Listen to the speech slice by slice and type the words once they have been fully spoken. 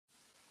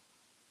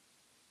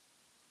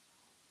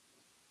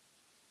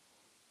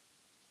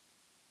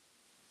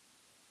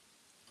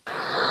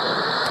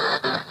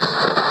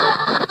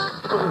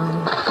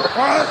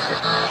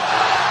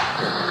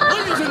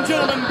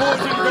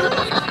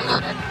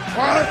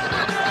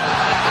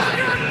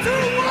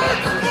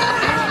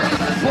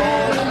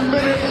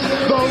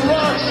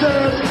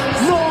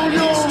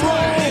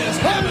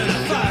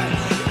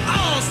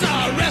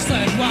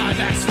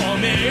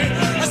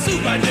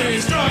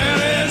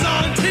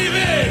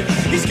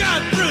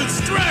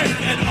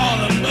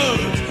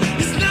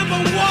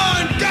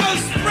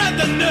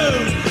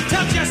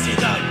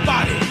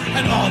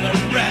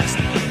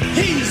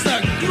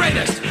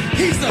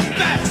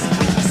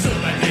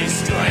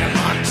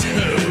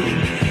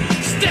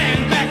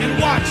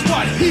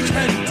he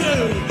can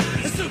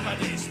do. Super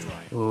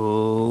Destroy.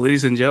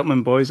 Ladies and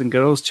gentlemen, boys and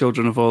girls,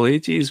 children of all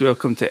ages,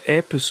 welcome to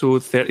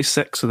episode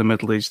 36 of the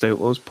Middle Aged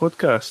Outlaws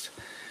podcast.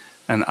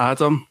 And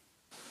Adam,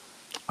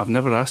 I've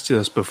never asked you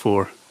this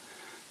before,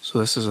 so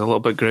this is a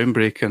little bit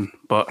groundbreaking,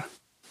 but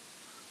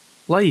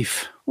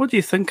life, what do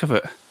you think of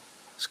it?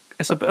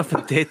 It's a bit of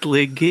a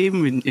deadly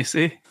game, wouldn't you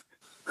say?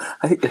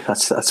 I think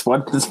that's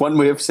one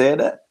way of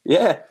saying it.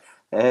 Yeah.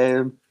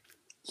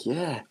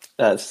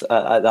 That's.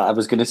 I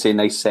was going to say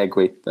nice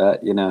segue, but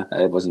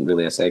it wasn't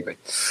really a segue.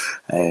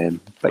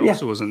 But it yeah,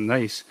 also wasn't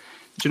nice.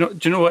 Do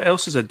you know what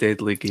else is a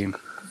deadly game?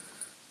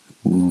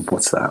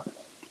 What's that?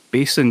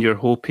 Basing your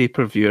whole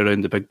pay-per-view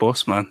around the Big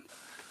Boss Man.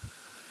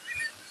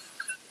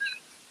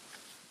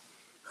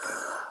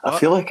 I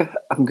feel like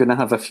I'm going to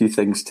have a few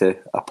things to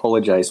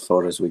apologise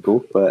for as we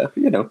go, but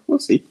we'll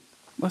see.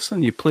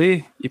 Listen, you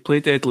play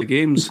deadly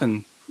games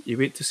and you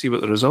wait to see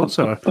what the results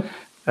are.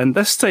 And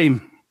this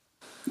time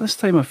I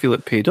feel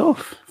it paid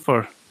off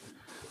for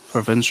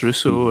Vince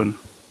Russo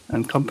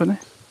and company.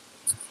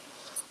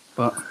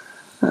 But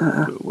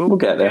we'll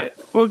get there.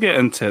 We'll get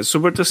into it. So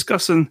we're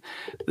discussing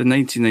the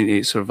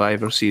 1998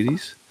 Survivor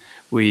Series.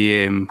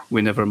 We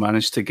never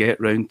managed to get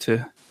round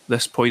to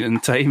this point in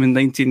time in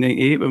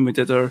 1998 when we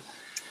did our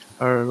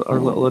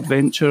little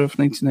adventure of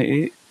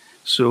 1998.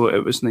 So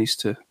it was nice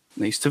to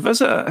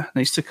visit it,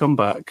 nice to come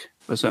back,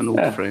 visit an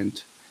old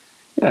friend.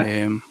 Yeah.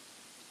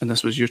 And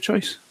this was your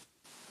choice.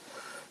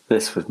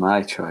 This was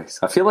my choice.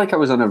 I feel like I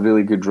was on a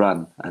really good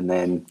run, and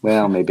then,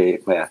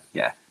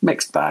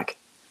 mixed bag.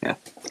 Yeah.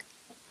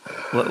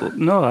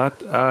 No,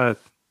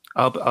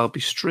 I'll be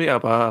straight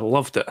up. I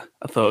loved it.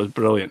 I thought it was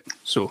brilliant.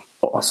 So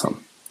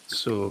awesome.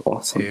 So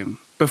awesome.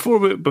 Before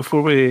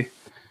we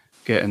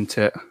get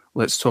into it,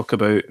 let's talk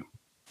about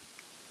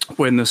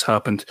when this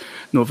happened.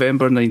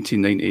 November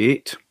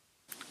 1998.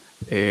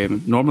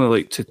 Normally, I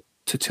like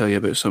to tell you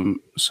about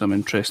some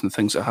interesting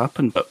things that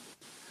happened, but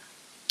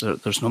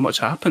there's not much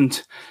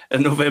happened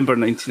in November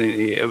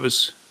 1998. It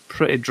was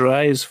pretty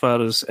dry as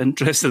far as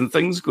interesting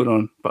things going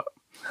on, but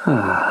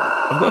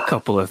I've got a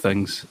couple of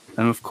things,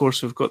 and of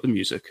course we've got the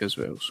music as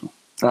well. So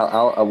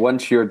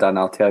once you're done,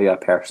 I'll tell you a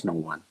personal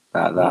one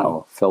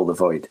that'll fill the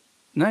void.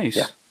 Nice.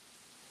 Yeah.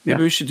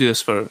 Maybe we should do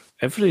this for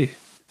every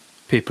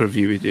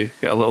pay-per-view we do.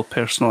 Get a little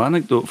personal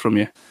anecdote from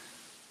you.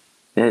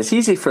 Yeah, it's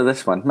easy for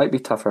this one. Might be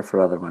tougher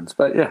for other ones,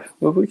 but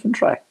we can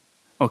try.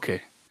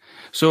 Okay,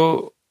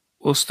 so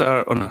we'll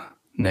start on a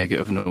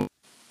negative note.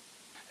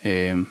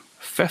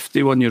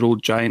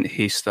 51-year-old Giant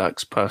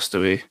Haystacks passed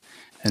away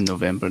in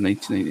November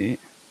 1998.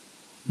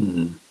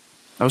 Mm-hmm.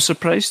 I was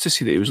surprised to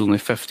see that he was only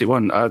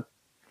 51. I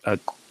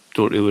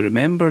don't really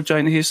remember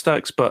Giant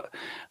Haystacks, but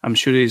I'm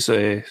sure he's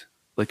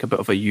like a bit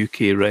of a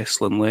UK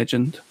wrestling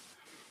legend.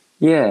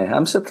 Yeah,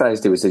 I'm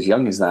surprised he was as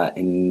young as that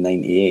in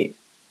 98.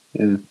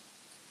 Yeah.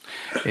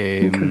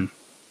 On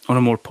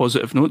a more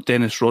positive note,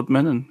 Dennis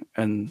Rodman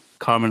and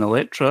Carmen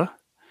Electra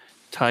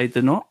tied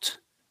the knot.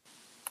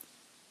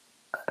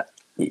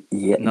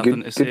 Yeah,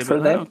 nothing to say good for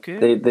about them.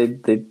 That,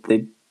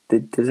 okay. They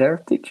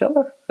deserved each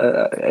other.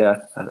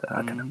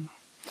 I don't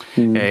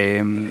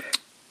know.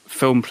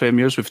 Film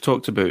premieres. We've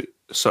talked about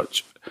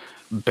such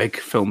big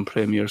film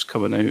premieres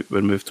coming out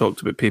when we've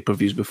talked about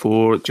pay-per-views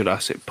before.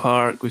 Jurassic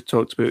Park. We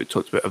talked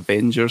about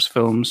Avengers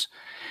films.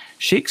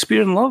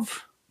 Shakespeare in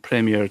Love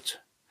premiered.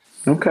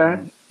 Okay.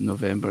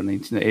 November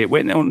 1998.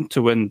 Went on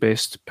to win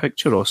Best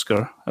Picture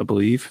Oscar, I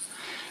believe.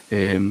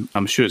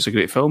 I'm sure it's a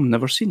great film.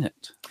 Never seen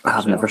it.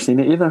 I've never seen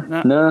it either.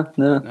 No.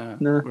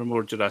 We're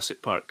more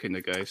Jurassic Park kind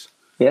of guys.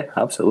 Yeah,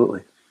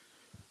 absolutely.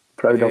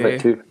 Proud of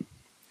it too.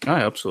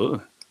 Aye,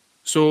 absolutely.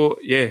 So,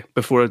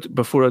 before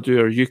I do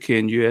our UK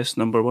and US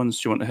number ones,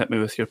 do you want to hit me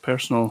with your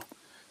personal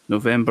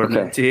November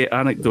 98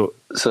 anecdote?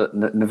 So,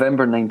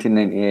 November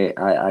 1998,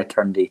 I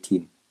turned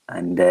 18,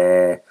 and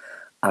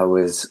I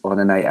was on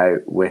a night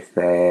out with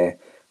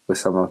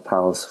some of my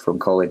pals from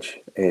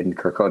college in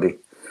Kirkcaldy,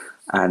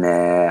 and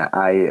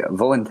I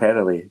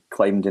voluntarily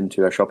climbed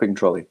into a shopping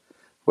trolley,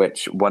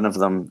 which one of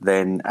them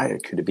then,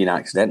 it could have been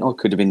accidental,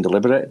 could have been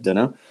deliberate, don't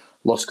know,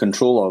 lost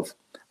control of,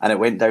 and it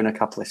went down a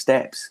couple of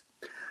steps.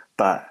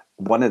 But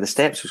one of the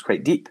steps was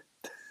quite deep.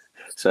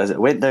 So as it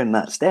went down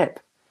that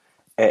step,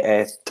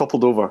 it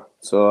toppled over.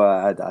 So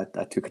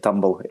I took a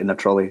tumble in the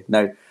trolley.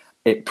 Now,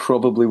 it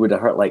probably would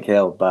have hurt like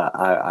hell, but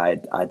I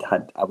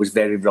was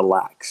very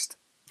relaxed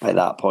at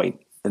that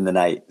point in the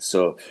night.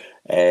 So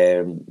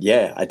I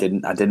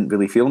didn't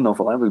really feel an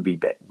awful lot. I would be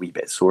a wee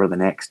bit sore the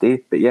next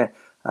day. But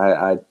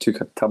I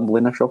took a tumble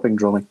in a shopping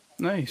trolley.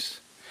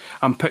 Nice.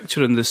 I'm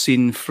picturing the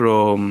scene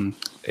from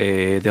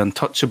The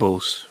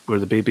Untouchables, where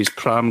the baby's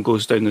pram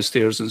goes down the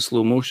stairs in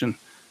slow motion.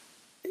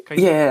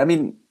 I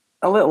mean,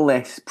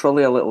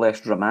 probably a little less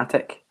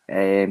dramatic,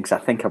 because I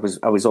think I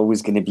was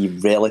always going to be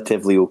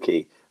relatively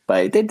okay,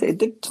 but it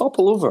did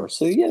topple over.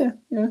 So yeah.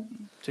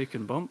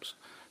 Taking bumps,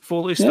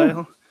 Foley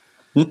style.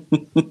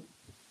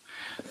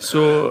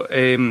 So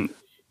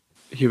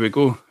here we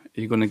go. Are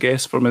you going to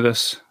guess for me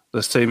this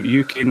time?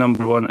 UK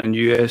number one and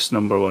US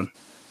number one.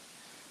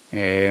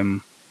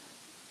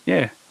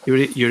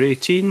 You're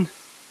 18.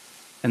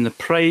 in the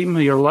prime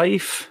of your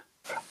life,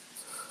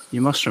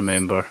 you must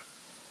remember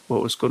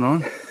what was going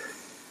on.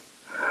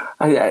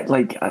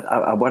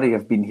 I worry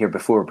I've been here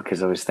before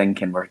because I was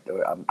thinking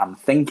I'm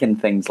thinking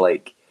things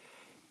like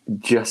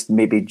just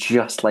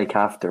like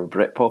after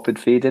Britpop had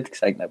faded,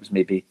 because I think that was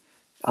maybe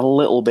a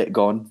little bit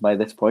gone by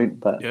this point.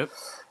 But Yep.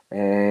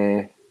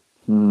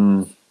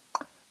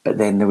 But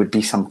then there would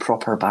be some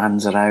proper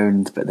bands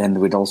around, but then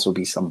there would also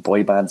be some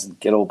boy bands and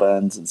girl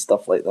bands and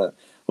stuff like that.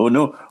 Oh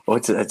no!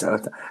 It's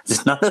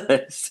none of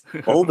this.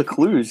 All the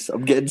clues.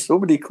 I'm getting so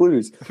many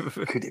clues.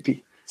 Could it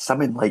be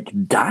something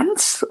like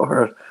dance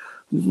or?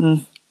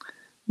 Nah,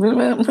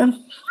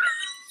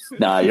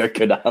 you're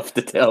gonna have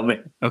to tell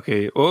me.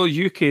 Okay. Well,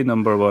 UK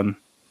number one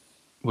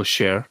was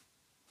Cher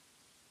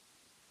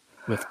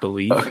with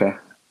Believe. Okay.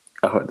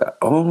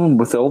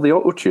 With all the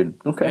auto tune.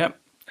 Okay. Yep.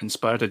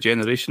 Inspired a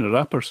generation of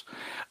rappers.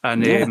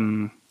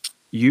 And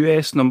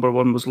US number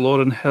one was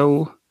Lauryn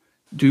Hill,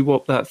 Do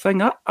Wop That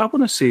Thing. I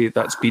want to say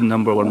that's been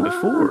number one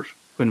before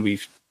when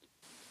we've.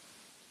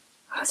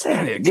 That's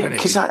it. Yeah,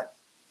 because I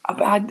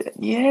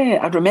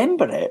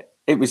remember it.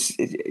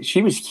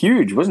 She was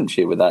huge, wasn't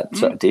she, with that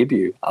sort of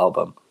debut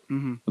album?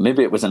 Mm-hmm.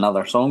 Maybe it was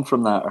another song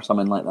from that or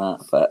something like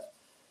that. But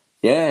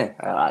yeah,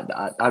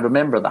 I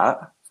remember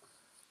that.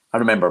 I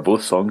remember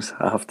both songs,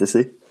 I have to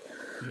say.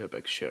 You're a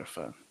big Cher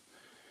fan.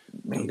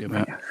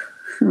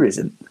 Who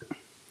isn't?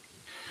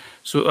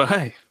 So,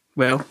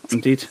 well,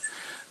 indeed.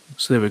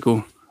 So there we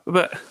go.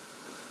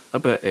 A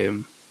bit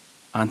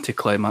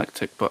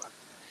anticlimactic, but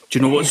do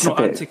you know what's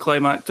not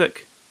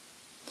anticlimactic?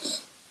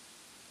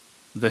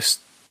 This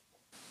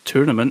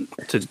tournament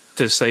to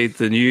decide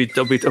the new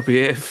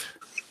WWF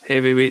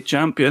heavyweight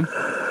champion.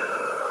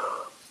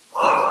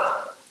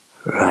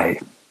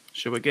 Right.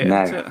 Shall we get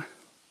into it?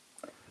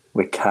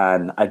 We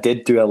can. I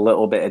did do a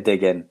little bit of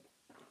digging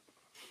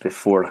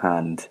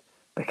beforehand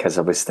because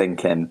I was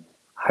thinking,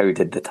 how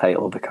did the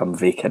title become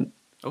vacant?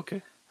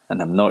 Okay.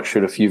 And I'm not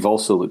sure if you've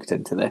also looked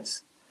into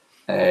this.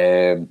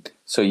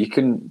 So you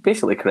can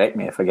basically correct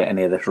me if I get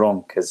any of this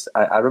wrong, because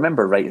I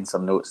remember writing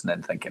some notes and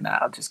then thinking,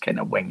 I'll just kind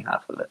of wing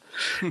half of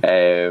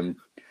it.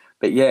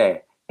 But yeah,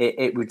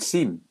 it would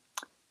seem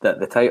that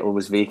the title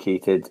was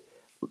vacated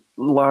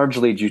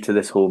largely due to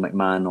this whole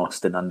McMahon,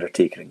 Austin,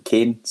 Undertaker and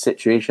Kane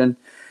situation.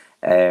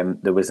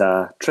 There was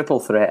a triple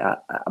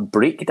threat, a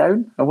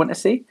breakdown, I want to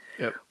say,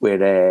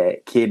 where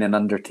Kane and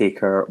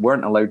Undertaker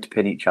weren't allowed to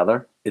pin each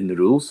other in the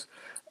rules,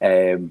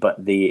 but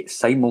they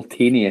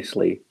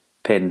simultaneously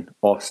pin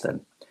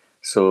Austin.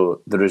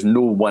 So there is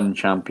no one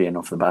champion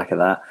off the back of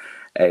that.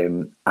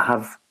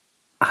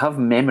 I have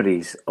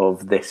memories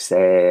of this,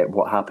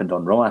 what happened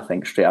on Raw, I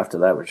think, straight after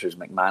that, which was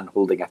McMahon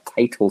holding a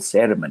title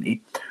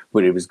ceremony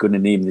where he was going to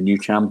name the new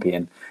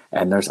champion.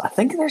 And I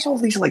think there's all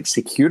these like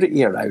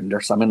security around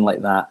or something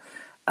like that.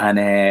 And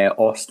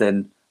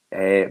Austin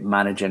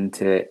managing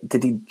to,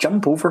 did he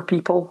jump over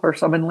people or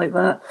something like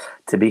that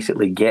to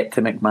basically get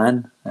to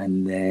McMahon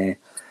and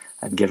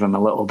give him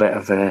a little bit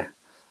of a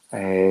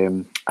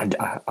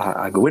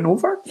going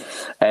over.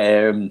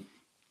 And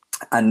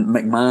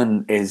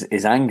McMahon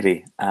is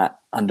angry at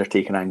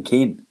Undertaker and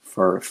Kane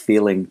for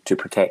failing to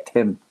protect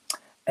him.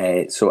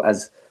 So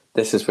as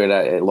this is where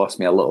it lost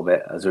me a little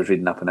bit as I was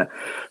reading up on it.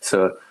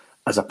 So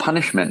as a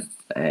punishment,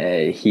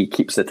 he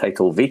keeps the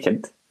title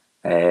vacant,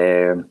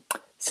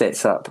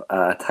 sets up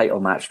a title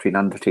match between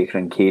Undertaker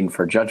and Kane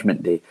for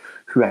Judgment Day,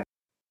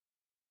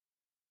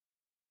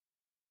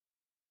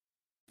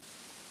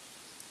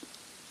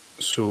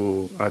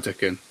 So I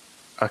reckon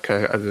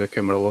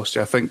where I lost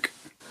you. I think.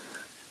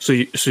 So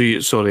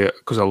you, sorry,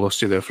 because I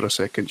lost you there for a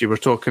second. You were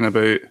talking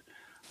about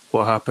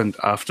what happened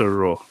after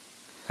Raw.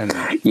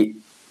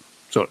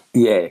 Sorry.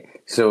 Yeah.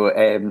 So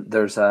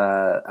there's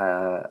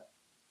a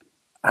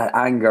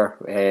anger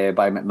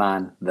by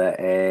McMahon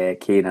that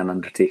Kane and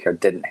Undertaker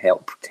didn't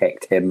help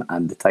protect him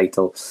and the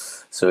title.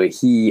 So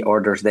he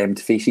orders them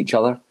to face each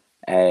other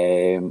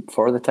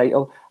for the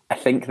title. I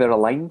think they're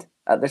aligned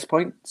at this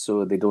point,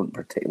 so they don't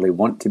particularly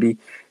want to be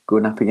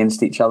going up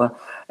against each other.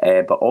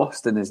 But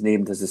Austin is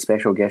named as a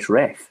special guest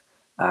ref,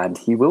 and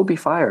he will be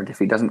fired if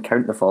he doesn't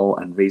count the fall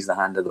and raise the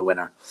hand of the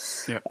winner.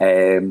 Yep.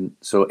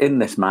 So in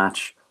this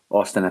match,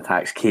 Austin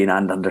attacks Kane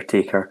and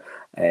Undertaker,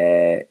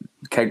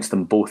 counts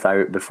them both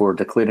out before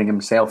declaring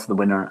himself the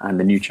winner and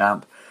the new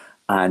champ.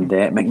 And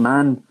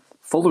McMahon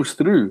follows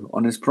through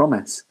on his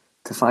promise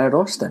to fire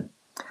Austin.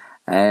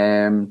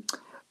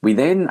 We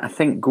then, I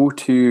think, go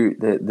to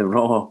the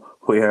Raw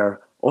where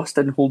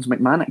Austin holds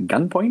McMahon at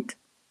gunpoint.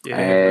 Yeah,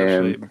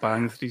 actually,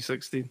 bang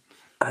 316.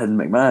 And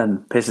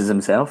McMahon pisses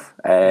himself.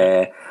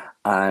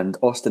 And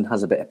Austin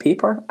has a bit of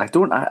paper. I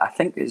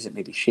think, is it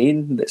maybe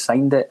Shane that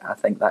signed it? I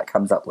think that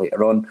comes up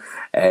later on.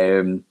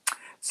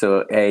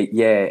 So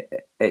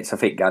it's a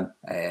fake gun.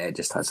 It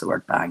just has the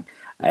word bang.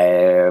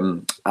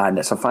 And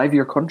it's a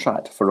 5-year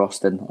contract for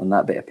Austin on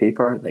that bit of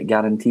paper that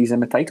guarantees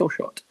him a title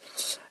shot.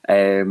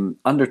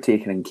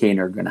 Undertaker and Kane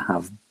are going to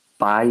have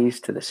buys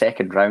to the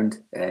second round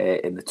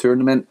in the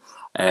tournament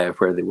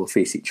where they will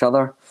face each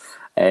other.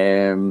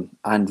 And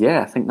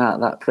yeah, I think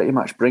that pretty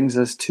much brings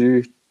us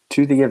to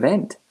the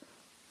event.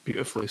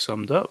 beautifully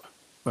summed up.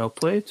 Well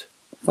played.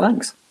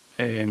 Thanks.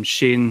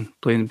 Shane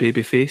playing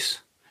babyface,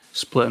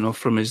 splitting off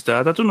from his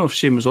dad. I don't know if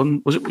Shane was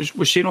on.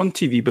 Was Shane on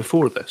TV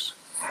before this?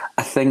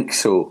 I think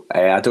so.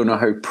 I don't know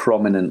how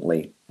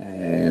prominently,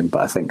 but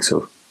I think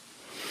so.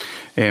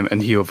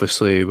 And he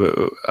obviously,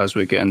 as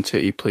we get into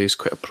it, he plays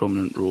quite a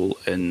prominent role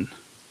in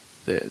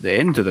the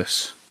end of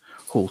this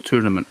whole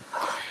tournament.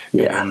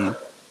 Yeah.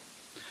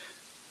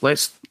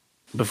 Let's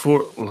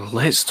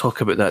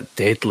talk about that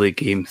deadly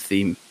game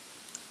theme.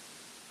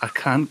 I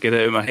can't get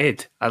it out of my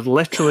head. I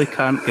literally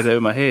can't get it out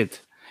of my head.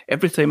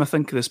 Every time I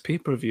think of this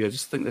pay-per-view, I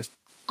just think this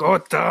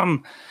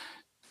goddamn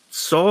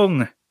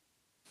song.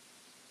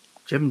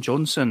 Jim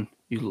Johnson,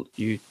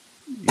 you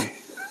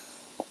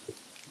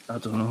I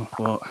don't know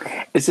what.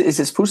 Is it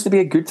supposed to be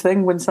a good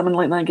thing when something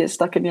like that gets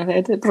stuck in your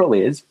head? It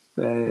probably is.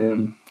 I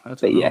don't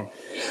know. Yeah.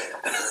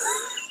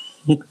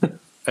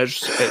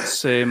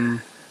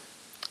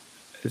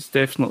 It's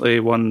definitely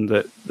one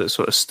that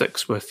sort of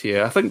sticks with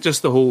you. I think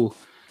just the whole.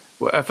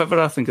 If ever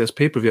I think of this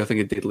pay-per-view, I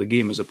think of Deadly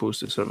Game as opposed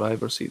to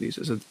Survivor Series.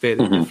 It's a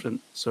very different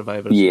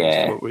Survivor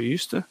Series to what we're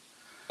used to.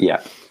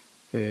 Yeah.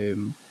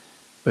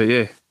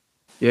 But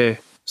yeah.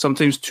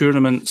 Sometimes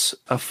tournaments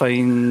I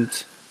find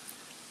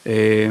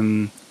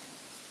can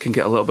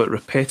get a little bit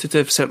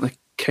repetitive. Certainly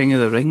King of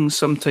the Rings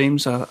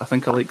sometimes. I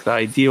think I like the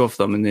idea of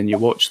them, and then you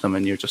watch them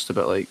and you're just a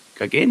bit like,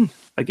 again.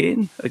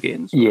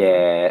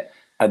 Yeah,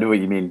 I know what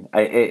you mean.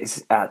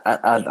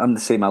 I'm the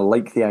same. I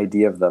like the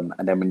idea of them,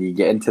 and then when you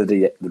get into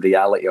the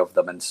reality of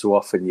them, and so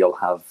often you'll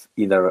have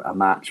either a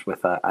match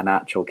with an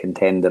actual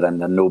contender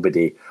and a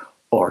nobody,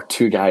 or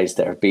two guys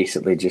that are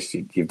basically just,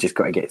 you've just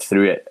got to get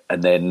through it,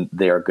 and then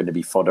they're going to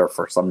be fodder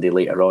for somebody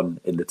later on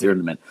in the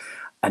tournament.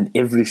 And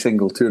every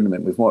single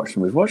tournament we've watched,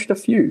 and we've watched a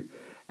few,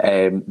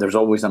 there's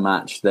always a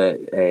match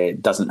that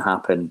doesn't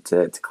happen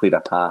to clear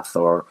a path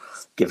or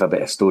give a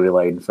bit of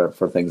storyline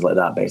for things like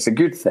that. But it's a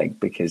good thing,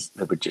 because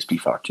there would just be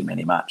far too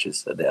many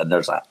matches. And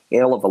there's a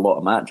hell of a lot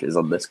of matches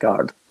on this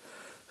card.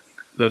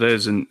 There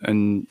is,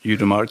 and you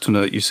remarked on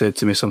it. You said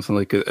to me something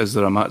like, is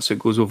there a match that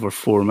goes over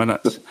 4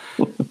 minutes?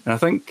 And I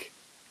think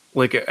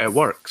like it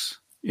works.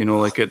 You know,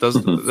 like it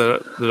doesn't.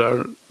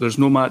 There's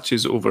no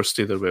matches that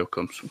overstay their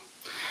welcome.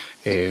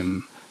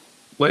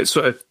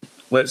 So,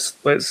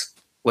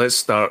 let's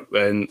start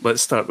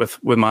with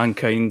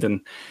Mankind,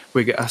 and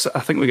we get. I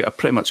think we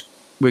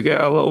get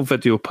a little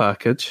video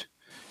package,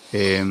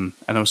 and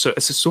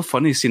it's so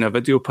funny seeing a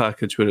video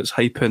package where it's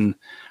hyping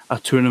a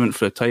tournament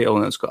for a title,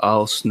 and it's got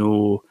Al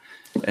Snow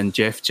and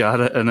Jeff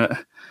Jarrett in it.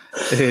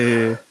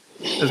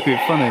 It's good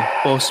funny,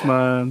 Boss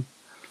Man.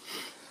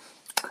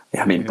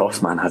 Yeah, I mean,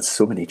 Boss Man had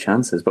so many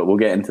chances, but we'll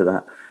get into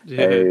that.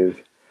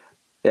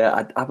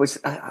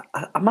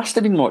 I must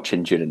have been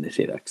watching during this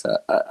era, because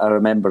I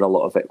remember a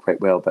lot of it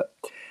quite well. But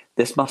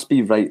this must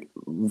be right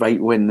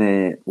when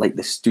the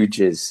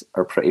Stooges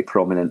are pretty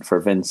prominent for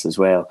Vince as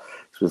well.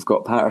 So we've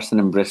got Patterson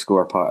and Briscoe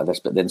are part of this,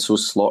 but then so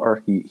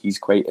Slaughter, he's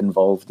quite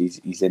involved.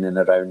 He's in and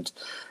around,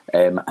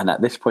 and at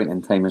this point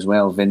in time as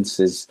well, Vince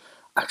is.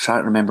 I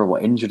can't remember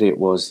what injury it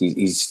was.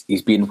 He's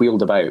being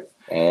wheeled about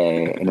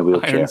in a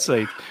wheelchair.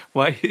 Ironside.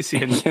 Why is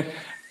he in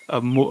a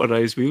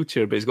motorised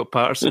wheelchair? But he's got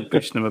Patterson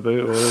pushing him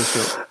about.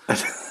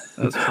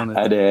 That's funny.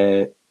 And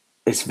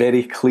it's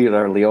very clear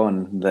early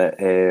on that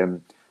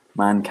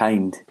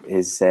Mankind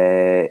is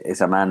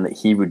a man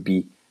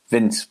that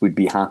Vince would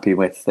be happy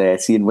with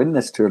seeing win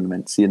this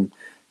tournament,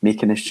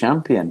 making us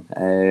champion.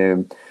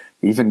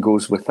 He even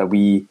goes with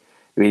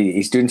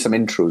he's doing some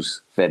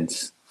intros,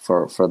 Vince,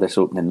 for this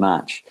opening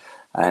match.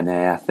 And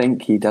I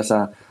think he does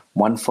a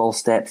one full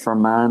step for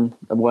man,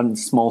 one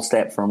small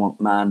step for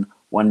man,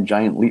 one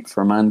giant leap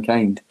for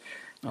mankind.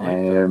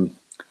 And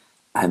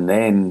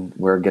then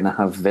we're going to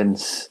have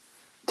Vince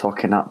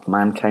talking up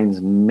Mankind's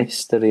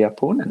mystery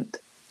opponent.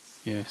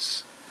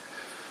 Yes.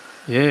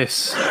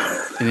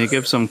 And he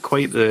gives him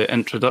quite the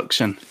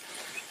introduction.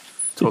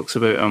 Talks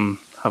about him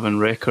having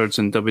records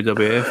in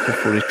WWF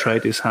before he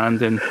tried his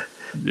hand in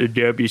the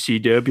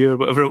WCW or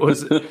whatever it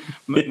was that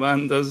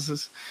McMahon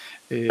does.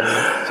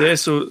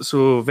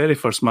 So very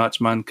first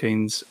match,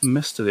 Mankind's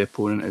mystery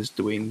opponent is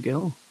Dwayne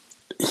Gill.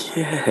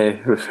 Yeah,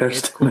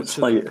 refers to him as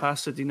like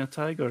Pasadena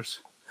Tigers.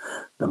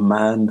 The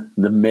man,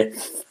 the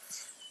myth.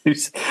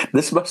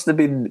 This must have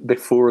been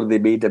before they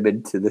made him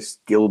into this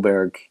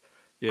Gilbert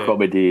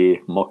comedy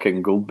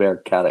mocking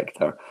Goldberg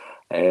character.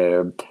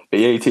 But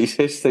yeah, he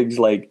says things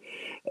like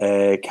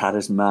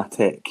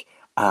charismatic,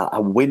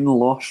 a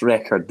win-loss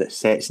record that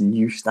sets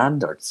new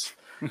standards.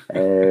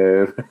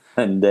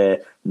 And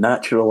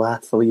natural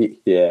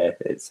athlete,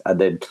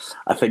 and then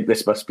I think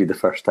this must be the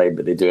first time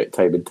that they do it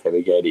time and time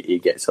again. He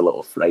gets a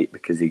little fright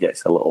because he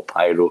gets a little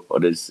pyro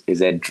on his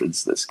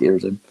entrance that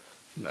scares him.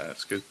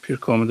 That's good, pure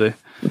comedy.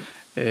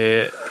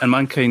 And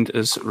Mankind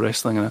is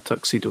wrestling in a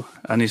tuxedo,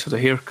 and he's had a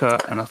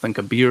haircut and I think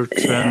a beard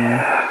trim,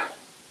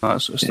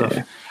 that sort of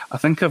stuff. I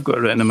think I've got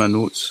it written in my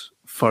notes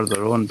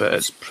further on, but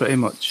it's pretty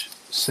much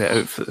set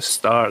out for the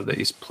start that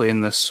he's playing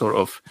this sort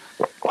of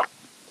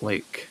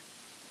like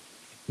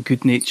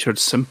good-natured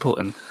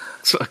simpleton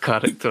sort of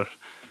character,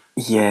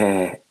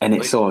 Yeah, and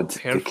it's like, odd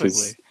perfectly.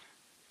 because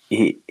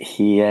he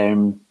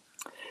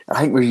I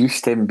think we're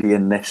used to him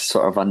being this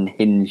sort of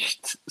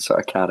unhinged sort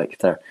of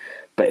character,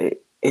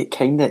 but it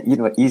kind of,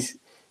 he's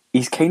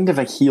kind of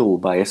a heel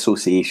by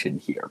association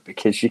here,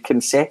 because you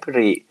can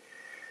separate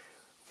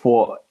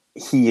what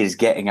he is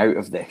getting out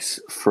of this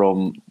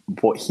from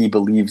what he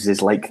believes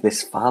is like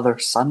this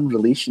father-son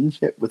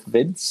relationship with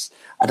Vince,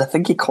 and I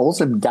think he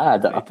calls him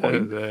dad at a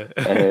point.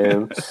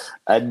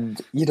 And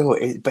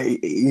but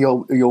he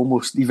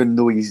almost, even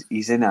though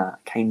he's in a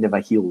kind of a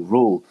heel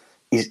role,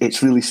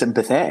 it's really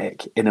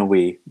sympathetic in a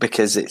way,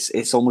 because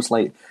it's almost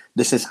like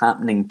this is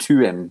happening to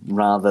him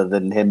rather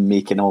than him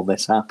making all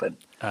this happen.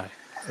 Aye.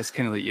 It's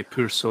kind of like you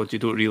poor sod, you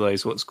don't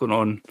realise what's going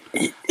on.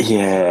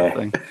 Yeah.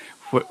 Sort of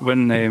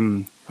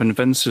thing. When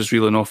Vince is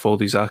reeling off all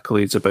these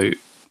accolades about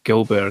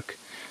Gilbert,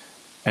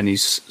 and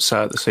he's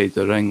sat at the side of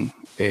the ring,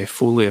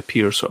 Foley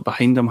appears sort of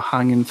behind him,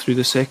 hanging through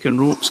the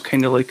second ropes,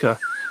 kind of like a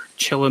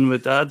chilling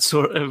with dad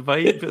sort of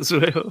vibe as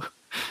well.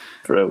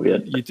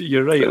 Brilliant.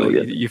 You're right.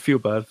 Brilliant. Like, you feel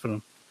bad for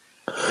him.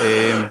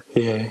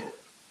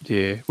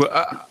 Yeah. Well,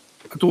 I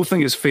don't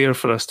think it's fair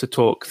for us to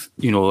talk,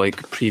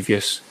 like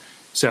previous.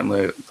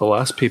 Certainly, the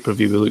last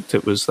pay-per-view we looked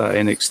at was that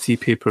NXT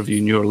pay-per-view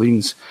New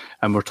Orleans,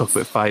 and we're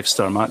talking about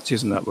 5-star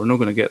matches and that. We're not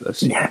going to get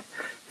this. Yeah,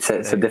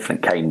 it's a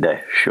different kind of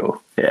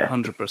show. Yeah,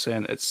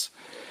 100%. It's,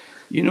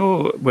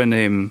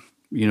 when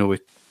we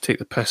take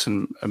the piss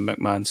and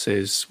McMahon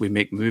says we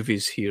make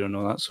movies here and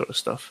all that sort of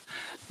stuff.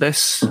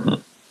 This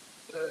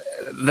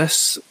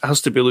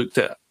has to be looked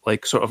at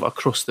like sort of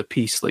across the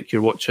piece, like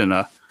you're watching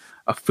a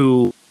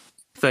full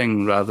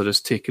thing rather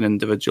as taking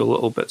individual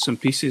little bits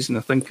and pieces. And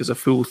I think as a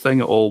full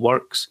thing, it all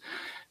works.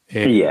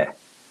 Yeah.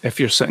 If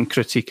you're sitting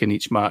critiquing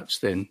each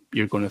match, then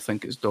you're going to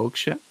think it's dog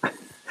shit.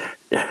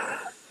 Yeah.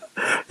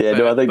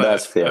 I think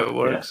that's fair. It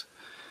works.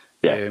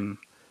 Yeah.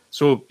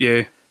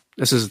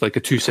 This is like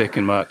a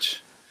 2-second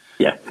match.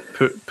 Yeah.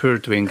 Poor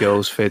Dwayne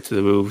Gill's fed to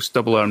the wolves,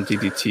 double arm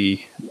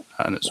DDT,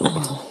 and it's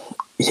over.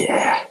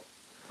 Yeah.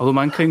 Although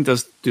Mankind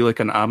does do like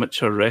an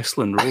amateur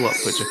wrestling roll up,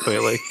 which I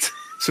quite liked.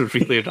 So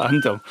really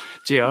random.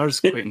 JR's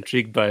quite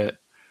intrigued by it.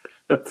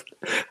 I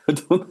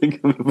don't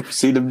think I've ever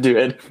seen him do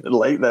anything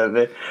like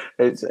that.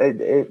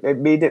 It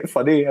made it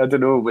funny. I don't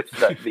know, with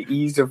the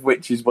ease of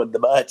which he's won the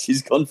match.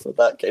 He's gone for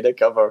that kind of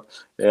cover.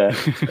 Yeah,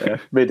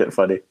 made it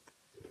funny.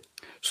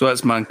 So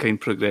that's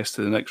Mankind progressed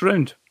to the next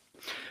round.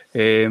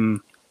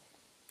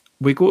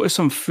 We go to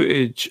some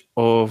footage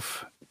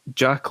of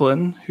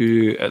Jacqueline,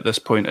 who at this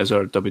point is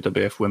our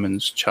WWF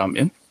Women's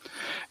Champion,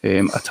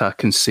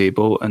 attacking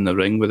Sable in the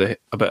ring with a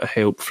bit of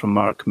help from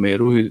Mark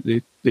Mero,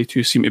 who they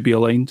two seem to be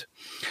aligned.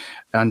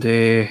 And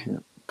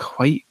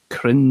quite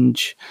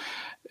cringe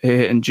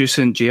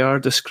inducing. JR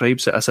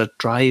describes it as a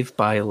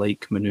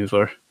drive-by-like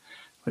manoeuvre,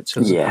 which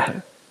is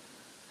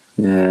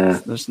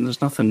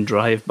there's nothing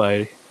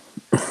drive-by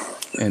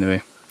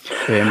anyway.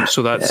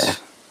 So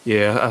that's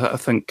I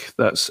think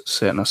that's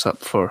setting us up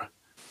for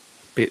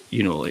like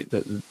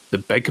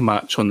the big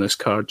match on this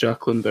card,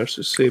 Jacqueline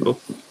versus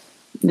Sable.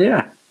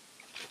 Yeah.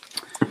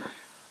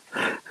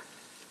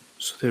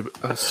 So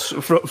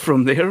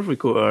from there we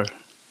go to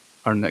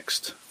our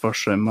next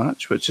first round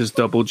match, which is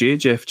Double J,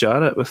 Jeff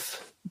Jarrett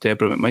with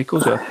Deborah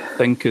McMichaels, who I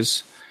think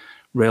is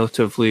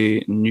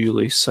relatively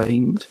newly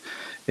signed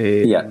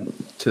to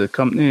the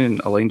company and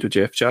aligned with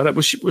Jeff Jarrett.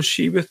 Was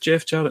she with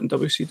Jeff Jarrett in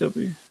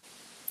WCW?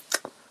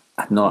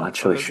 I'm not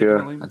actually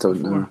sure. I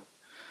don't know.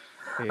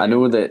 I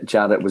know that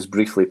Jarrett was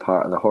briefly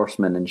part of the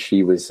Horsemen and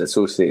she was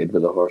associated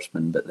with the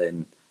Horsemen, but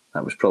then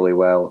that was probably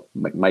while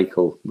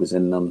McMichael was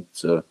in them.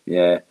 So,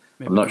 yeah,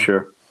 maybe I'm not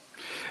sure.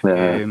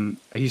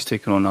 He's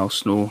taken on Al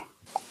Snow,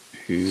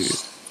 who...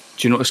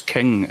 Do you notice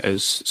King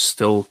is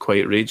still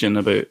quite raging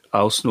about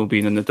Al Snow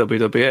being in the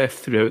WWF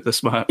throughout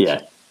this match?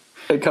 Yeah,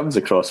 it comes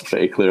across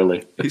pretty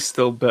clearly. He's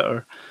still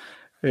bitter.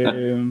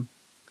 And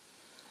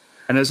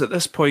it's at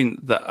this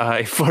point that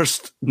I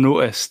first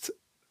noticed,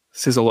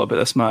 says a lot about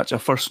this match, I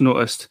first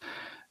noticed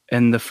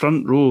in the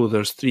front row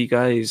there's 3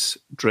 guys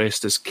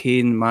dressed as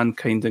Kane,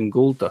 Mankind and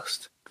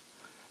Goldust.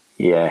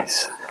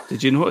 Yes.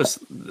 Did you notice?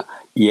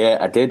 Yeah,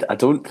 I did. I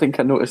don't think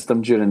I noticed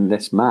them during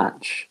this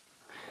match.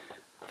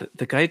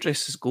 The guy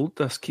dressed as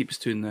Goldust keeps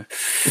doing the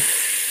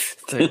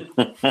thing.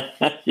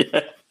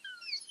 Yeah.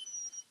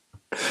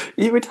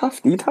 You'd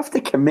have to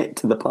commit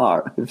to the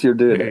part if you're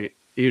doing it.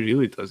 He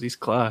really does. He's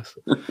class.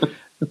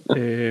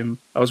 I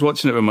was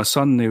watching it with my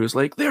son and he was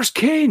like, "There's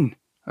Kane."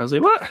 I was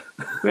like, "What?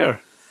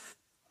 Where?"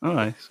 Oh,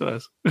 aye, so it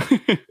is.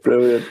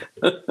 Brilliant.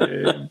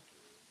 I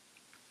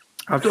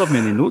don't have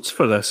many notes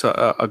for this.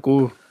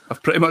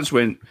 I've pretty much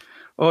went,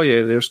 oh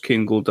yeah, there's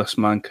Kane, Goldust,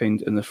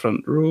 Mankind in the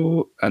front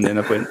row, and then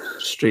I went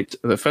straight to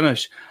the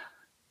finish.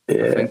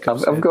 Yeah,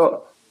 I've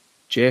got...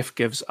 Jeff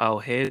gives Al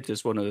head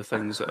is one of the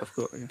things that I've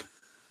got. Yeah.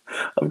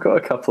 I've got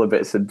a couple of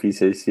bits and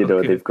pieces.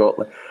 Okay. They've got...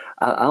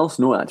 Al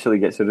Snow actually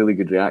gets a really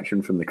good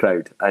reaction from the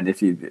crowd. And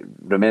if you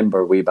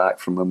remember way back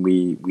from when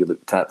we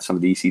looked at some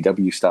of the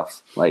ECW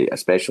stuff, like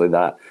especially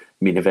that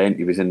main event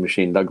he was in with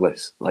Shane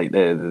Douglas, like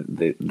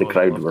the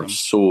crowd were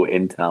so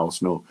into Al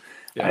Snow.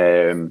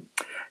 Yeah.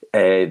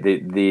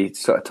 they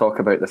sort of talk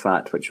about the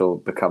fact, which will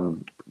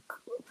become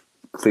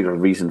clearer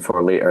reason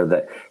for later,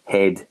 that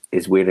Head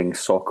is wearing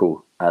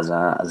Socko as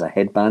a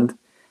headband.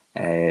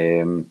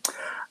 And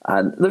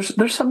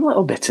there's some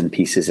little bits and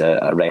pieces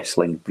of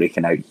wrestling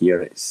breaking out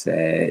here.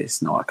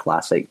 It's not a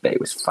classic, but it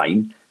was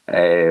fine.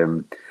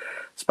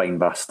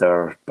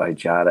 Spinebuster by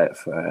Jarrett,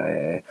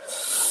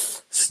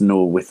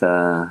 Snow with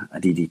a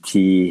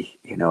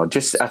DDT,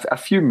 just a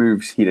few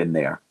moves here and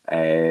there.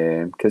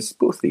 Because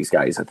both these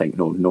guys, I think,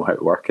 know how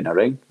to work in a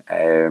ring.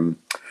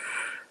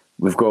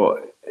 We've got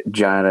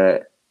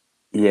Jarrett.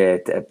 Yeah,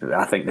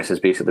 I think this is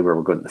basically where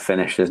we're going to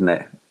finish, isn't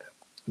it?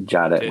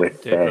 Jarrett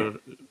with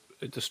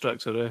it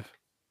distracts a ref.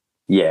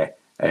 Yeah,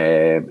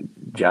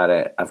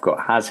 Jarrett. I've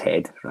got has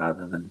Head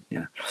rather than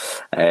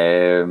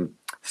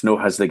Snow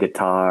has the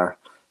guitar.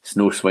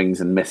 Snow swings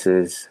and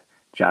misses.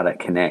 Jarrett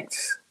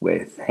connects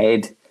with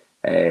Head.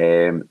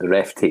 The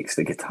ref takes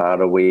the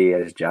guitar away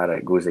as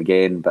Jarrett goes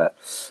again, but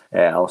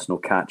Al Snow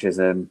catches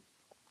him.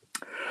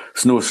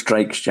 Snow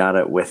strikes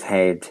Jarrett with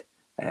Head.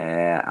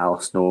 Al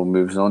Snow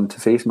moves on to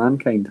face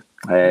Mankind.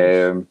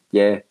 Deborah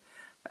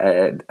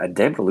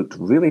looked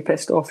really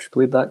pissed off. She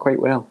played that quite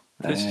well.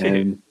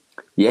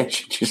 Yeah,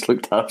 she just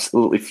looked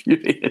absolutely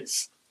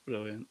furious.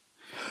 Brilliant.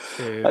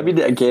 I mean,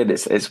 again,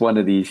 it's one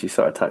of these, you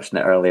sort of touched on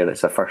it earlier,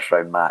 it's a first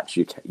round match.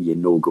 You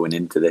know going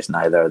into this,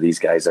 neither of these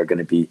guys are going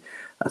to be,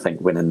 I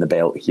think, winning the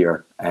belt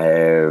here.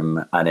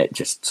 And it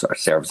just sort of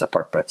serves a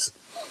purpose.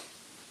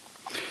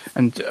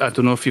 And I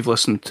don't know if you've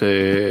listened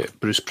to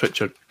Bruce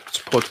Pritchard's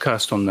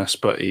podcast on this,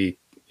 but he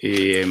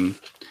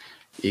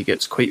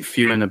gets quite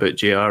fuming about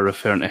JR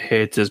referring to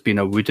Head as being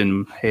a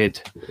wooden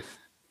head.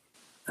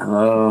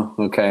 Oh,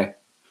 okay.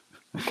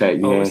 Okay,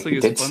 yeah, he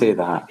did say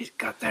that. He's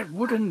got that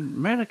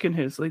wooden mannequin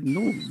head. It's like,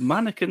 no,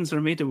 mannequins are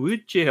made of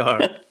wood,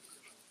 JR.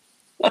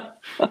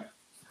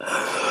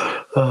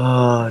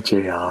 Oh,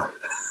 JR.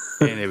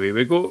 Anyway,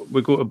 we go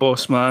to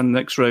Boss Man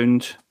next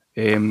round.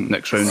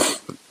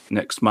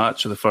 Next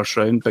match of the first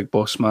round, Big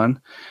Boss Man.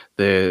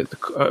 They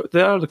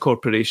are the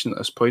corporation at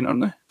this point,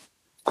 aren't they?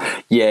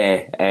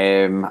 Yeah,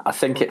 I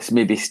think it's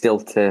maybe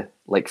still to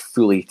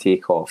fully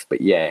take off,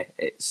 but yeah,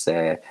 it's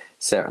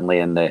certainly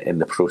in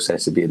the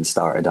process of being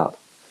started up.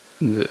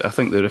 I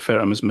think they refer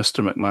to him as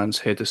Mr. McMahon's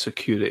head of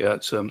security.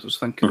 That's what I was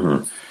thinking.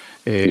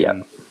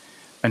 Mm-hmm.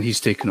 And he's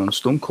taking on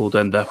Stone Cold,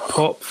 and the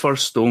pop for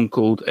Stone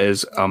Cold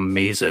is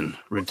amazing,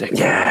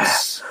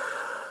 ridiculous,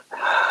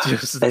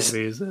 just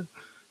amazing.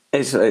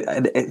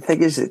 The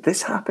thing is,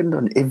 this happened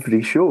on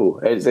every show.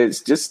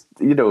 It's just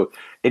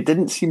it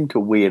didn't seem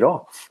to wear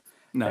off.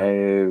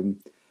 No.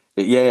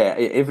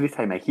 Every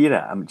time I hear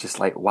it, I'm just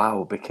like,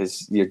 wow,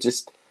 because you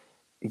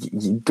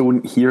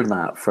don't hear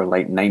that for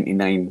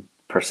 99%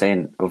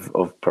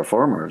 of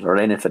performers or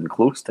anything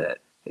close to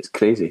it. It's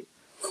crazy.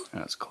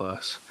 That's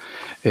class.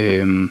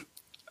 Again,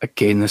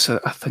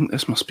 I think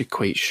this must be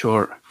quite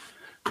short.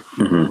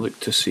 Mm-hmm. Look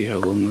to see how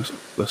long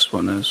this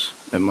one is.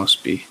 It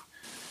must be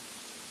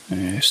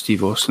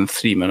Steve Austin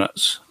 3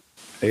 minutes.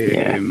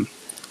 Again,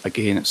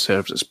 it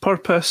serves its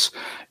purpose.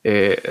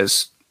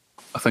 It's,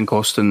 I think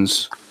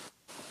Austin's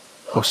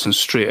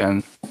straight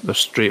in. They're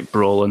straight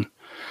brawling.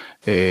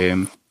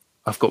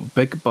 I've got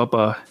Big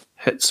Bubba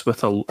hits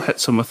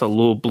him with a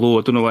low blow.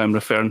 I don't know why I'm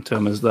referring to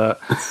him as that.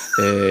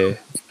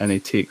 And he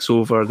takes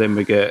over. Then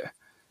we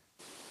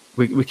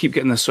keep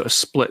getting this sort of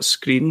split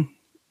screen,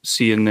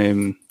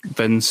 seeing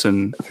Vince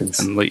and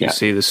like you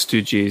say, the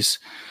Stooges,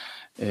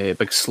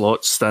 Big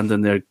Slots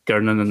standing there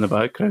gurning in the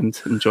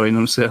background, enjoying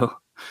himself.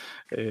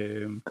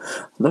 I'm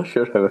not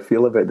sure how I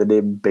feel about the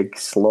name Big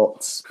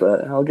Slots,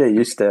 but I'll get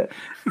used to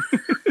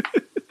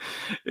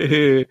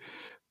it.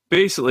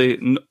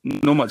 Basically,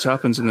 no much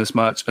happens in this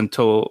match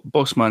until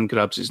Boss Man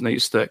grabs his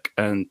nightstick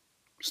and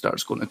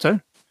starts going to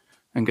town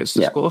and gets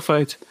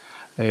disqualified.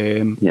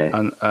 And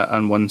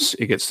once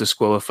he gets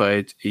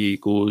disqualified, he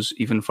goes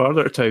even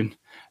farther to town,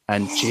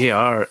 and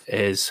JR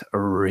is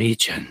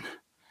raging.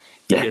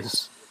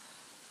 Yes,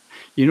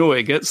 you know what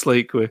it gets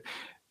like with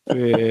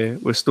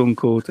Stone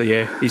Cold.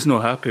 Yeah, he's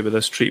not happy with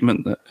this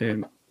treatment that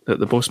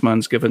the Boss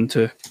Man's given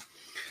to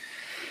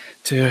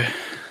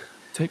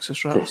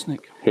Texas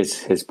Rattlesnake.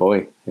 His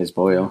boy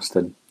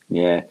Austin.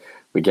 Yeah,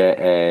 we get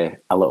a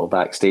little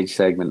backstage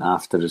segment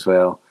after as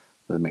well.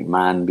 With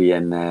McMahon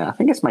being, I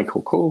think it's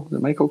Michael Cole. Is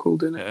it Michael Cole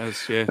doing it? It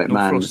is, yeah.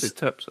 No frosted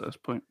tips at this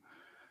point.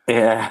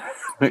 Yeah,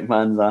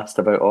 McMahon's asked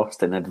about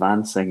Austin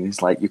advancing.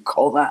 He's like, "You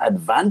call that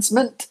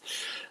advancement?"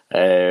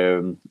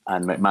 And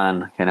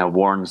McMahon kind of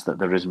warns that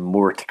there is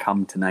more to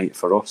come tonight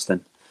for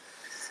Austin.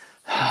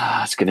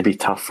 It's going to be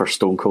tough for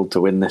Stone Cold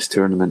to win this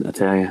tournament, I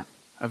tell you.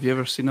 Have you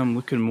ever seen him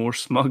looking more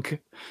smug?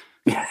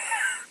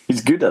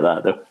 He's good at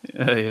that, though.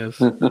 Yeah,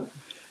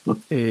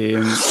 he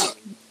is.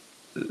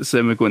 So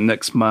then we go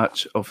next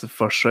match of the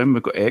first round.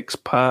 We've got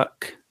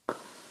X-Pac,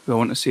 who I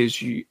want to say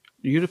is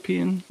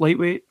European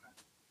lightweight,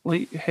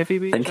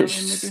 heavyweight. I think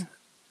maybe.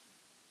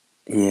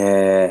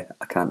 Yeah,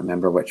 I can't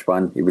remember which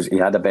one. He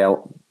had a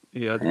belt.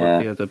 He had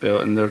a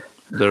belt, and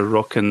they're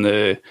rocking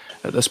at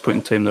this point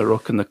in time they're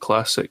rocking the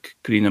classic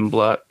green and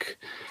black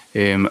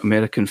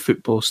American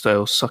football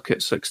style Suck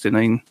It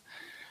 69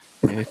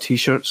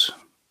 t-shirts.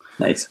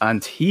 Nice.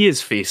 And he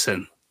is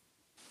facing...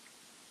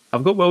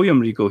 I've got William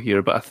Regal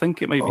here, but I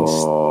think it might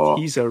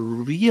be... He's a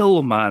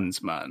real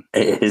man's man.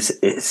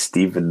 It's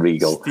Stephen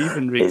Regal.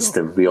 Stephen Regal. It's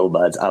the real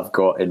man's. I've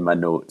got in my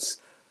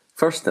notes...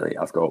 Firstly,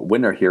 I've got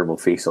winner here will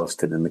face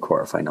Austin in the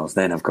quarterfinals.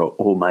 Then I've got,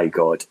 oh my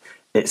God,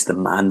 it's the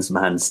man's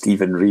man,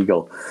 Stephen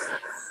Regal.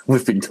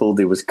 We've been told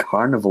he was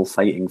carnival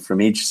fighting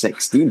from age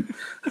 16.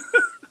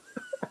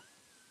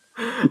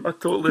 I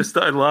totally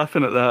started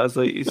laughing at that. I was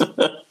like,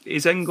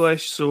 he's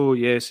English, so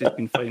yes, he's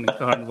been fighting in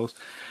carnivals.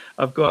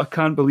 I've got, I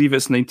can't believe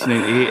it's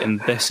 1998 and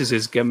this is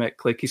his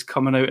gimmick. Like, he's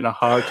coming out in a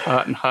hard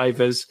hat and high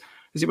vis.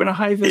 Is he wearing a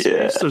high vis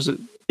vest or is it?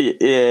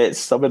 Yeah, it's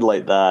something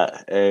like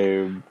that.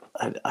 And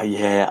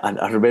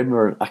I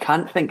remember, I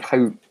can't think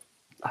how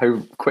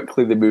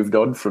quickly they moved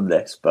on from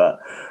this,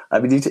 but I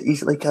mean,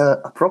 he's like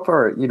a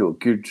proper,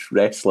 good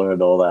wrestler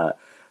and all that.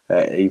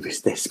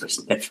 This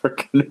was never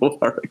going to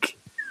work.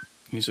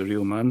 He's a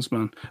real man's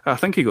man. I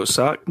think he got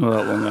sacked not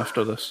that long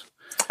after this.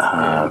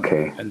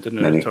 Okay. And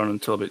didn't return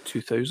until about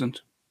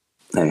 2000.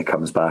 Then he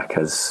comes back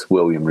as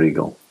William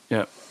Regal.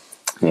 Yeah.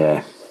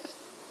 Yeah.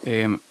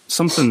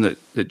 Something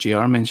that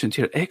JR mentioned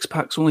here,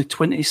 X-Pac's only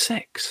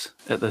 26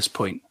 at this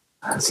point.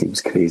 That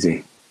seems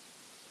crazy.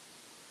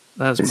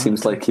 It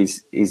seems like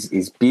he's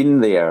been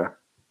there,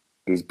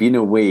 he's been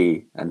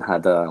away and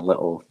had a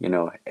little,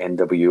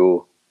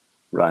 NWO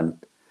run.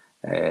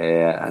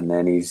 And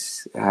then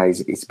he's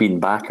been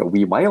back a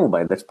wee while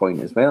by this point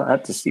as well.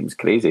 That just seems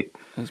crazy.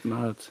 That's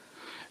mad.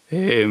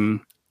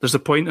 There's a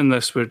point in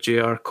this where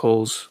JR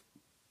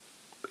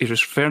he's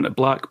referring to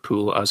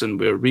Blackpool as in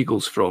where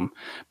Regal's from,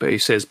 but he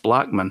says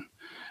Blackman.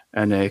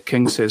 And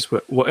King says,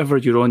 whatever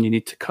you're on, you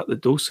need to cut the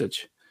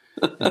dosage.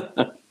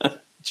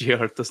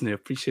 JR doesn't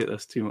appreciate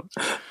this too much.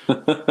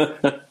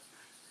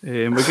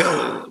 We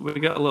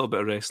get a little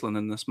bit of wrestling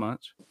in this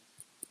match.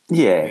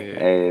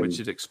 Yeah, which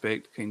you'd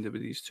expect, kind of,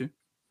 with these two.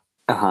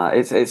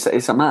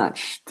 It's a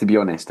match. To be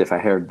honest, if I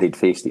heard they'd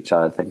faced each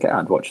other, I'd think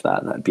I'd watch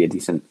that. That'd be a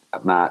decent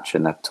match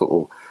and a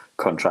total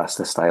contrast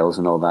of styles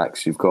and all that.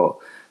 Because you've got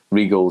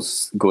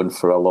Regal's going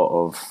for a lot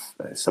of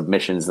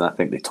submissions, and I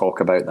think they talk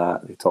about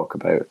that. They talk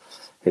about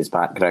his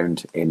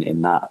background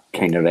in that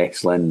kind of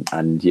wrestling,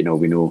 and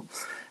we know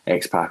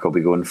X-Pac will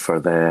be going for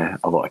a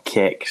lot of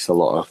kicks, a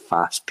lot of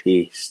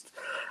fast-paced,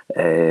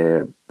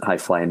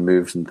 high-flying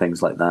moves and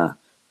things like that.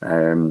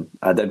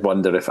 I did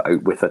wonder if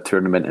out with a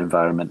tournament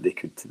environment they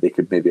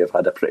could maybe have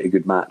had a pretty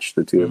good match,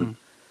 the two of them.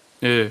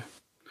 Yeah.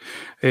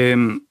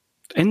 In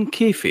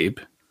kayfabe,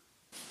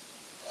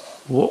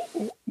 what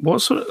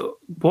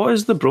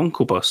is the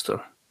Bronco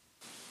Buster?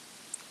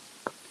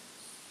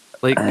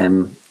 Like,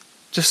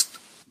 just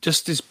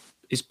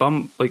his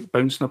bum like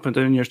bouncing up and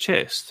down your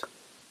chest.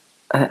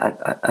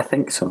 I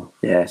think so.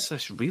 Yeah, it's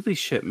this really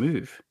shit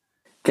move.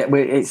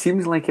 It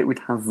seems like it would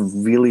have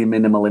really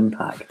minimal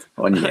impact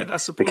on you. I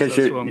suppose because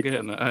that's what I'm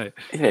getting at.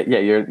 Yeah,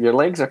 your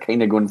legs are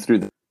kind of going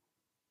through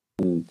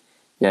and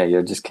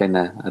you're just kind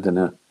of, I don't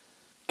know,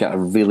 get a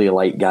really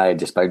light guy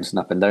just bouncing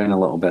up and down a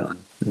little bit.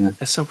 Yeah.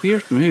 It's a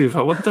weird move.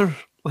 I wonder,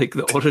 like,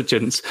 the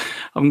origins.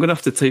 I'm going to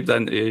have to type that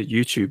into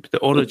YouTube. The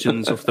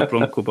origins of the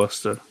Bronco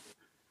Buster.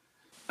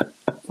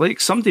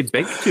 Like somebody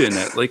big doing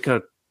it, like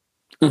I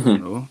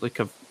don't know,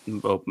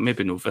 well,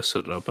 maybe no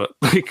viscera, but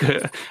like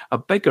a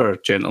bigger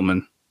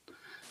gentleman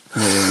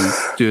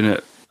doing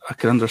it, I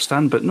can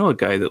understand, but not a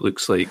guy that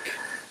looks like,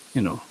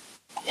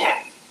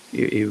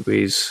 he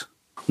weighs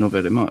not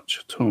very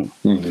much at all.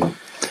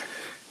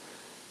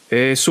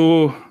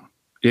 So,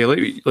 yeah,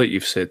 like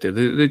you've said there,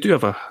 they do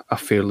have a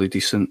fairly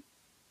decent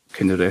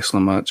kind of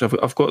wrestling match.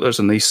 I've got, there's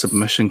a nice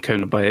submission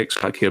counter by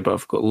X-Pac here, but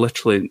I've got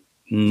literally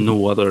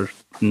no other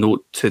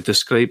note to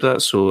describe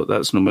that, so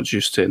that's not much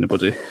use to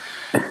anybody.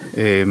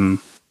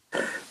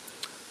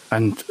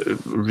 And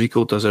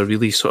Regal does a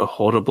really sort of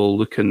horrible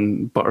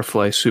looking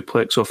butterfly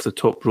suplex off the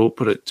top rope,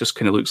 but it just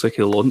kind of looks like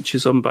he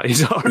launches him by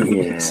his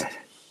arms.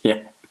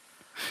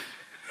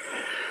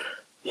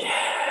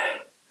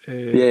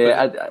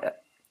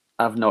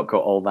 I've not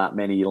got all that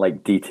many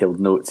like detailed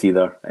notes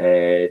either,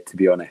 to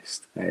be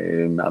honest.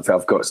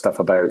 I've got stuff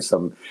about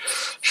some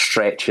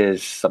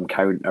stretches, some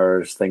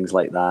counters, things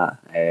like that.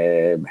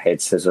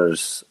 Head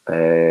scissors.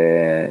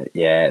 Not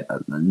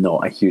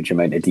a huge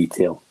amount of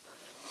detail.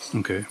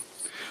 Okay.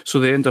 So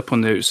they end up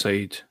on the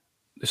outside.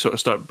 They sort of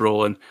start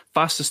brawling.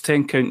 Fastest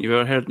 10 count you've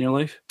ever heard in your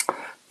life?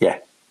 Yeah.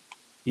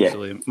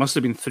 Easily. It must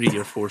have been 3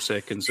 or 4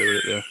 seconds they were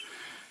out there.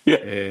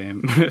 Yeah.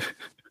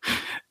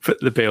 But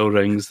the bell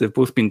rings. They've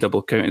both been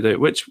double counted out,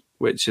 which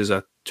is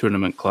a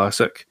tournament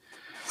classic.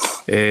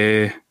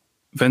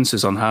 Vince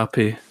is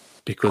unhappy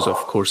because, of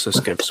course, this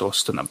gives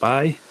Austin a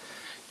bye.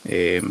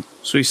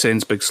 So he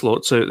sends big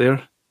slots out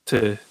there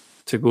to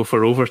go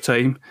for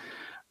overtime.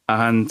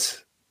 And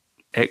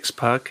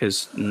X-Pac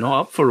is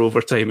not up for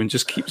overtime and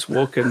just keeps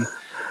walking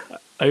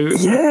out.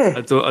 Yeah.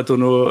 I don't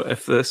know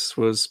if this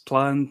was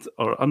planned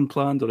or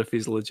unplanned or if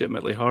he's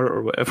legitimately hurt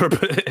or whatever,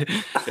 but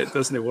it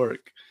doesn't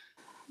work.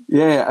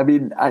 Yeah, I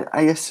mean,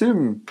 I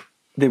assume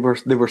they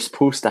were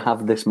supposed to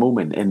have this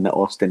moment in that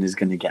Austin is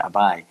going to get a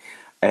bye.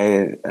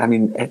 I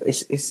mean,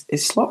 is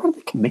Slaughter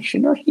the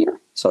commissioner here?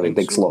 Sorry,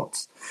 Big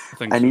Slots.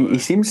 think And so, he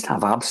seems to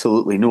have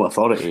absolutely no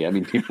authority. I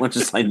mean, people are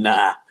just like,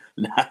 nah.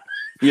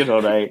 You're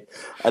all right.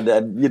 And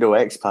then,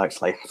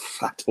 X-Pac's like,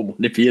 I don't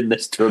want to be in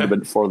this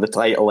tournament for the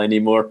title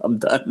anymore. I'm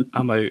done.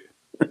 I'm out.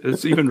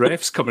 There's even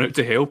refs coming out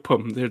to help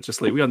him. They're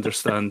just like, we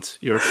understand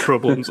your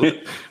problems.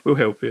 We'll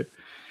help you.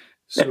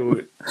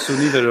 So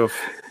neither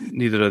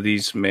of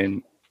these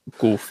men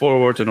go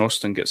forward, and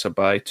Austin gets a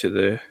bye to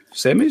the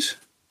semis.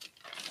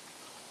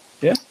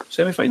 Yeah,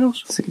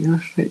 semi-finals.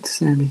 Right to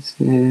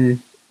semis.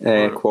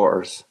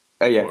 Quarters.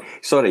 Yeah.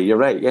 Sorry, you're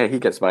right. Yeah, he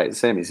gets by at the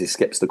semis. He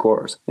skips the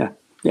quarters. Yeah.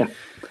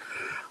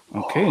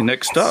 Okay,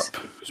 next up.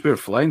 So we're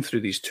flying through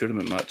these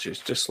tournament matches,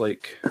 just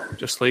like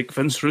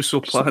Vince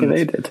Russo planned.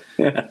 They did.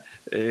 Yeah.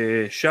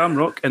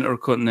 Shamrock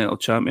Intercontinental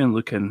Champion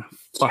looking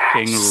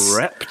fucking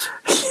ripped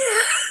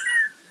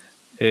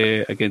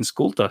against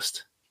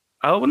Goldust.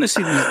 I want to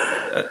see these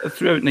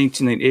throughout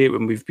 1998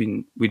 when we'd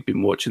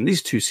been watching.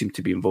 These two seem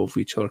to be involved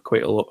with each other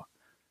quite a lot.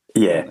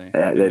 Yeah,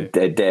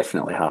 it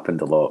definitely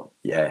happened a lot.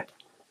 Yeah,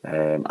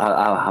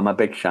 I'm a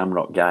big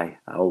Shamrock guy.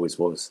 I always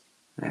was.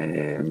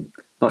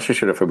 Not so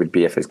sure if it would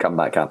be if his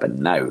comeback happened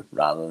now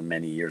rather than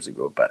many years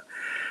ago, but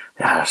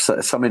yeah,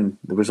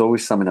 there was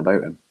always something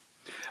about him.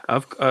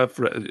 I've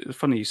written,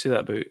 funny you say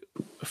that about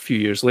a few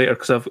years later,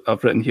 because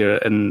I've written here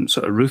in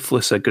sort of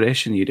ruthless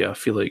aggression area. I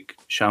feel like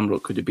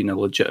Shamrock could have been a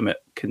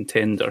legitimate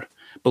contender,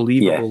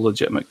 believable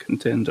legitimate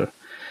contender,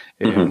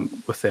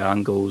 with the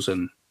Angles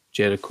and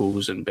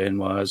Jerichos and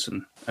Benoits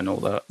and all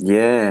that.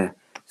 Yeah,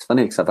 it's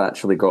funny because I've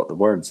actually got the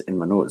words in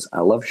my notes.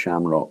 I love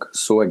Shamrock,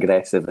 so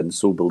aggressive and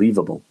so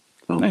believable.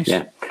 So, nice.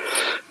 Yeah.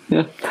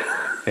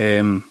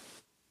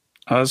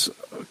 I was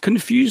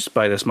confused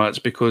by this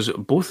match because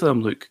both of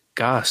them look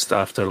gassed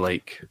after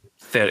like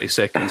 30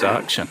 seconds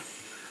action.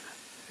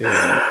 They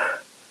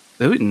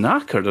look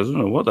knackered. I don't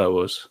know what that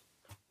was.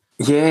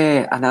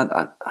 Yeah, and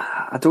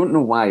I don't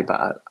know why,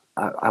 but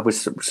I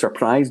was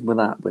surprised with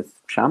that with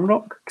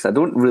Shamrock because I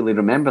don't really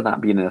remember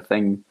that being a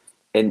thing.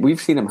 And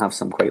we've seen him have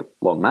some quite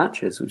long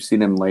matches. We've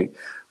seen him like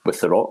with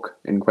The Rock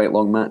in quite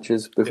long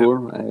matches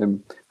before. Yep.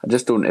 I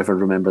just don't ever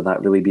remember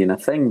that really being a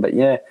thing. But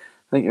yeah,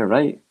 I think you're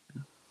right.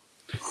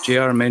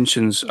 JR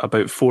mentions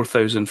about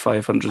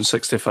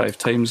 4,565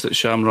 times that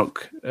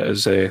Shamrock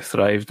has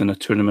thrived in a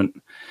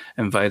tournament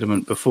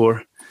environment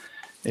before.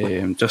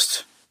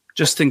 Just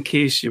in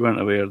case you weren't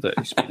aware that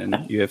he's been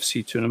in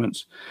UFC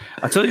tournaments.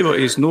 I tell you what,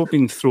 he's not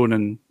been thrown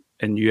in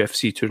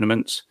UFC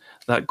tournaments.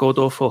 That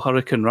god-awful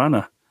Hurricane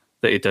Rana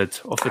that he did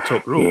off the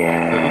top rope.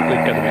 Yeah. It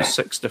looked like it was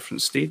 6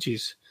 different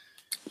stages.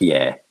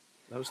 Yeah.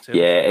 That was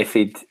terrible. Yeah, if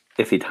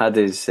he'd had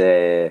his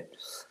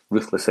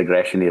ruthless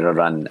aggression era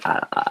run,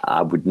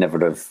 I would never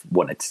have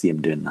wanted to see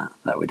him doing that.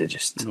 That would have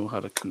just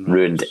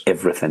ruined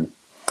everything.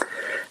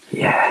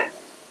 Yeah.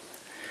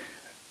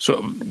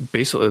 So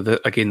basically,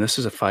 again, this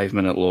is a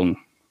 5-minute long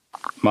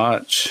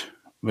match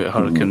with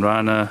Hurricane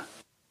Rana.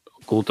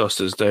 Goldust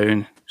is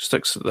down,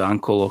 sticks the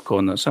ankle lock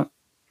on, that's it.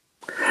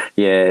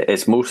 Yeah,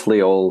 it's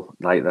mostly all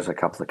like there's a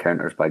couple of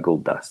counters by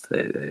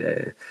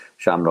Goldust.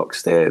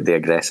 Shamrock's the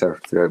aggressor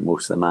throughout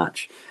most of the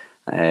match.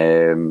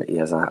 He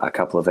has a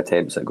couple of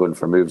attempts at going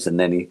for moves, and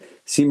then he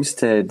seems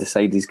to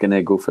decide he's going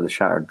to go for the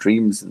Shattered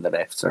Dreams, and the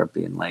refs are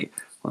being like,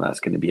 well, that's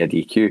going to be a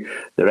DQ.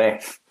 The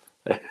ref,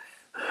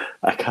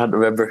 I can't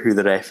remember who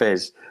the ref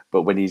is,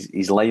 but when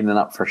he's lining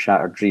up for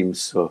Shattered Dreams,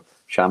 so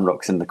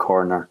Shamrock's in the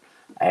corner,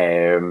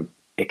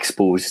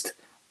 exposed,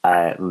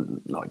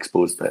 not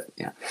exposed, but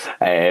yeah,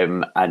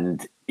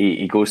 and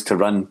he goes to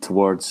run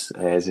towards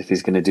as if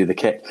he's going to do the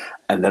kick,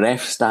 and the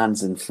ref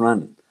stands in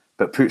front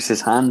but puts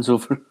his hands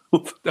over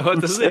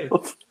does he?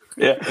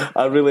 Yeah,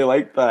 I really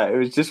like that. It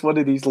was just one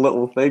of these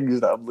little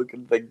things that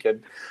I'm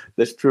thinking,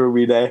 this poor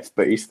wee ref,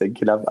 but he's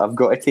thinking, I've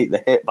got to take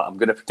the hit, but I'm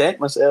going to protect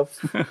myself.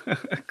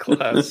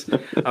 Class.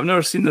 I've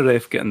never seen the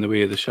ref get in the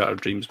way of the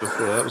Shattered Dreams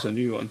before. That was a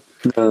new one.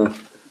 No.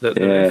 The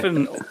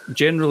reffing,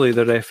 generally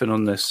the reffing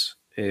on this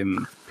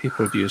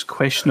pay-per-view is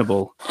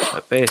questionable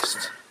at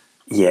best.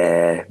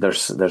 Yeah,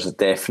 there's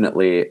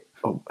definitely...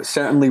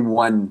 certainly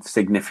one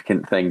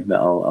significant thing that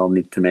I'll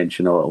need to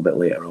mention a little bit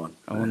later on.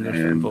 I wonder if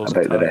it involves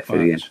about the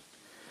referee.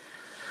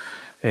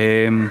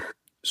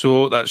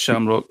 So that's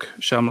Shamrock.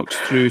 Shamrock's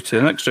through to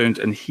the next round,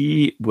 and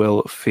he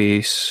will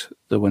face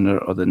the winner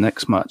of the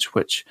next match,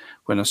 which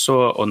when I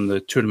saw it on the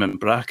tournament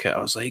bracket,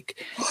 I was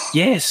like,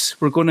 yes,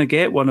 we're going to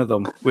get one of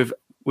them. We've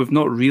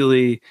not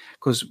really,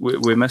 because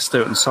we missed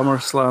out on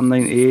SummerSlam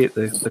 98,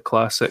 the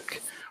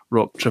classic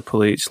Rock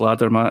Triple H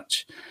ladder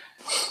match.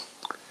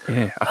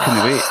 Yeah, I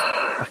couldn't wait.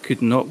 I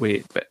could not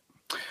wait. But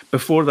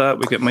before that,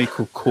 we get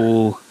Michael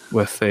Cole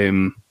with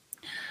an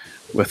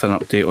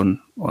update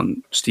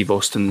on Steve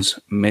Austin's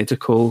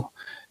medical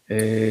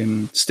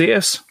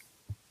status,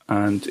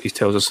 and he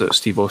tells us that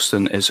Steve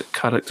Austin is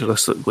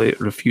characteristically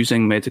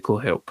refusing medical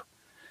help,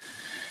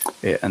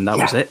 and that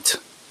was it.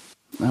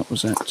 That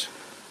was it.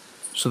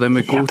 So then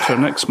we go to our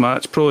next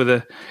match.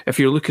 Probably if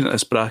you're looking at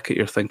this bracket,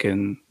 you're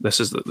thinking this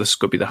is going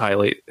to be the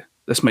highlight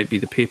this might be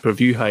the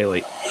pay-per-view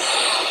highlight.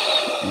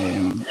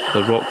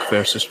 The Rock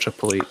versus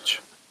Triple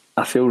H.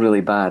 I feel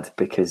really bad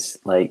because,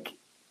 like,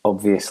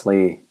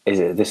 obviously,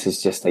 this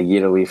is just a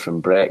year away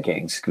from Brett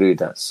getting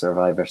screwed at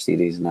Survivor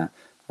Series, and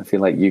I feel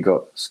like you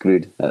got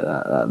screwed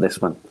at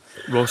this one.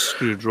 Ross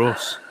screwed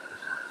Ross.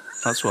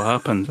 That's what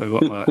happened. I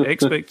got my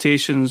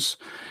expectations.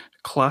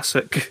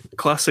 Classic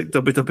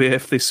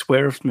WWF. They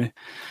swerved me.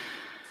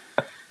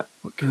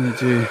 What can you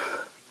do?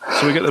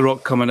 So we get The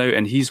Rock coming out,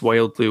 and he's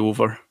wildly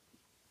over.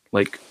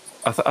 Like,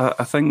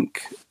 I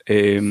think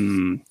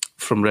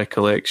from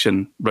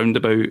recollection, round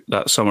about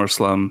that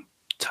SummerSlam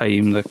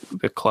time,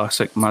 the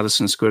classic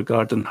Madison Square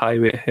Garden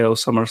Highway to Hell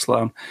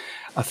SummerSlam,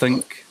 I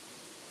think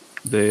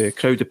the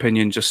crowd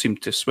opinion just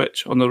seemed to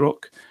switch on The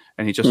Rock,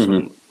 and he just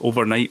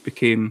overnight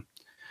became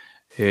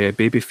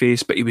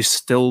babyface, but he was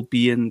still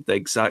being the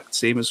exact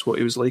same as what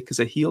he was like as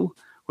a heel,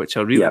 which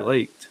I really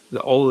liked.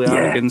 All the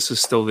arrogance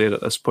is still there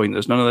at this point.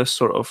 There's none of this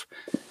sort of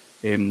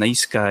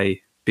nice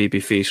guy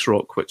babyface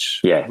Rock,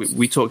 which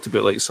we talked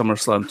about, like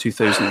SummerSlam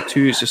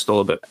 2002. It's just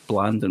all a bit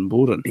bland and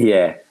boring.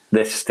 Yeah,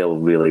 this still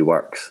really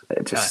works.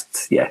 It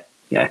just, yeah.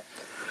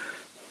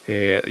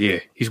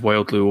 He's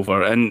wildly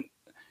over, and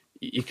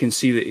you can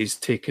see that he's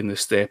taken the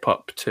step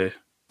up to,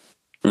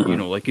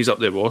 like he's up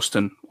there with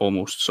Austin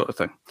almost, sort of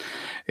thing.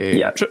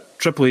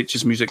 Triple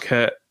H's music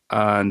hit,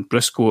 and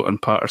Briscoe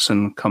and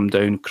Patterson come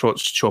down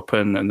crotch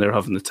chopping, and they're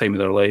having the time of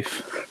their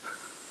life.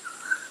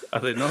 Are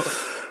they not?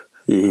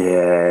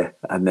 Yeah,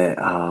 and then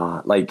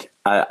I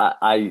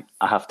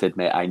have to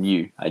admit, I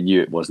knew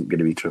it wasn't going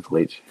to be Triple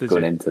H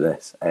going into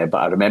this, but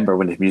I remember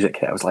when his music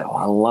hit, I was like, oh,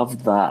 I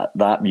loved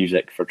that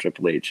music for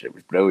Triple H. It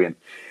was brilliant.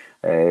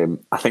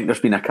 I think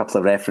there's been a couple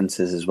of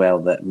references as well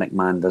that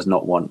McMahon does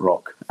not want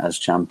Rock as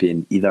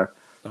champion either.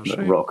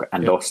 Right. Rock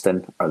and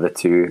Austin are the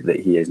two that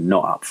he is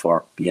not up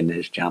for being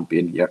his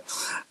champion here,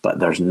 but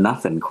there's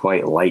nothing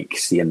quite like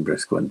seeing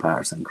Briscoe and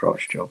Patterson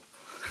crotch chop.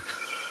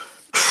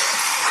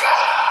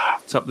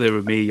 It's up there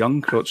with Mae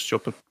Young crotch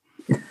chopping.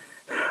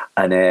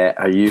 And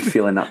are you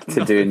feeling up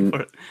to doing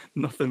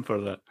nothing for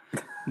that?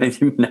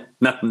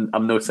 No,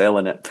 I'm not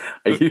selling it.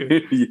 Are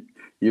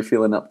you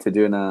feeling up to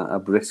doing a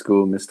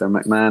Briscoe Mr.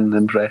 McMahon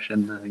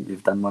impression? I think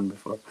you've done one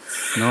before.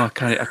 No, I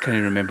can't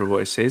remember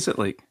what it says. It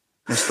like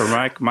Mr.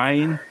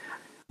 McMahon.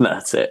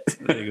 That's it.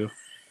 There you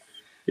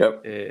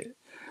go. Yep.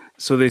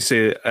 So they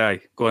say,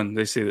 go on.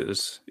 They say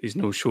that he's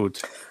no showed.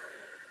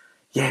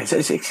 Yeah,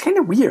 it's kind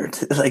of weird.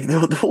 Like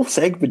the whole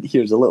segment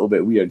here is a little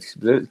bit weird.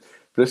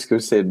 Briscoe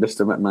said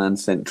Mr. McMahon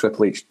sent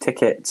Triple H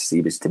tickets. He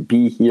was to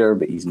be here,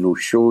 but he's no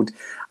showed.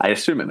 I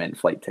assume it meant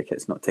flight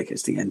tickets, not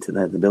tickets to get into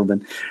the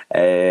building.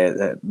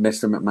 That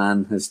Mr.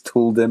 McMahon has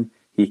told him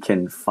he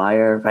can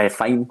fine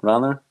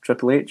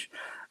Triple H.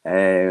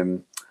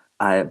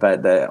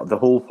 But the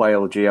whole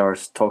while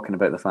JR's talking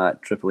about the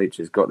fact Triple H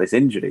has got this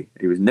injury,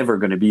 he was never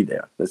going to be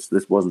there.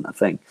 This wasn't a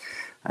thing.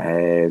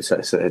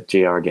 So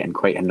JR getting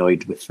quite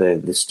annoyed with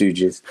the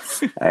Stooges.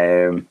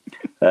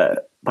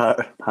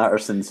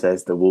 Patterson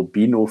says there will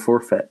be no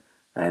forfeit,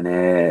 and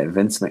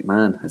Vince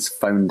McMahon has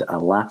found a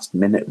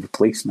last-minute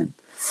replacement.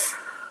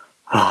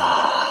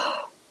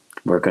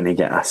 We're going to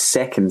get a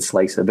second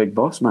slice of Big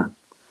Boss Man.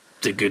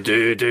 Get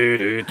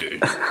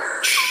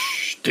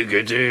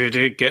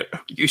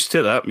used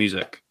to that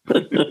music.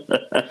 Here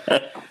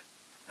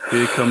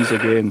he comes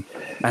again.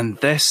 And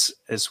this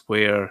is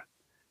where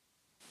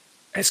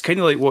it's kind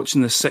of like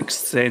watching The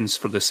Sixth Sense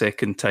for the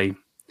second time,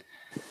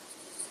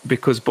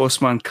 because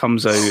Bossman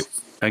comes out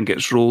and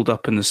gets rolled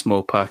up in the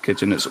small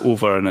package, and it's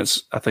over. And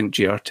I think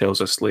JR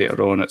tells us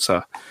later on it's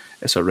a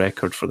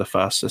record for the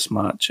fastest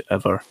match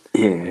ever.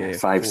 Yeah,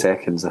 5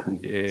 seconds, I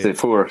think. Is it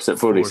four? Is it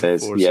four? He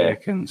says 4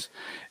 seconds.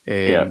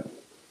 And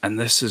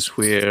this is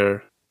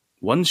where,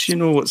 once you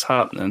know what's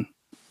happening,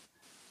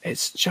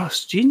 it's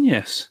just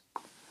genius.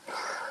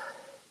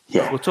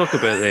 Yeah, we'll talk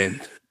about the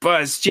end,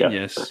 but it's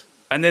genius. Yeah.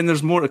 And then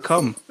there's more to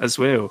come as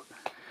well.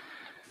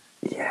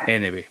 Yeah.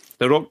 Anyway,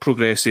 The Rock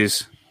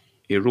progresses.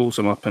 He rolls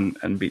him up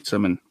and beats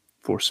him in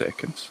 4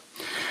 seconds.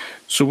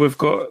 So we've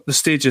got the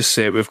stages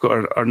set. We've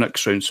got our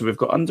next round. So we've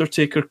got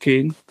Undertaker,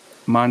 Kane,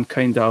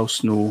 Mankind, Al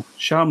Snow,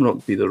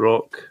 Shamrock be The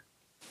Rock,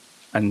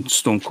 and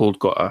Stone Cold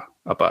got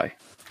a bye.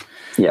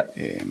 Yeah.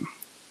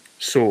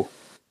 So,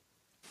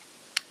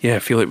 yeah, I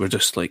feel like we're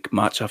just like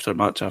match after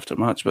match after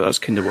match, but that's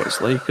kind of what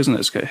it's like, isn't it?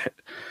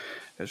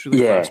 It's really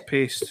fast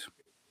paced.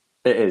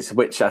 It is,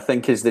 which I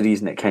think is the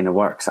reason it kind of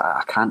works.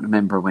 I can't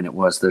remember when it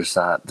was. There's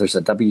a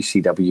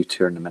WCW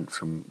tournament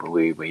from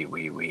way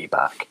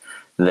back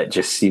that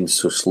just seems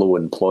so slow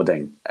and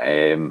plodding.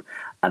 And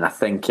I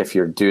think if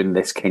you're doing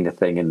this kind of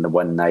thing in the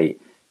one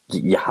night,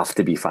 you have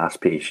to be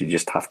fast paced. You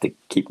just have to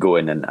keep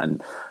going,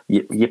 and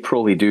you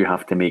probably do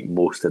have to make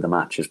most of the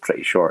matches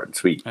pretty short and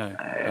sweet.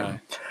 Yeah,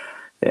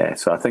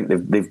 so I think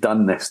they've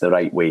done this the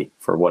right way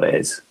for what it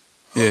is.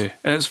 Yeah,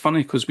 and it's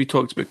funny because we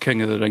talked about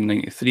King of the Ring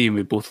 93 and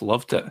we both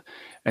loved it.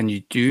 And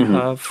you do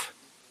have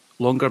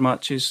longer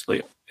matches,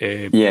 like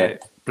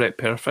Brett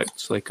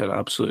Perfect's like an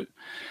absolute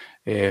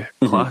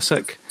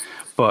classic.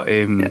 But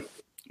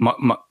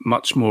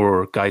much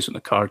more guys on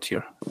the card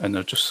here, and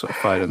they're just sort of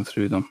firing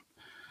through them.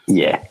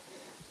 Yeah.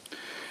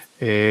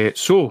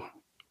 So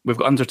we've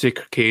got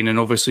Undertaker, Kane, and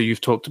obviously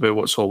you've talked about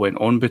what's all went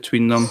on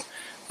between them.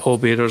 Paul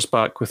Bearer's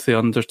back with the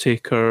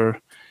Undertaker,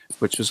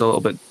 which was a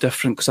little bit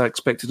different because I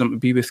expected him to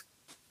be with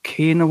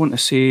Kane. I want to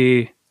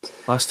say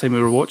last time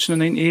we were watching in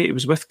 '98, it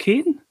was with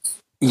Kane.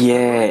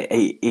 Yeah,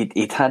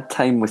 he'd had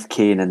time with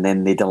Kane, and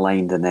then they'd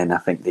aligned, and then I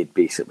think they'd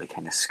basically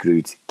kind of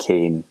screwed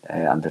Kane,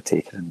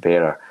 Undertaker, and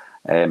Bearer.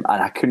 And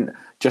I couldn't,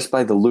 just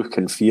by the look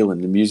and feel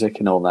and the music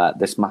and all that,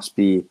 this must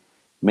be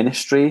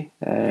Ministry,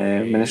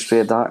 Ministry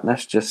of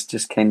Darkness,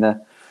 just kind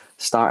of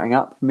starting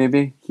up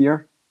maybe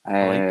here.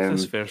 I like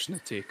this version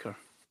of Taker.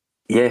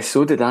 Yeah,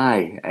 so did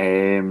I.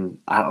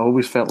 I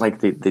always felt like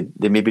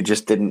they maybe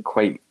just didn't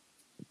quite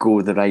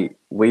go the right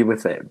way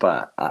with it,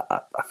 but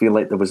I feel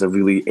like there was a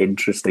really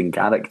interesting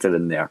character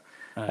in there.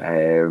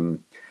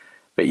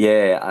 But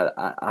yeah,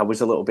 I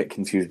was a little bit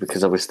confused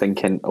because I was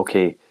thinking,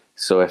 okay,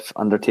 so if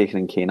Undertaker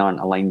and Kane aren't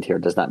aligned here,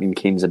 does that mean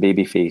Kane's a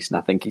babyface? And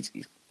I think he's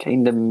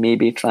kind of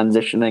maybe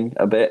transitioning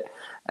a bit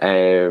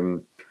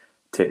to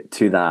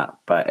that.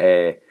 But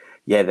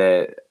yeah,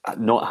 the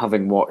not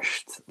having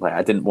watched, like,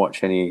 I didn't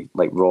watch any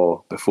like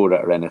Raw before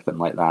it or anything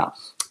like that.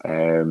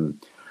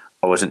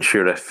 I wasn't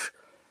sure if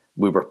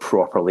we were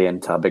properly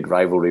into a big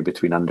rivalry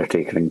between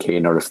Undertaker and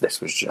Kane, or if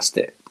this was just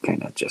it,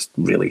 kind of just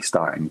really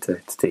starting to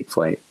take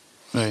flight.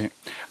 Right.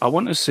 I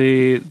want to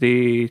say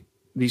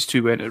these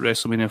two went at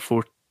WrestleMania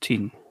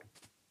 14.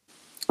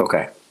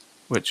 Okay.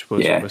 Which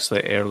was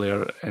obviously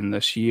earlier in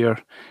this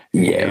year.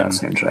 Yeah, that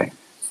sounds right.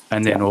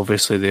 And then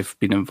obviously they've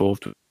been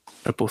involved with a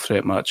triple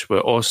threat match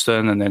with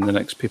Austin, and then the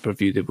next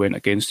pay-per-view they went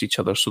against each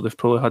other. So they've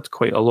probably had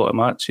quite a lot of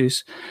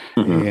matches.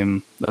 Mm-hmm.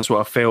 That's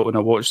what I felt when I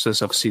watched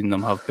this. I've seen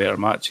them have better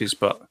matches,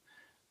 but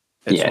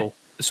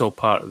it's all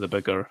part of the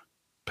bigger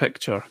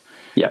picture.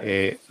 Yeah.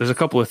 There's a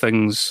couple of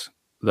things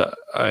that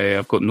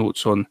I've got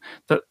notes on.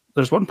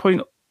 There's one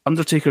point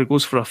Undertaker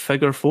goes for a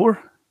figure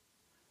four.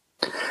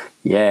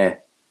 Yeah.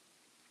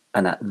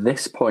 And at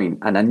this point,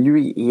 and I knew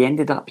he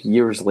ended up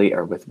years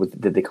later with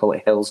did they call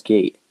it Hell's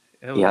Gate?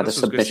 He had a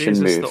submission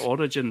move. Is this the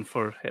origin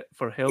for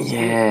Hell's Gate?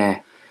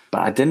 Yeah,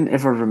 but I didn't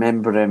ever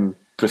remember him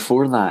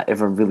before that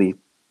ever really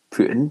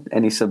putting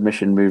any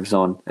submission moves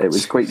on. It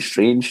was quite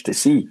strange to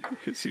see.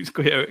 He's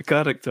quite out of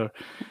character.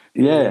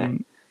 Yeah.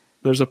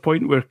 There's a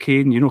point where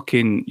Kane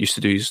used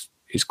to do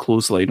his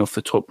clothesline off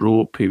the top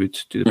rope. He would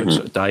do the big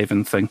sort of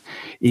diving thing.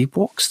 He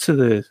walks to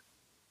the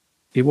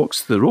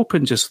rope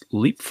and just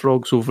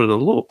leapfrogs over the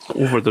rope.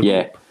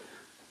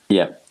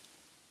 Yeah,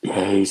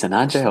 he's an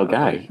agile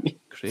guy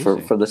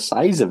for the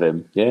size of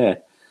him. Yeah.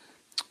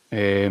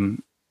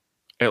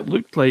 It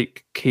looked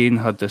like Kane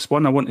had this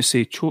one. I want to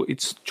say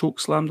it's choke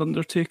slammed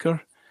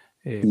Undertaker.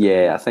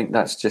 Yeah, I think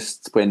that's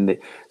just when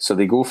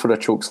they go for a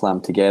choke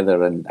slam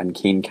together, and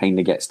Kane kind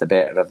of gets the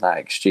better of that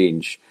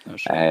exchange.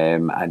 Right.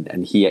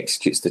 And he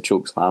executes the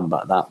choke slam,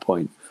 but at that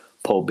point,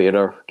 Paul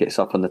Bearer gets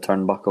up on the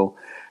turnbuckle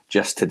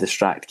just to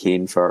distract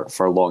Kane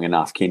for long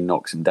enough. Kane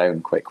knocks him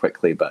down quite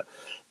quickly, but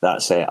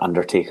that's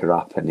Undertaker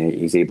up, and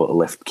he's able to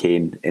lift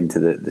Kane into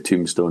the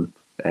tombstone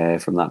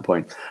from that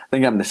point. I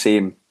think I'm the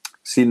same.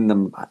 Seen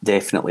them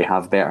definitely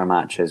have better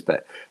matches,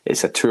 but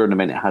it's a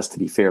tournament. It has to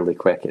be fairly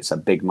quick. It's a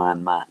big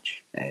man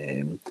match.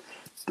 It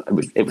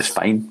was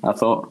fine, I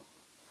thought.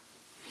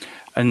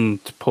 And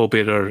Paul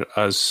Bearer,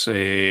 as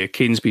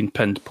Kane's been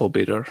pinned, Paul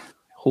Bearer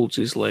holds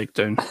his leg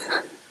down.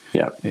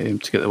 Yeah, to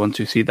get the 1,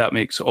 2, 3. That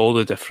makes all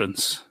the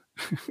difference.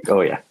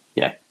 Oh yeah.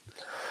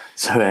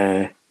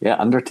 So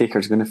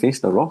Undertaker's going to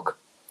face The Rock.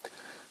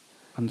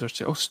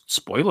 Oh,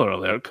 spoiler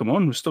alert! Come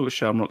on, we've still got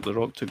Shamrock The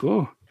Rock to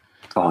go.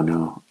 Oh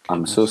no,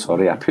 I'm so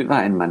sorry. I put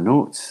that in my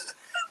notes.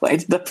 Why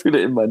did I put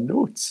it in my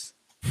notes?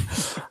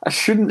 I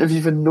shouldn't have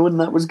even known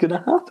that was going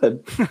to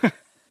happen.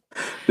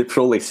 They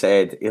probably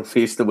said he'll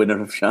face the winner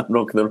of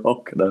Shamrock The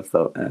Rock, and I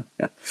thought,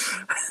 yeah.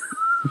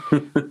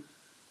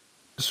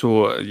 So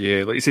like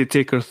you say,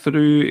 Taker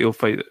through. He'll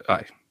fight.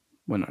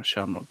 Winner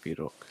Shamrock v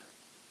Rock,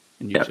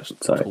 and you just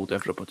told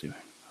everybody.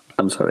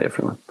 I'm sorry,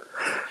 everyone.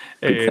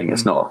 Good thing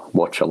it's not a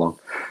watch along.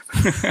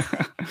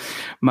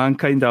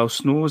 Mankind Al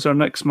Snow is our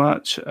next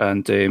match,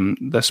 and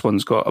this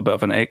one's got a bit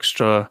of an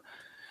extra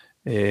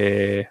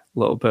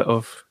little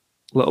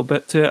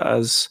bit to it.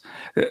 As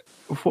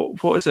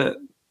what is it?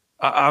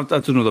 I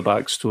don't know the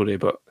backstory,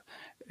 but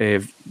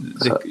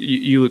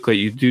you look like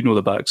you do know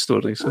the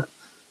backstory. So,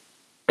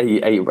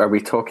 are we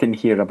talking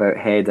here about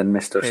Head and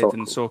Mr. Socko? Head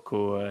and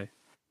Socko,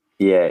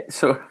 yeah.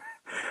 So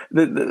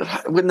when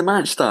the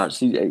match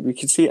starts, we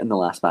can see it in the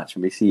last match,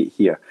 and we see it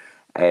here.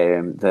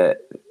 That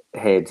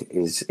Head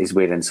is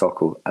wearing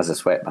Socko as a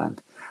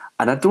sweatband,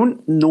 and I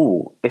don't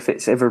know if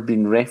it's ever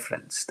been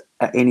referenced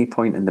at any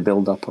point in the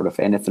build-up, or if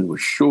anything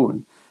was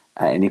shown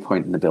at any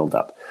point in the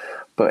build-up.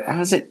 But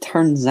as it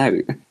turns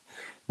out,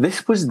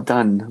 this was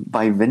done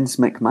by Vince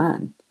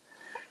McMahon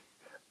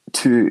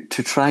to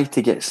try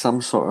to get some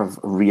sort of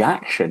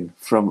reaction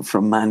from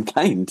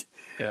Mankind.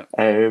 Yeah.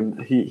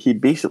 He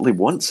basically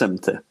wants him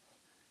to.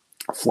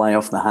 fly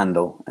off the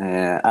handle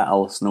at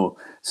Al Snow.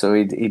 So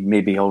he'd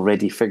maybe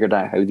already figured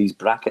out how these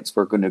brackets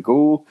were going to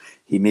go.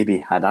 He maybe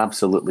had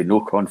absolutely no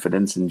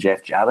confidence in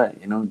Jeff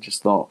Jarrett,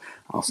 just thought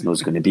Al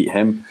Snow's going to beat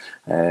him.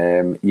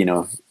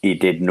 He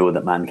did know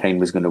that Mankind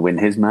was going to win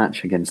his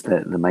match against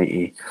the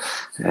mighty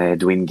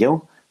Dwayne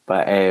Gill.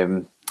 But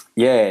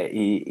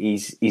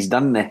he's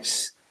done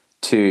this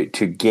to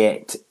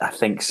get, I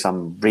think,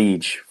 some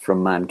rage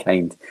from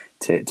Mankind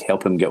to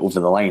help him get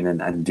over the line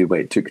and do what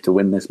it took to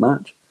win this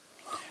match.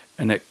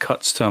 And it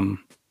cuts to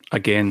him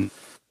again.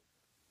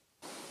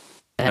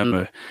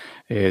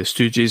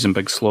 Stooges and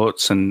big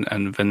slots,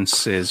 and Vince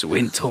says,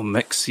 "Wait until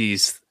Mick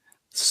sees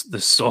the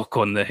sock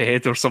on the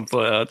head," or something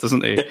like that,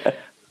 doesn't he? Yeah.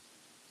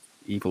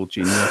 Evil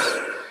genius.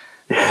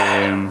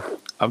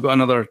 I've got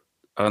another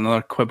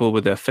quibble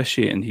with the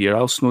officiating here.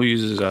 Al Snow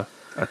uses a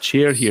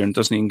chair here and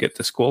doesn't even get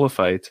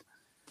disqualified.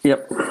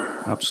 Yep.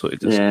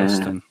 Absolutely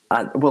disgusting.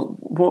 Yeah.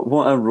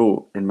 What I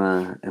wrote in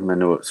my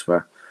notes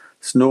were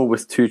Snow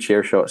with 2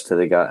 chair shots to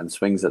the gut and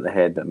swings at the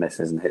head but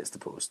misses and hits the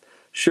post.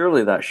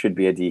 Surely that should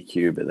be a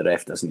DQ, but the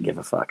ref doesn't give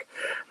a fuck.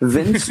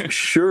 Vince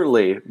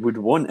surely would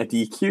want a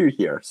DQ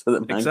here so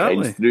that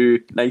Mankind's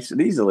through nice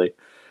and easily.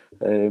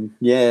 I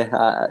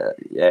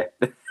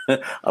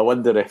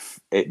wonder if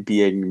it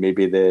being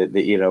maybe the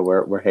era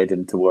where we're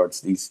heading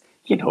towards these,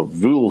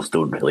 rules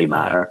don't really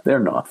matter. They're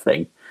not a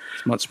thing.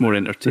 It's much more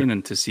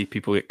entertaining to see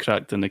people get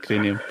cracked in the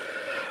cranium.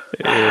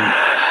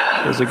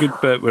 There's a good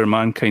bit where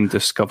Mankind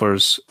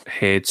discovers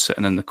Head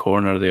sitting in the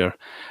corner there,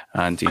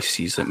 and he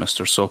sees that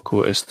Mr.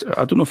 Socko is...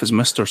 I don't know if it's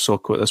Mr.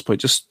 Socko at this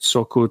point, just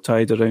Socko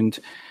tied around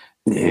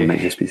it might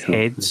just be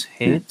Head's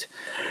head.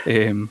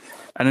 And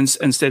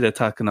instead of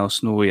attacking Al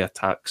Snow, he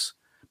attacks...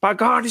 By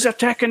God, he's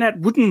attacking that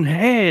wooden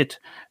head.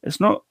 It's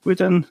not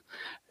wooden.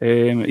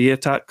 He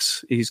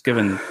attacks... He's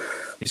given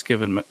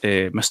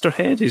Mr.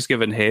 Head, he's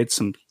given Head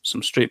some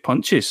straight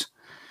punches.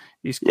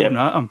 He's going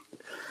at him.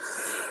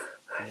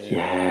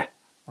 Yeah.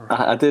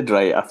 I did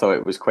right. I thought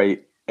it was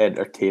quite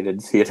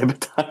entertaining seeing him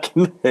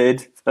attacking the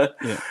Head. But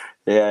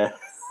yeah.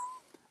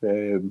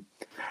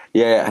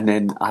 And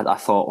then I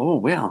thought, oh,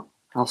 well,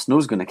 Al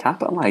Snow's going to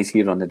capitalise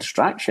here on the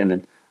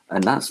distraction,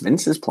 and that's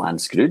Vince's plan.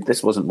 Screwed.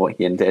 This wasn't what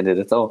he intended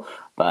at all.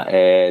 But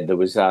there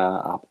was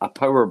a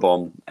power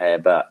bomb,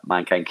 but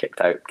Mankind kicked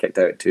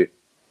out too.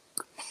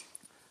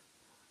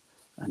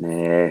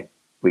 And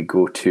we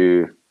go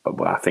to,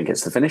 I think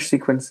it's the finish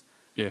sequence.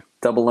 Yeah.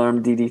 Double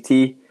arm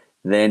DDT,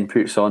 then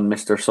puts on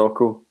Mr.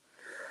 Socko.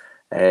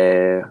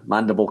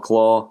 Mandible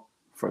claw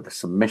for the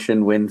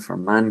submission win for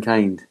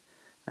Mankind.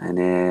 And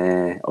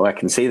I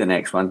can say the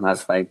next one,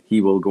 that's fine.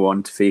 He will go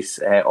on to face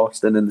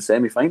Austin in the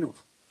semi-finals.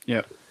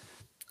 Yeah.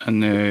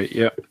 And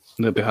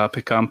they'll be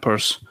happy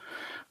campers.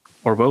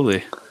 Or will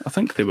they? I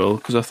think they will,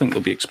 because I think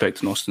they'll be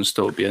expecting Austin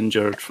still to be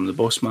injured from the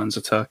boss man's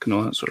attack and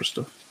all that sort of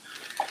stuff.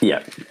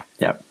 Yeah.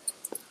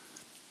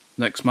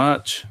 Next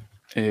match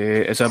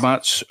is a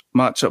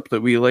matchup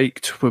that we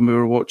liked when we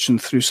were watching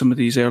through some of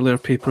these earlier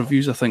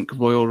pay-per-views. I think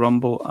Royal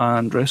Rumble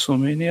and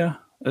WrestleMania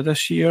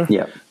this year.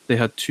 Yeah. They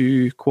had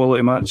 2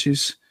 quality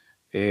matches,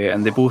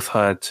 and they both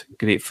had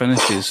great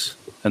finishes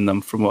in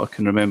them from what I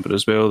can remember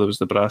as well. There was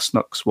the Brass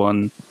Knucks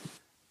one,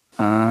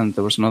 and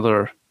there was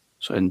another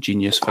sort of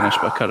ingenious finish,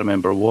 but I can't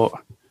remember what.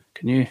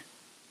 Can you?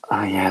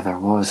 Yeah, there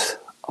was.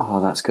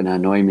 Oh, that's going to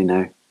annoy me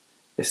now.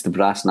 It's the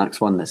Brass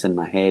Knucks one that's in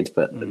my head,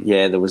 but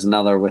there was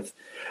another with...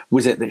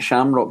 Was it that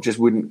Shamrock just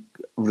wouldn't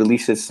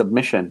release his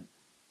submission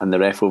and the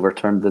ref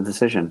overturned the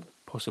decision?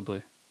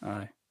 Possibly,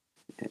 aye.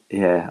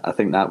 Yeah, I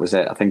think that was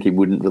it. I think he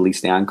wouldn't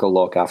release the ankle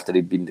lock after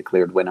he'd been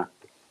declared winner.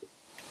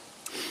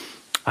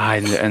 Aye,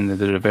 and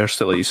they reversed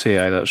it, like you say.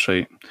 Aye, that's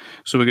right.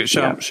 So we get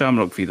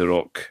Shamrock v The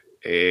Rock.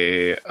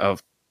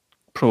 I've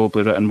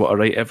probably written what I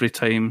write every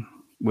time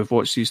we've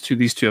watched these two.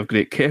 These two have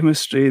great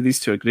chemistry. These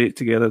two are great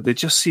together. They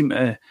just seem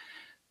to...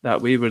 that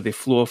way where they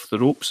flow off the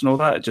ropes and all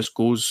that, it just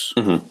goes,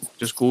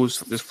 just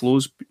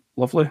flows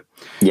lovely.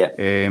 Yeah.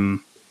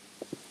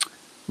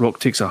 Rock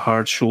takes a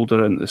hard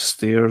shoulder into the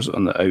stairs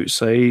on the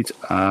outside,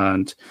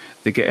 and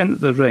they get into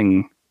the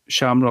ring.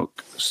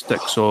 Shamrock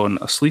sticks on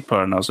a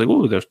sleeper, and I was like,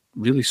 oh, they're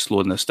really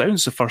slowing this down.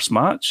 It's the first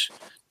match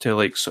to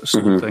sort of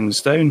slow things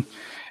down.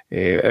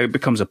 It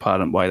becomes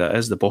apparent why that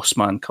is. The boss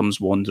man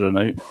comes wandering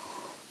out,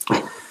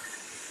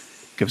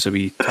 gives a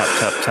wee tap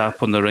tap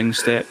tap on the ring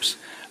steps.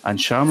 And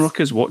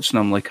Shamrock is watching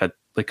him like a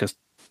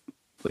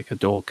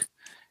dog.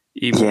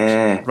 He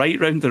walks right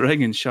round the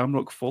ring, and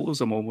Shamrock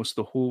follows him almost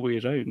the whole way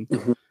around.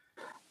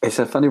 It's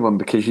a funny one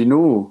because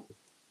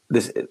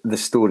the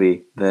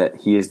story that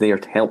he is there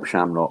to help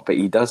Shamrock, but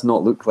he does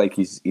not look like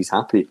he's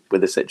happy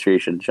with the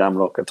situation,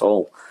 Shamrock, at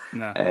all.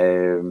 Nah.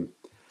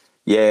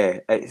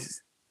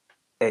 It's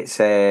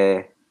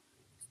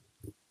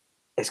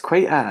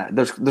quite a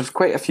there's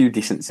quite a few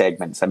decent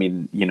segments. I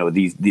mean,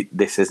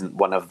 this isn't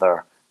one of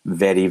their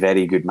very,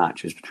 very good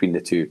matches between the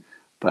two,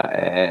 but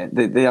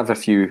they have a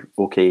few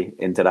okay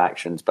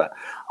interactions. But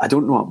I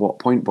don't know at what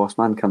point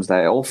Bossman comes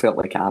down. It all felt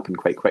like it happened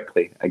quite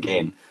quickly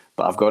again,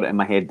 but I've got it in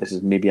my head this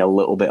is maybe a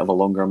little bit of a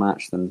longer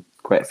match than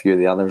quite a few of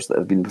the others that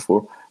have been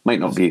before. Might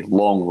not be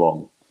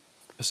long.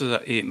 This is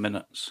at 8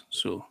 minutes,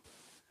 so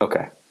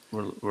Okay.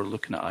 we're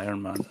looking at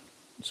Iron Man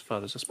as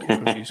far as this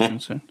pay-per-view is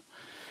concerned.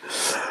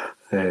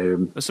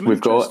 There's some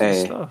We've got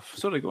interesting stuff.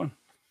 Sorry, go on.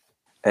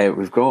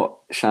 we've got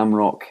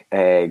Shamrock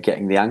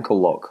getting the ankle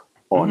lock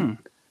on,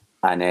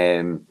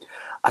 and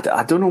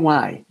I don't know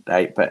why,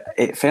 right? But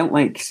it felt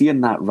like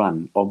seeing that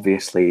run.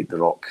 Obviously, The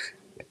Rock,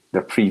 the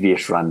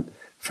previous run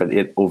for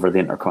over the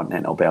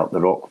Intercontinental Belt,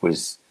 The Rock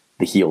was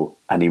the heel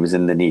and he was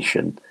in the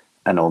Nation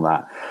and all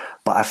that.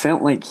 But I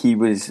felt like he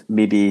was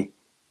maybe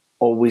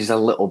always a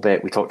little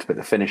bit, we talked about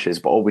the finishes,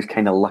 but always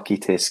kind of lucky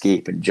to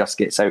escape and just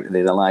gets out of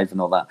there alive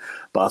and all that.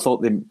 But I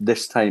thought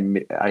this time,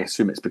 I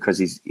assume it's because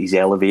he's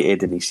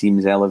elevated and he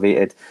seems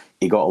elevated.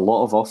 He got a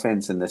lot of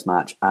offense in this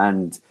match,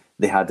 and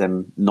they had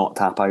him not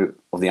tap out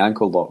of the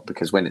ankle lock,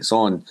 because when it's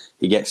on,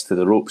 he gets to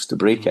the ropes to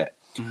break it.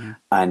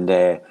 And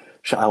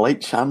I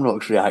liked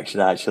Shamrock's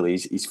reaction, actually.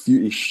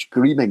 He's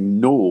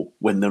screaming no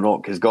when The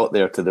Rock has got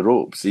there to the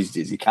ropes.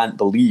 He can't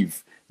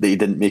believe that he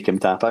didn't make him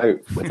tap out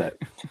with it.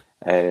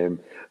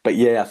 But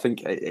yeah, I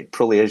think it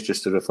probably is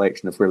just a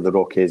reflection of where The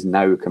Rock is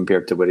now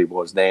compared to where he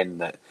was then,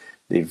 that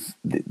they've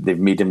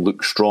made him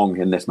look strong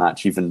in this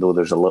match, even though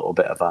there's a little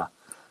bit of a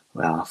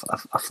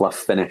fluff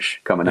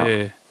finish coming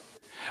up.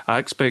 I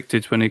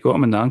expected, when he got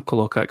him in the ankle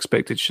lock, I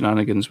expected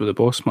shenanigans with the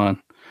boss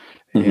man.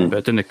 But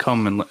it didn't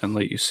come, and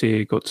like you say,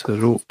 he got to the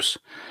ropes.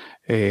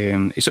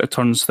 He sort of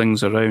turns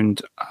things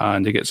around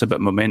and he gets a bit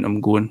of momentum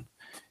going.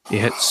 He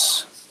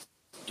hits,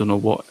 don't know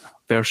what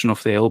version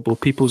of the elbow,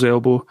 people's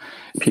elbow.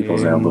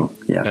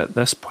 Yeah. At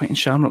this point,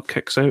 Shamrock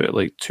kicks out at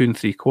like 2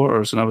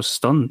 3/4, and I was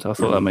stunned. I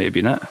thought that might have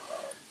been it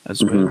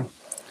as well.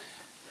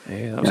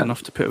 That was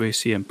enough to put away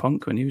CM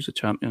Punk when he was a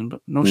champion,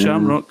 but no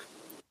Shamrock.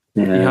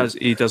 Yeah.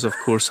 He does, of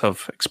course,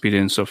 have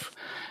experience of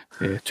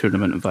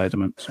tournament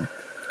environment, so it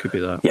could be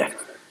that. Yeah.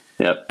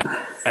 Yep.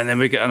 And then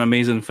we get an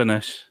amazing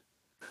finish.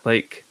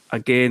 Like,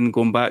 again,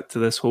 going back to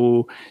this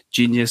whole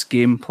genius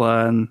game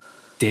plan,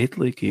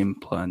 deadly game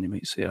plan, you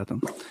might say,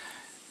 Adam.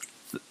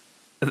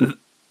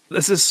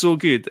 This is so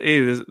good.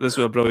 This was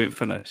a brilliant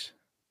finish.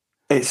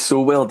 It's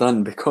so well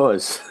done,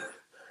 because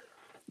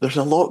there's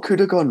a lot could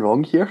have gone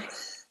wrong here.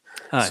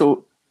 Aye.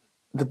 So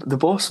the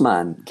boss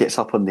man gets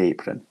up on the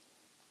apron,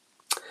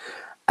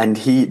 and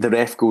the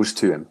ref goes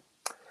to him,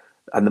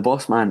 and the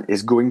boss man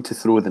is going to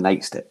throw the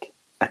nightstick,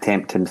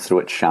 attempting to throw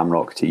it to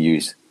Shamrock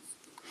to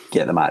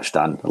get the match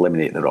done,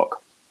 eliminate The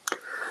Rock.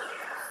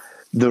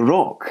 The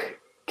Rock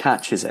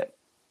catches it.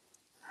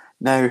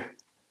 Now,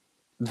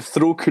 the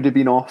throw could have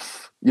been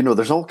off.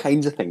 There's all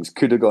kinds of things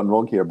could have gone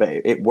wrong here, but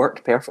it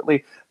worked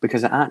perfectly,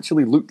 because it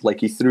actually looked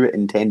like he threw it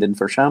intending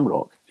for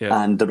Shamrock,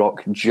 and The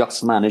Rock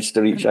just managed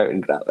to reach out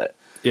and grab it.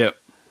 Yeah.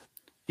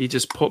 He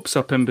just pops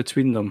up in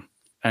between them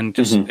and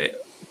just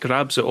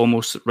grabs it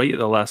almost right at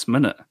the last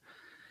minute.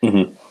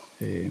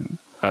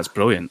 That's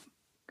brilliant.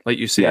 Like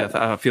you say,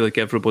 I feel like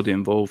everybody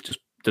involved just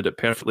did it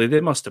perfectly. They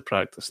must have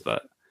practiced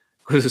that,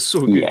 because it's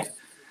so good.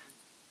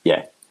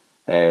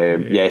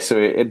 So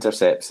it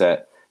intercepts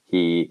it.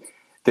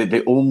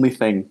 The only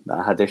thing that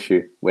I had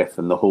issue with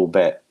in the whole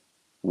bit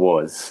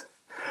was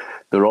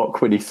The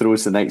Rock, when he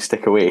throws the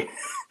nightstick away,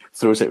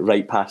 throws it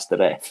right past the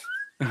ref.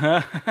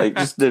 Like,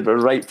 just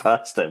right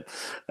past him.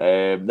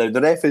 Now,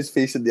 the ref is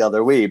facing the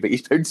other way, but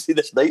he's bound to see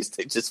this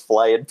nightstick just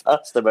flying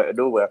past him out of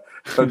nowhere.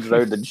 Turns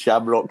around and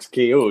Shamrock's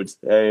KO'd.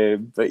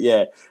 But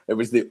yeah, it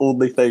was the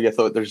only thing. I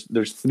thought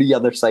there's 3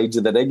 other sides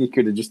of the ring he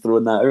could have just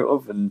thrown that out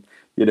of, and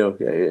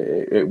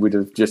it would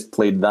have just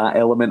played that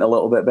element a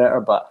little bit better.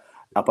 But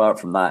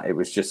apart from that, it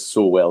was just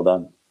so well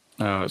done.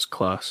 Oh, it's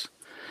class.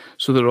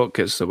 So The Rock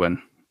gets the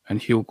win,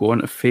 and he'll go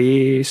on to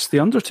face The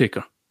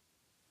Undertaker.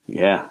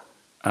 Yeah.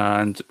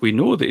 And we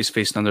know that he's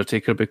facing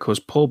Undertaker because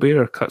Paul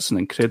Bearer cuts an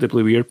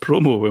incredibly weird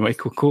promo with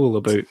Michael Cole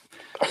about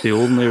the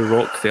only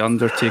rock the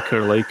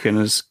Undertaker liking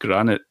is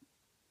granite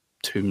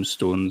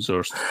tombstones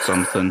or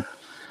something.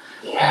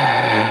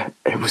 Yeah,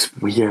 it was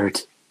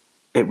weird.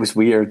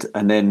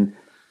 And then,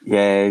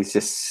 he's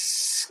just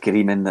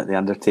screaming that the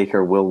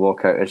Undertaker will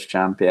walk out as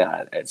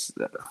champion. It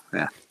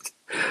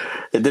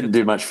didn't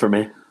do much for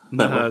me.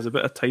 No, it was a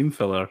bit of time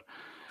filler.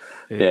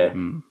 Yeah.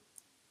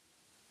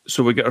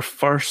 So we get our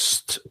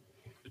first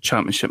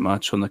championship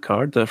match on the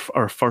card,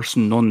 our first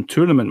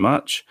non-tournament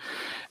match,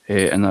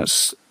 and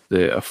that's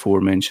the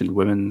aforementioned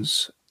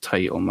women's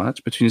title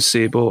match between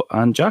Sable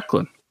and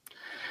Jacqueline.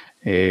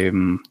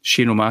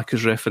 Shane O'Mac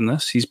is reffing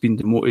this. He's been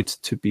demoted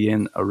to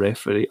being a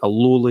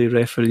lowly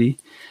referee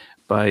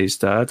by his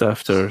dad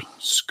after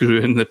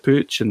screwing the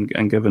pooch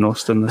and giving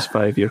Austin this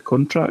 5-year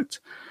contract.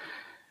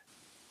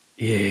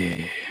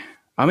 Yeah.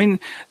 I mean,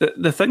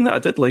 the thing that I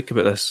did like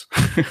about this,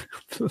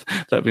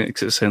 that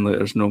makes it sound like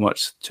there's no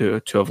much to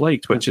have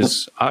liked, which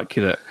is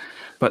accurate.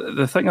 But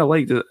the thing I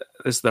liked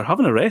is they're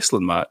having a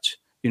wrestling match.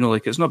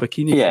 Like it's not a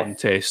bikini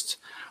contest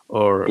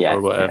or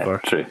whatever.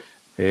 Yeah,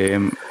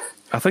 true.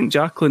 I think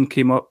Jacqueline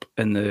came up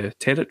in the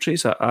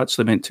territories. I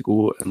actually meant to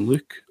go and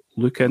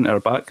look into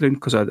her background,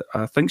 because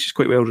I think she's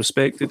quite well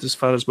respected as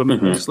far as women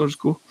wrestlers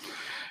go.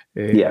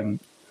 And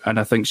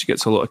I think she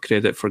gets a lot of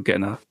credit for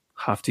getting a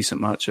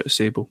half-decent match out of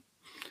Sable.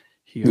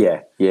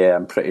 here. Yeah,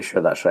 I'm pretty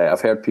sure that's right.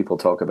 I've heard people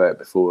talk about it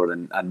before,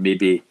 and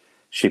maybe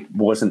she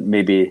wasn't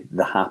maybe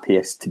the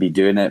happiest to be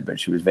doing it, but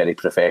she was very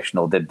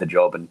professional, did the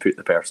job, and put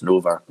the person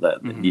over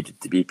that needed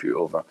to be put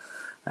over.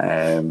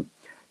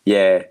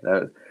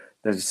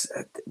 There's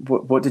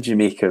what did you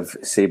make of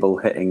Sable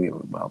hitting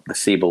the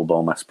Sable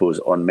bomb, I suppose,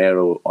 on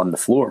Mero on the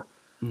floor?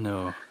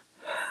 No,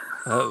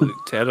 that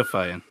looked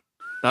terrifying.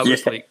 That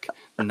was like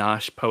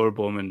Nash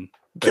powerbombing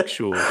Big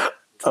Show.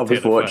 I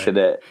was watching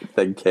it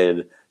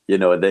thinking,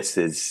 this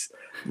is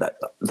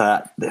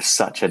that is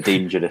such a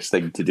dangerous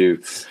thing to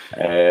do.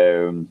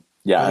 I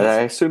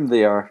assume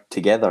they are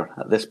together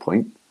at this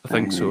point. I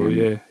think so.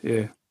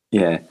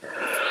 Yeah.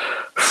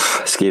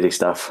 Scary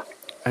stuff.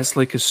 It's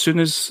like as soon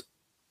as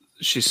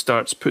she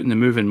starts putting the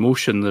move in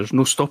motion, there's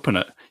no stopping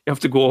it. You have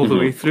to go all the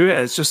way through it.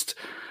 It's just,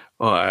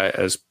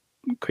 it's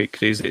quite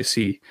crazy to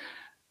see.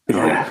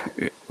 Yeah.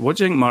 What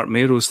do you think Mark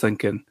Mero's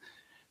thinking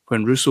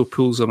when Russo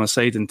pulls him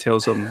aside and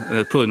tells him,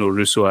 and probably no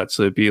Russo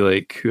actually, it'd be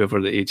like whoever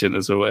the agent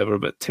is or whatever,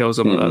 but tells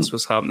him that that's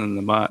what's happening in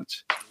the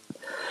match?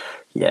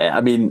 Yeah,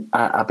 I mean,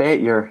 I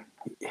bet you're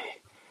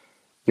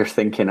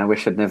thinking, I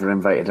wish I'd never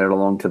invited her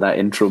along to that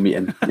intro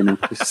meeting.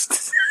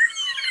 Just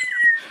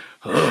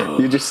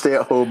you just stay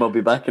at home. I'll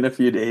be back in a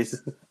few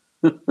days.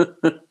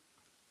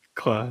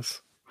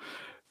 Class.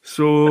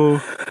 So,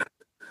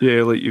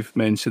 yeah, like you've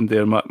mentioned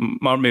there,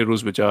 Mark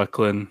Mero's with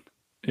Jacqueline,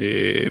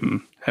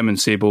 him and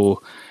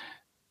Sable.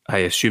 I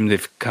assume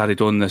they've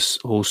carried on this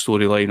whole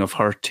storyline of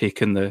her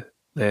taking the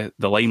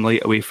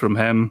limelight away from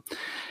him.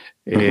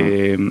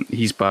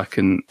 He's back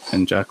in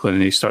Jacqueline,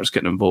 and he starts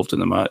getting involved in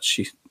the match.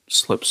 She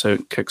slips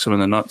out, kicks him in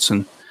the nuts,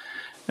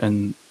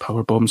 and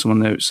power bombs him on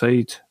the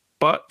outside.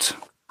 But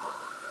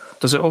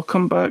does it all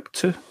come back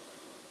to?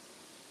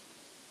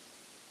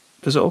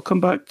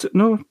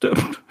 No,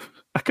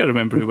 I can't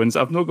remember who wins.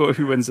 I've not got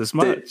who wins this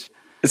match.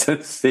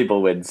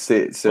 Sable wins.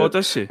 So,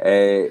 does she?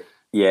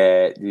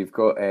 Yeah, you've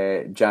got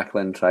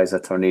Jacqueline tries a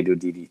tornado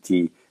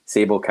DDT.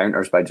 Sable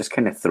counters by just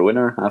kind of throwing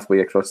her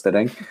halfway across the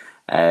ring.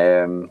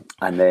 And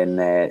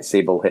then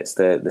Sable hits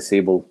the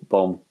Sable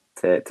bomb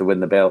to win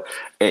the bell.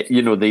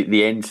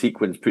 The end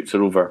sequence puts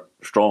her over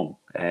strong.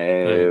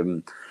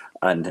 And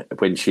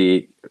when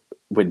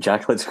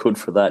Jacqueline's going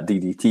for that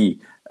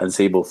DDT and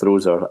Sable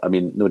throws her, I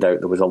mean, no doubt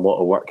there was a lot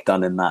of work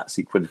done in that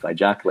sequence by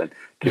Jacqueline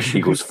because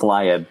she goes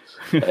flying,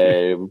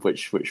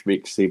 which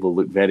makes Sable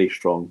look very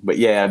strong. But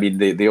yeah, I mean,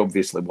 they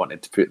obviously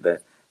wanted to put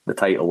the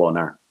title on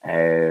her,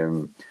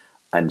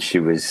 and she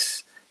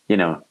was,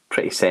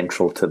 pretty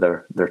central to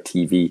their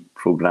TV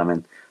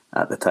programming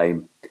at the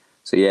time.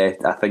 So yeah,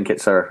 I think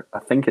it's her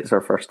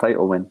first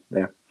title win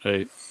there.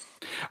 Right.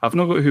 I've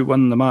not got who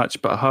won the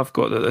match, but I have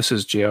got that this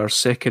is JR's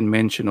second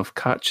mention of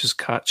Catch as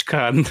Catch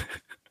Can.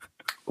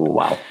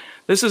 Wow.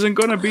 This isn't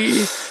going to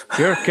be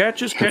your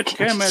Catch as Catch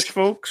Can match,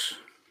 folks.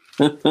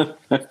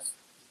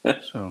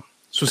 So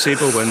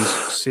Sable wins.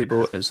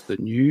 Sable is the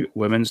new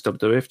women's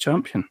WWF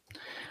champion.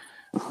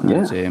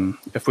 Yeah. And,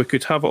 if we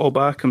could have it all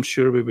back, I'm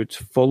sure we would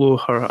follow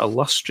her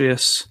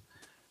illustrious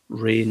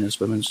reign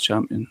as women's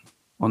champion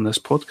on this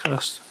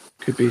podcast.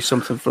 Could be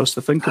something for us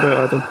to think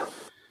about, Adam.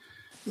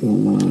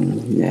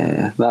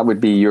 Yeah, that would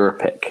be your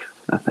pick,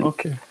 I think.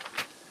 Okay.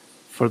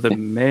 For the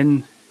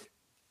men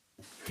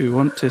who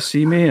want to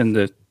see me and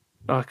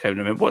I can't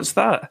remember. What's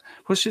that?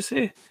 What's she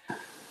say?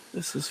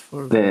 This is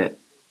for the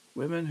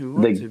women who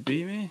want to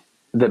be me?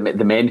 The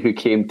men who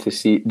came to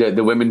see...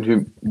 The women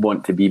who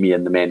want to be me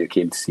and the men who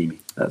came to see me.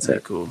 That's there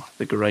it. Go.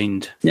 The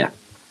grind. Yeah.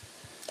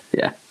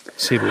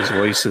 Sable's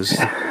voices.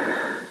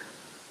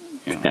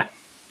 Yeah.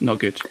 Not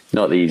good.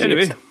 Not the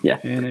easiest.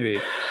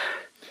 Anyway.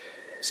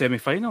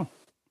 Semi-final.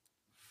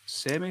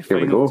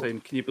 Semi-final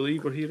time. Can you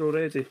believe we're here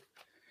already?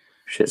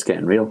 Shit's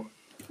getting real.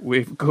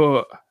 We've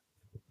got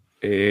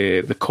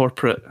the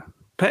corporate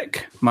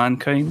pick,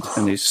 Mankind,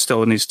 and he's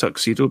still in his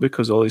tuxedo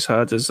because all he's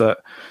had is that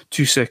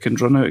 2-second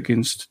run out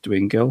against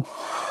Dwayne Gill,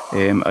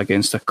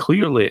 against a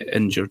clearly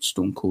injured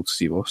Stone Cold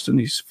Steve Austin.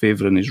 He's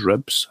favouring his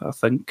ribs, I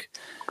think.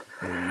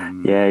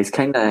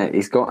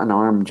 He's got an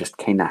arm just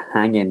kind of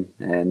hanging,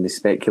 and they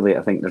speculate.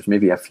 I think there's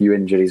maybe a few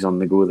injuries on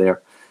the go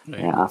there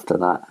after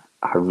that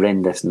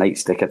horrendous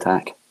nightstick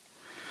attack.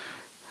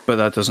 But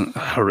that doesn't.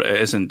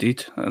 It is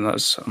indeed, and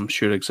that's, I'm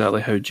sure,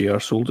 exactly how JR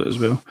sold it as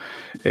well.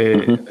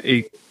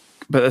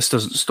 But this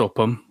doesn't stop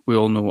him. We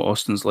all know what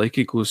Austin's like.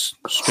 He goes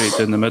straight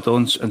down the middle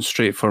and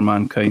straight for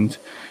Mankind,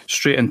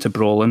 straight into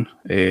brawling.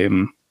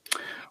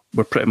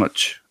 We're pretty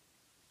much,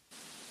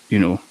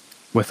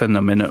 within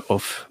a minute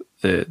of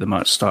the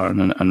match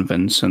starting, and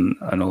Vince and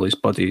all his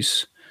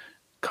buddies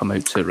come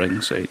out to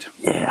ringside.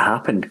 Yeah, it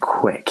happened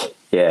quick.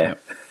 Yeah.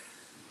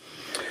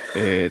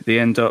 They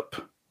end up...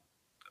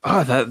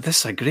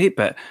 this is a great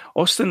bit.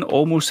 Austin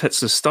almost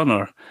hits the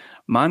stunner.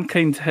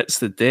 Mankind hits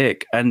the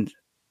deck and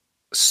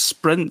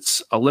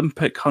sprints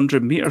Olympic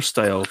 100-meter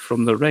style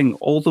from the ring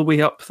all the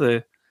way up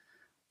the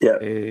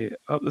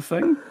up the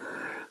thing.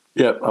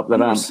 Yep, up the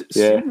ramp. I've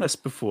seen this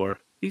before.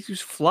 He's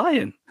just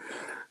flying.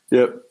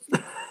 Yep.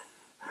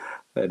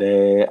 But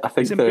I think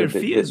he's in bare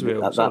feet as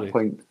well. At that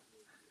point,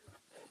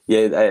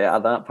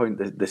 At that point,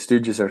 the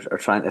Stooges are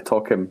trying to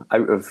talk him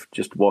out of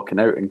just walking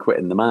out and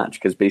quitting the match,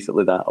 because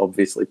basically that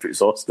obviously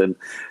puts Austin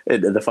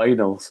into the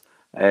finals.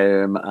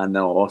 And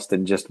now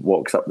Austin just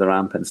walks up the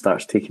ramp and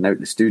starts taking out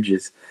the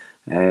Stooges,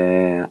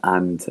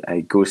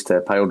 and goes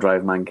to pile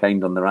drive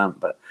Mankind on the ramp,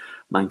 but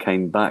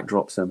Mankind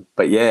backdrops him.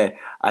 But yeah,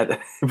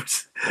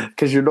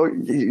 because you're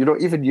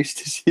not even used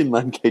to seeing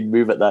Mankind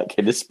move at that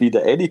kind of speed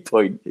at any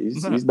point.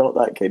 He's not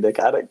that kind of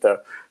character.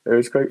 It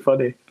was quite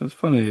funny. It's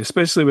funny,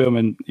 especially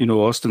when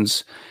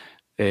Austin's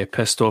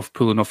pissed off,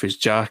 pulling off his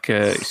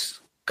jacket, his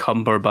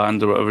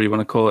cummerbund or whatever you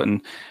want to call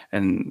it,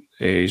 and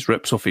he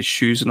rips off his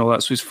shoes and all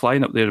that. So he's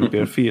flying up there in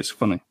bare feet. It's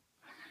funny.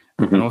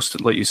 Mm-hmm. And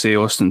Austin, like you say,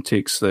 Austin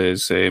takes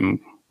his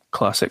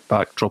classic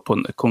backdrop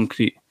onto the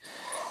concrete,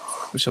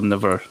 which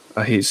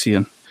I hate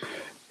seeing.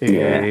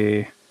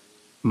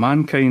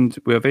 Mankind,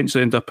 we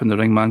eventually end up in the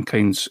ring.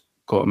 Mankind's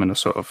got him in a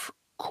sort of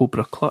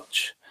Cobra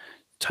Clutch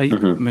type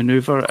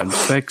manoeuvre, and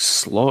Big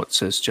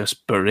Slots is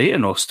just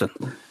berating Austin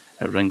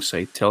at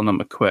ringside, telling him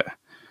to quit.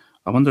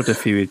 I wondered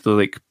if he would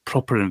like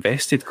proper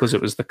invested because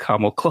it was the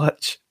Camel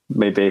Clutch.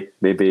 Maybe,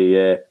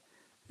 yeah.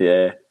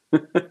 I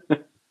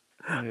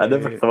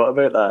never thought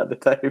about that at the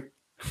time.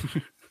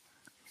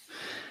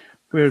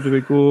 Where do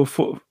we go?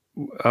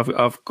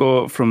 I've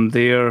got from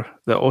there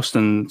that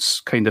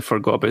Austin's kind of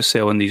forgot about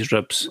selling these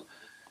ribs.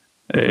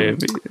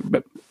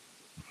 But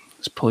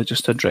it's probably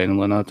just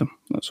adrenaline, Adam.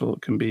 That's all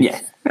it can be. Yeah,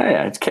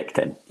 it's kicked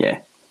in. Yeah.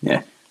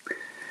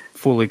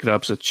 Foley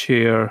grabs a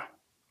chair.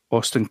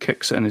 Austin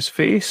kicks it in his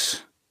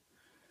face.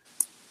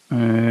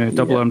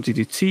 Double arm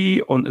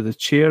DDT onto the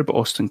chair, but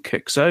Austin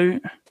kicks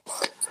out.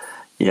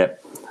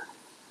 Yep.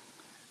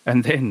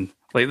 And then,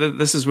 like,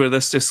 this is where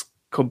this just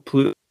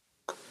completely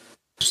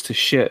goes to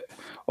shit.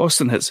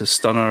 Austin hits his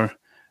stunner,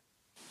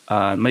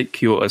 and Mike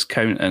Chioda's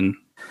counting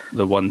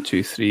the 1,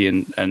 2,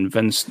 3, and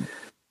Vince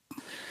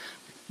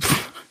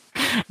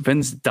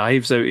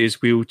dives out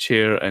his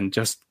wheelchair and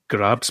just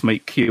grabs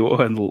Mike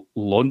Chioda and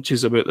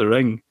launches him out the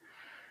ring.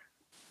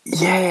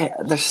 Yeah,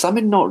 there's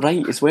something not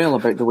right as well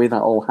about the way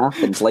that all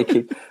happens. Like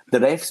the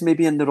ref's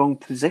maybe in the wrong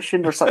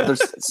position or something.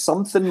 There's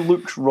something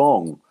looks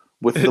wrong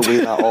with the way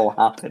that all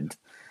happened.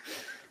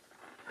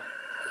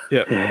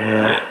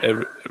 Yeah,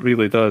 it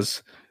really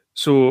does.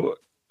 So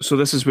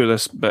this is where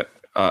this bit,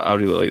 I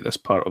really like this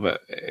part of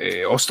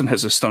it. Austin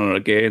hits a stunner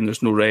again.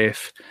 There's no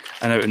ref,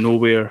 and out of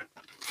nowhere,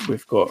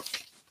 we've got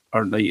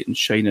our knight in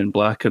shining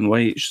black and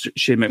white.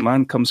 Shane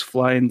McMahon comes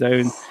flying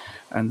down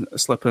and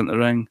slipping into the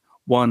ring.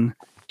 1,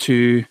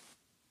 2,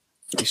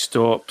 he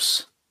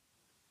stops.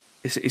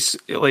 It's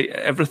like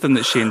everything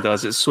that Shane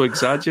does. It's so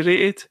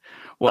exaggerated.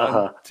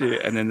 1, 2,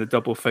 and then the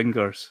double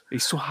fingers.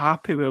 He's so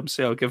happy with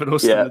himself, giving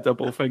Austin the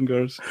double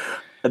fingers.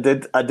 I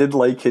did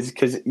like his,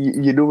 because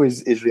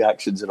his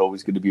reactions are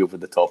always going to be over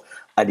the top,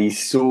 and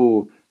he's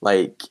so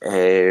like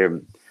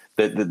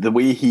the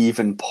way he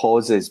even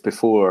pauses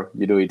before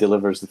he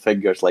delivers the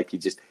fingers, like he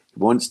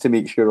wants to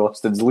make sure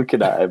Austin's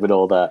looking at him and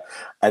all that,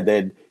 and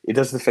then he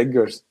does the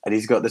fingers and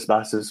he's got this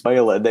massive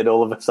smile, and then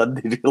all of a sudden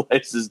he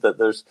realizes that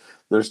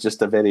there's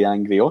just a very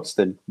angry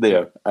Austin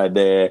there,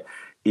 and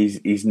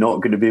he's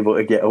not going to be able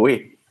to get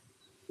away.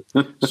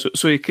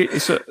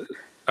 so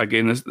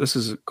again, this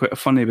is quite a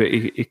funny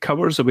bit. He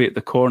covers away at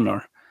the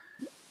corner,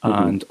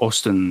 and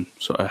Austin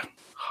sort of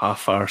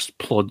half-arsed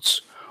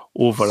plods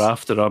over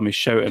after him. He's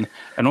shouting,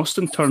 and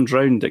Austin turns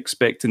round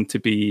expecting to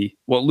be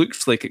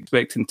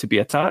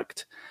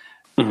attacked.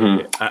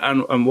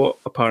 And what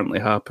apparently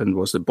happened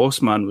was the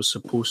boss man was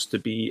supposed to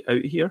be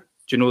out here.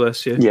 Do you know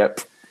this? Yeah.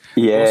 Yep.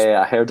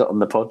 Yeah, I heard it on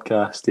the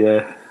podcast.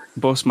 Yeah.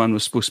 Boss man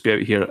was supposed to be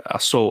out here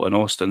assaulting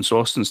Austin, so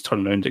Austin's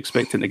turned around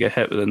expecting to get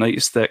hit with a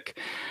nightstick.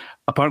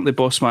 Apparently,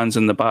 boss man's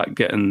in the back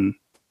getting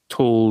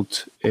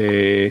told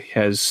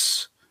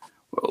his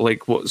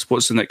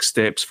what's the next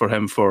steps for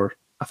him for.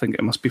 I think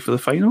it must be for the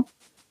final.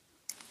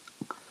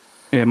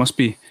 Yeah, it must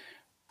be.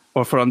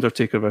 Or for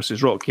Undertaker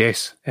versus Rock.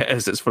 Yes, it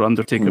is. It's for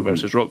Undertaker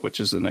versus Rock,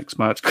 which is the next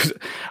match. Cause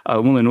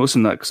I'm only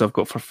noticing that because I've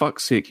got, for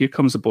fuck's sake, here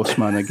comes the boss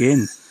man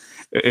again.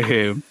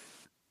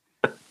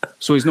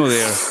 So he's not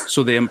there.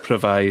 So they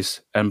improvise,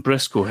 and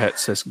Briscoe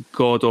hits this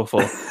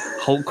god-awful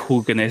Hulk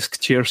Hogan-esque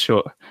chair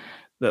shot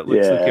that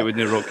looks like it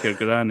wouldn't rock your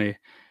granny.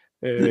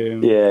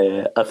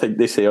 I think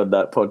they say on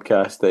that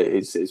podcast that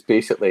it's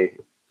basically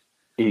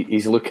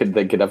he's looking,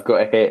 thinking, I've got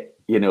to hit,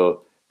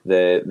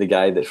 the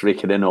guy that's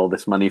raking in all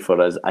this money for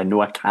us. I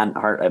know I can't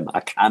hurt him. I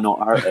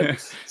cannot hurt him.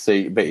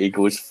 But he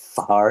goes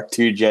far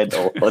too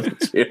gentle on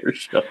the chair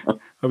shot.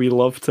 A wee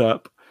love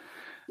tap.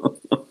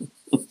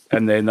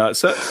 And then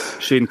that's it.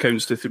 Shane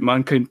counts to 3.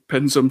 Mankind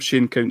pins him.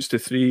 Shane counts to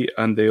 3,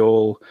 and they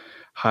all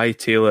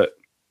hightail it.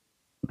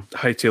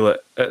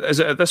 Is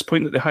it at this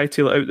point that they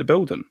hightail it out the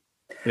building?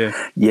 Yeah.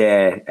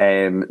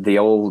 They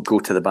all go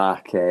to the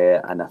back,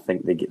 and I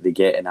think they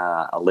get in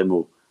a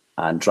limo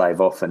and drive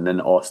off, and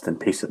then Austin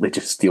basically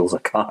just steals a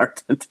car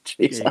to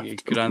chase after them.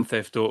 Grand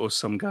Theft Auto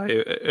some guy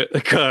out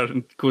the car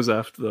and goes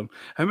after them.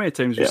 How many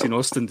times have you seen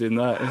Austin doing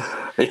that?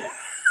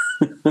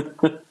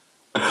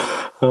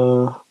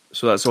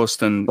 So that's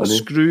Austin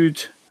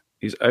screwed.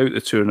 He's out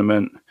the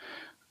tournament.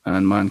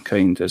 and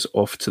Mankind is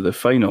off to the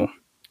final.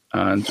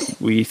 And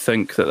we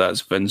think that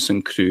that's Vince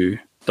and crew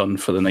done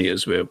for the night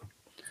as well.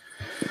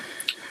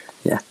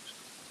 Yeah.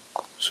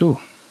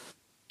 So,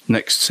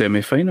 next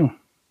semi-final.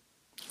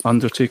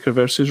 Undertaker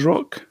versus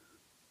Rock.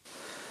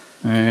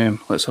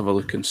 Let's have a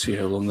look and see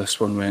how long this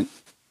one went.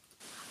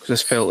 Because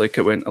this felt like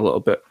it went a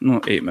little bit,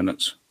 8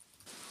 minutes.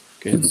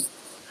 Again,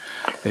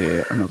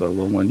 another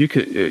long one.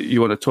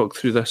 You want to talk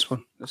through this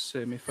one, this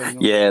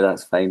semi-final? Yeah,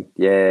 that's fine.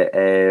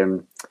 Yeah.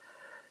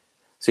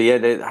 So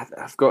yeah,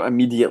 I've got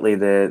immediately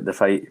the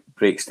fight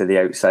breaks to the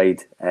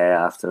outside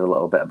after a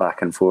little bit of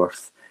back and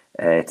forth.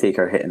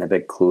 Taker hitting a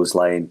big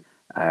clothesline.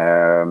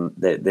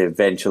 They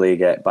eventually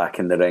get back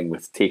in the ring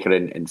with Taker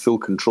in full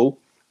control.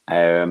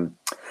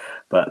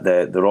 But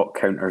the Rock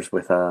counters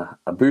with a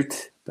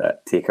boot,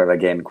 but Taker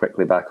again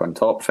quickly back on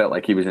top. Felt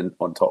like he was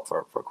on top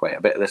for quite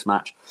a bit of this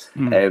match.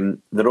 The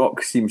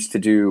Rock seems to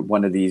do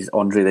one of these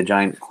Andre the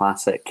Giant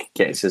classic,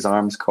 gets his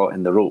arms caught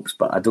in the ropes,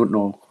 but I don't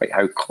know quite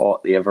how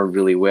caught they ever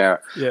really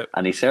were. Yep.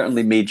 And he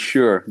certainly made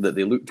sure that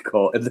they looked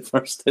caught in the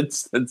first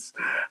instance.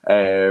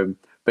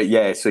 But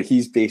yeah, so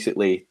he's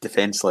basically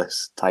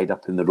defenseless, tied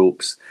up in the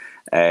ropes.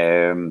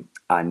 And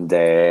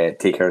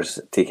Taker's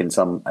taking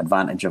some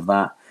advantage of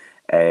that.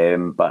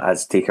 But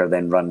as Taker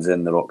then runs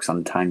in, the Rock's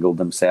untangled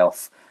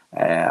himself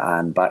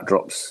and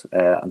backdrops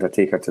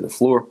Undertaker to the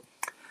floor.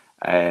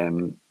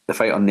 The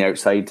fight on the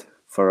outside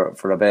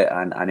for a bit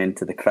and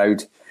into the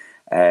crowd.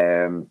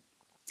 I've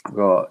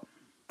got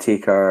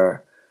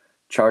Taker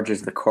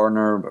charges the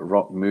corner, but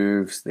Rock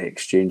moves. They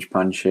exchange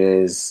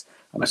punches.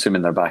 I'm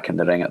assuming they're back in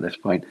the ring at this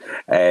point.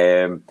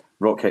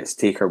 Rock hits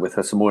Taker with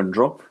a Samoan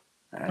drop.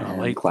 I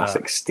like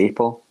classic that.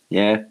 staple.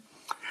 Yeah.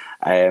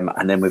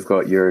 And then we've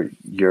got your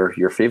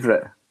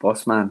favourite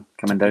Boss Man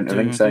coming down to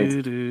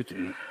ringside.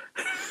 Did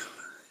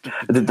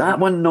that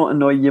one not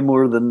annoy you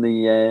more than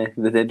the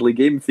Deadly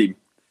Game theme?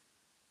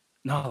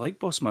 No, I like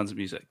Boss Man's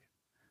music.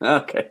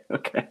 Okay.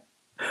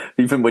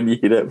 Even when you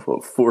hear it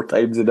 4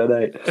 times in a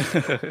night.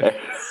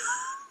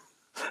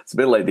 It's a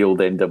bit like the old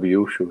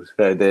NWO shows,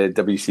 the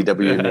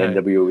WCW and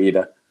the NWO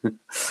era.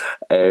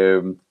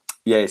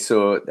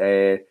 So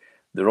The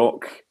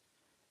Rock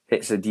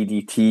hits a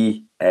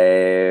DDT,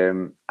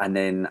 and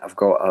then I've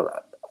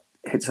got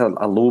hits a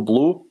low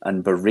blow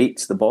and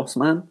berates the Boss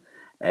Man.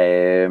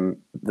 The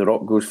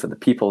Rock goes for the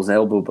people's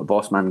elbow, but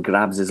Boss Man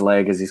grabs his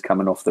leg as he's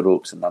coming off the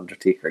ropes, and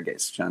Undertaker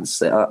gets a chance to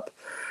sit up.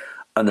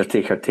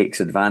 Undertaker takes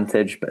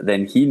advantage, but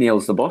then he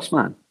nails the Boss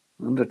Man.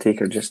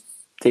 Undertaker just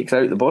takes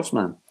out the Boss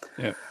Man.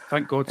 Yeah,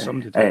 thank God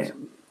somebody did.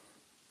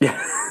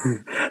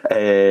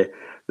 The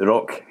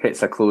Rock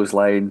hits a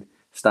clothesline,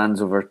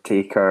 stands over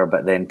Taker,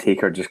 but then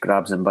Taker just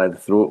grabs him by the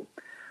throat.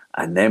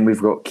 And then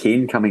we've got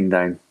Kane coming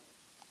down.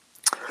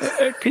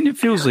 It kind of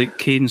feels like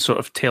Kane sort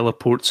of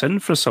teleports in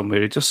for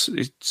somewhere.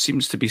 He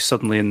seems to be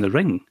suddenly in the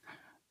ring.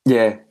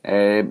 Yeah.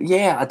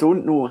 I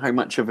don't know how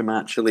much of him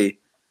actually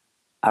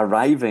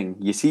arriving.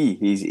 You see,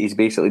 he's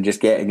basically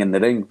just getting in the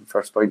ring,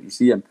 first point you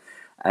see him.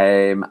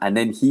 And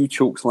then he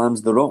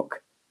chokeslams the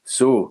Rock.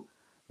 So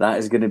that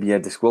is going to be a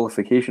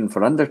disqualification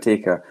for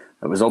Undertaker.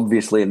 It was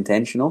obviously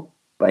intentional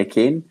by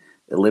Kane.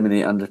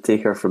 Eliminate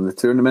Undertaker from the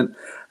tournament,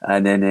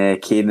 and then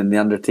Kane and the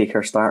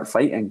Undertaker start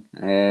fighting.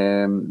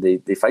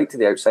 They fight to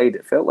the outside.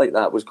 It felt like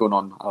that was going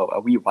on a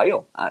wee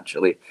while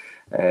actually,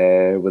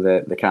 with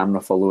the camera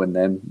following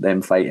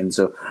them fighting.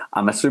 So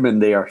I'm assuming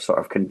they are sort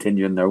of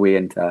continuing their way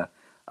into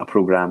a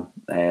program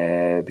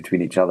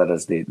between each other,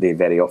 as they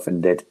very often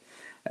did.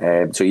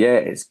 So yeah,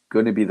 it's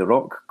going to be The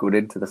Rock going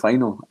into the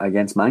final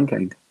against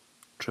Mankind.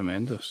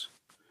 Tremendous.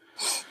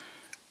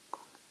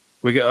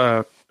 We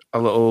get a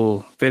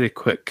little very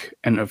quick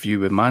interview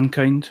with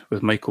Mankind,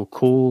 with Michael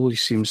Cole. He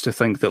seems to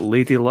think that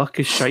Lady Luck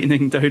is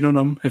shining down on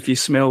him if you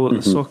smell what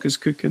the sock is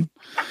cooking.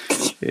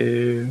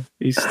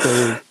 He's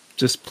still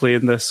just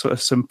playing this sort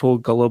of simple,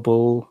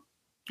 gullible.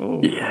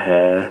 Oh.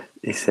 Yeah,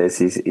 he says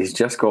he's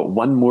just got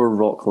one more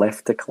rock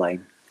left to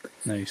climb.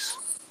 Nice.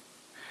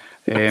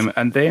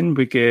 And then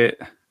we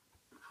get...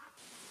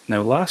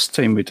 Now, last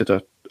time we did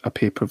a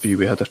pay-per-view,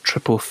 we had a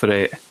triple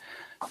threat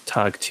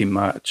tag team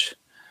match.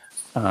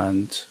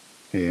 And...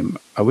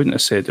 I wouldn't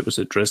have said it was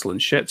a drizzling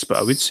shits, but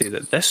I would say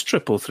that this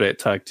triple threat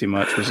tag team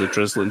match was a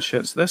drizzling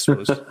shits. This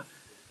was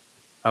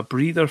a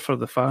breather for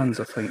the fans,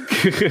 I think.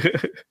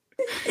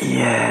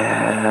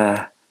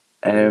 Yeah.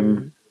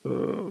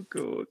 Oh,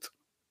 God.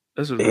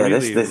 This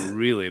was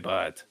really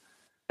bad.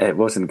 It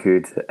wasn't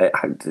good.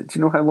 Do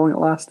you know how long it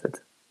lasted?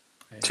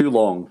 Too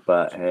long,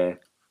 but...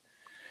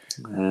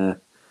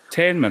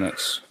 10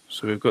 minutes.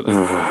 So we've got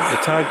the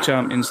tag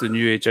champions, the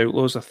New Age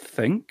Outlaws, I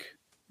think,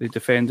 they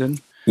defending.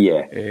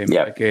 Yeah.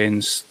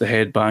 Against the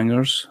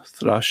Headbangers,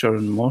 Thrasher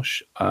and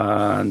Mosh,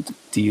 and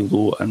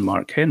D-Lo and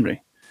Mark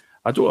Henry.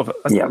 I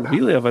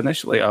really have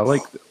initially. I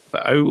like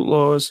the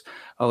Outlaws.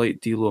 I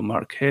like D-Lo and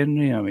Mark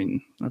Henry. I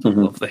mean, I don't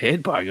love the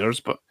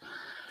Headbangers, but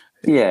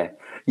yeah,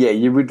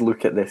 you would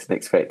look at this and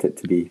expect it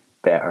to be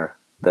better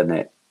than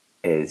it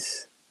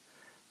is.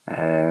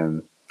 I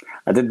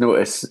did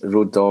notice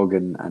Road Dogg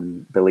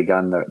and Billy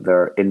Gunn,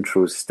 their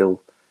intros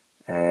still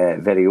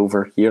very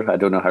over here. I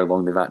don't know how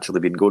long they've actually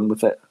been going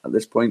with it at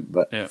this point,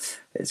 but Yeah.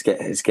 it's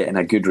getting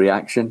a good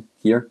reaction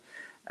here.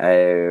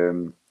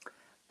 And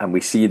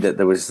we see that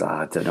there was,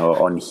 I don't know,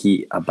 on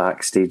Heat, a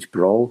backstage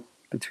brawl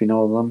between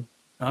all of them.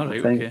 All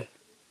right, okay.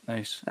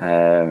 Nice.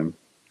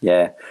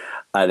 Yeah.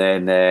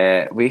 And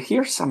then we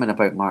hear something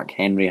about Mark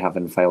Henry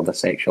having filed a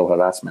sexual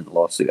harassment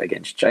lawsuit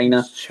against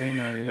China.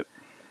 China, yep.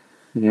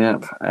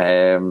 Yep.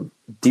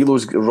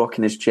 D'Lo's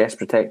rocking his chest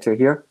protector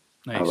here.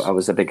 Nice. I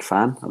was a big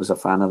fan. I was a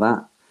fan of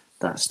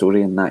that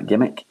story and that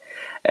gimmick.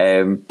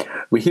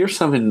 We hear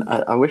something.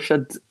 I wish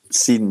I'd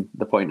seen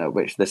the point at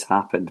which this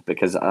happened,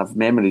 because I have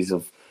memories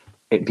of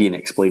it being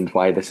explained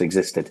why this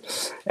existed.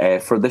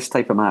 For this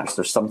type of match,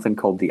 there's something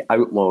called the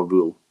outlaw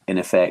rule in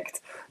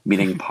effect,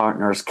 meaning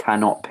partners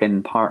cannot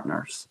pin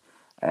partners.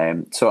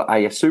 So I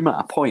assume at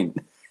a point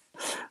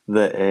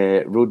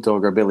that Road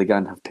Dogg or Billy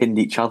Gunn have pinned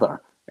each other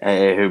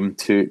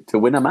to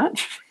win a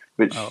match,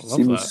 which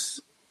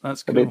seems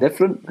That's a cool. bit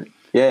different.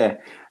 Yeah.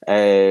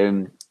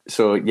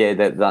 So yeah,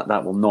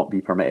 that will not be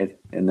permitted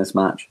in this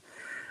match.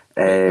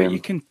 But you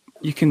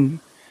can.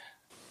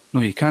 No,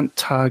 you can't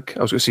tag.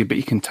 I was going to say, but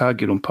you can tag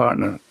your own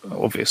partner,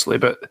 obviously.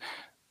 But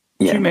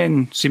two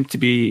men seem to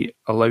be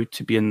allowed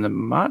to be in the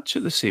match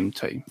at the same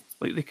time.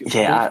 Like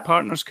both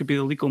partners could be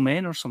the legal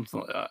men or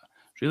something like that.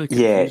 Really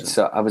confusing. Yeah.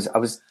 So I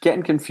was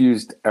getting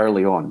confused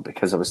early on,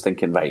 because I was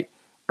thinking, right,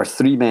 are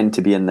 3 men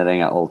to be in the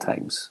ring at all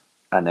times?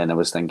 And then I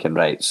was thinking,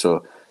 right,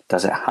 so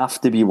does it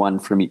have to be one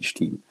from each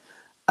team?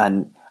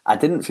 And I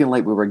didn't feel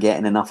like we were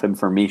getting enough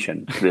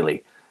information,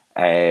 really.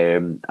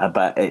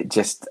 But it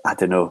just, I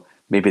don't know,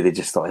 maybe they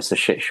just thought it's a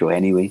shit show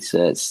anyway,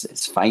 so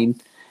it's fine.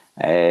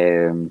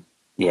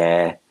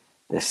 Yeah,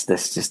 this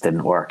just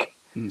didn't work.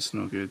 It's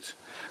no good.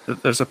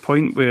 There's a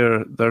point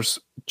where there's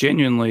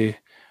genuinely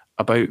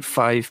about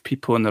 5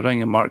 people in the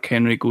ring, and Mark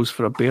Henry goes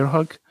for a bear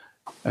hug.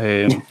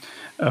 Your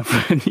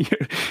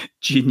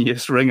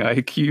genius ring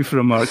IQ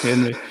from Mark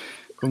Henry,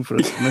 going for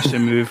a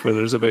submission move where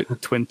there's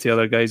about 20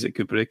 other guys that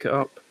could break it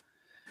up.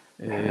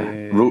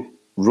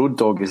 Road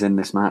Dogg is in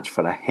this match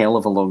for a hell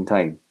of a long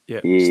time.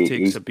 Yeah, he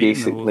takes a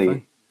beating the whole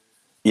thing.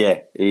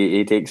 Yeah,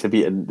 he takes a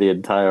beating the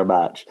entire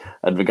match,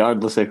 and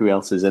regardless of who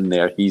else is in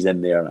there, he's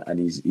in there and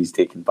he's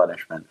taking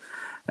punishment.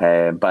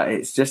 But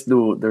it's just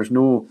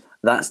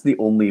that's the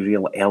only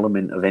real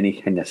element of any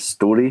kind of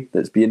story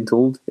that's being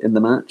told in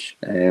the match.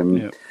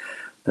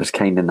 There's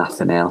kind of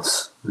nothing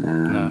else.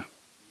 Can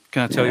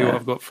I tell you what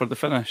I've got for the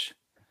finish?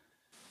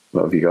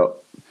 What have you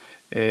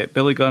got?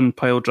 Billy Gunn,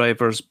 pile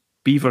drivers,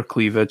 beaver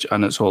cleavage,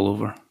 and it's all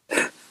over.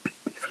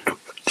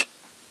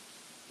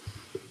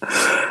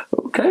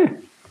 Okay.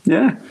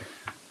 Yeah.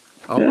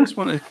 I always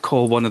want to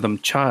call one of them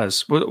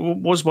Chaz.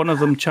 Was one of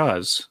them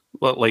Chaz?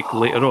 Like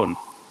later on?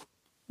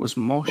 Was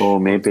Mosh? Oh,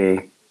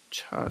 maybe.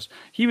 Chaz.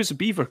 He was a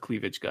beaver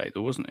cleavage guy,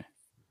 though, wasn't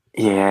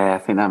he? Yeah, I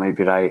think that might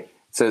be right.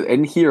 So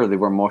in here, they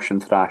were Mosh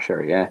and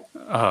Thrasher, yeah?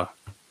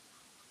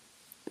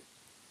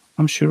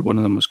 I'm sure one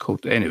of them was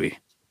called... Anyway.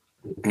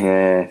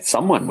 Yeah,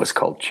 someone was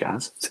called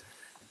Chaz.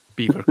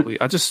 Beaver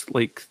cleavage. I just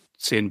like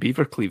saying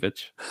beaver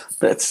cleavage.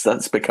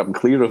 That's become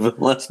clear over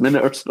the last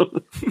minute or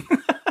so.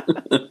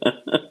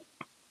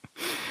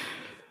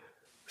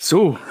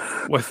 So,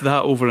 with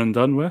that over and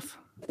done with,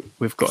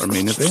 we've got our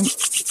main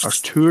event, our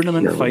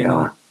tournament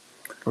final.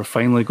 We're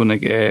finally going to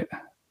get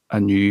a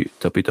new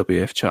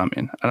WWF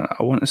champion. I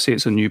want to say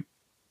it's a new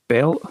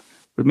belt,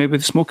 but maybe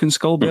the Smoking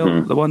Skull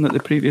belt, the one that they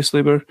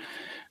previously were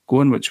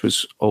going, which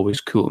was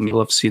always cool. And you'll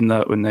have seen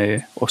that when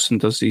Austin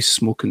does these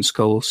Smoking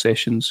Skull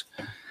sessions.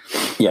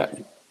 Yeah.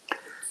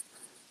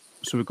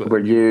 So we've got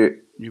new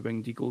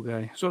Winged Eagle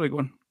guy. Sorry, go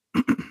on.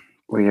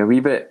 Were you a wee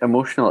bit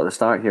emotional at the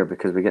start here,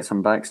 because we get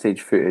some backstage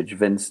footage?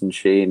 Vince and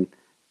Shane,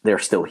 they're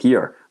still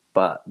here,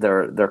 but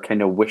they're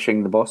kind of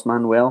wishing the boss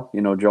man well.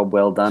 Job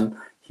well done.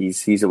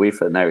 He's away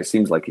for it now. It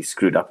seems like he's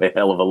screwed up a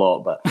hell of a lot,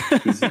 but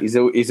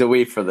he's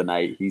away for the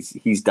night.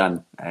 He's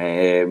done.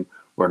 We're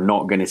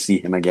not going to see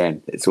him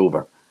again. It's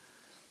over.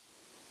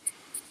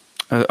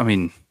 I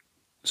mean,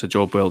 it's a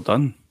job well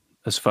done.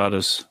 As far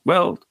as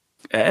it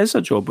is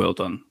a job well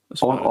done.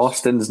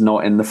 Austin's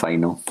not in the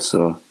final,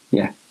 so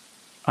yeah.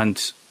 And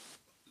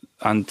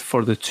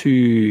for the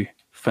 2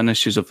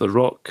 finishes of The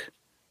Rock,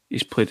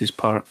 he's played his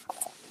part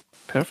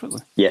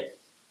perfectly. Yeah.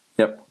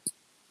 Yep.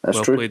 That's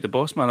well true. Played the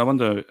boss man. I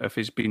wonder if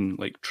he's been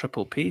like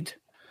triple paid.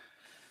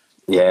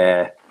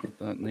 Yeah.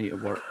 That night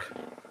at work.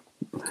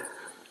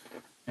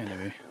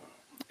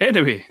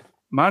 Anyway,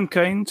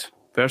 Mankind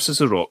versus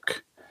The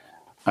Rock.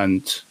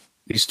 And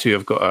these two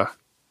have got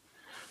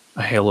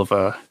a hell of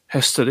a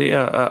history.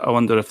 I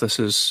wonder if this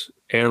is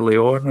early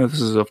on, or this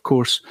is, of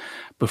course,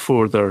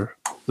 before their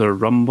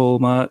Rumble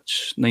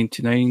match,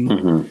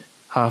 99,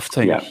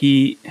 halftime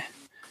heat,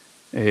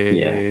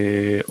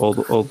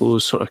 all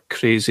those sort of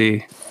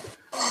crazy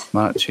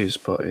matches.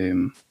 But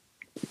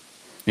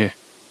this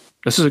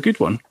is a good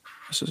one.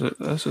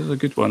 This is a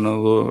good one,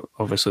 although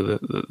obviously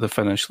the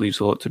finish leaves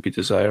a lot to be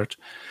desired.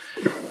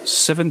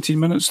 17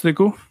 minutes to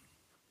go.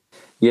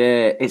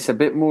 Yeah, it's a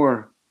bit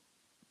more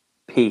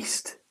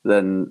paced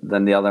than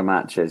the other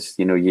matches.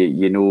 You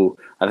know.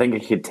 I think I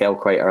could tell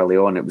quite early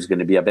on it was going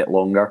to be a bit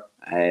longer.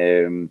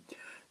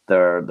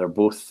 They're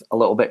both a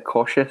little bit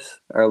cautious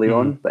early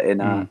on, but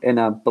in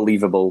a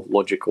believable,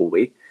 logical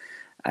way.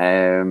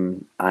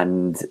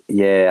 And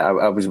yeah,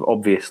 I was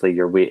obviously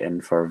you're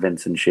waiting for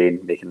Vince and Shane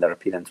making their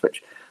appearance,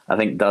 which I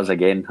think does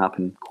again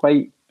happen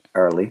quite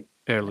early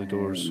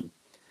doors.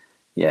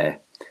 Yeah.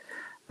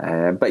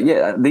 But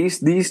yeah,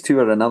 these two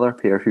are another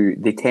pair who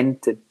they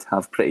tend to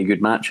have pretty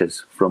good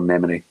matches from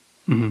memory.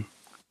 Mm-hmm.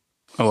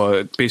 Oh,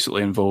 it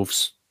basically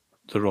involves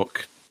The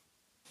Rock,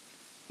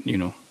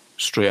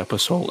 straight up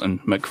assaulting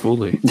Mick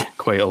Foley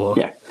quite a lot.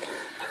 Yeah.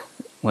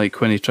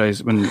 Like when he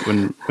tries,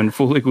 when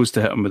Foley goes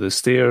to hit him with the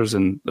stairs,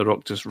 and The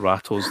Rock just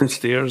rattles the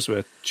stairs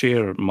with a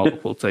chair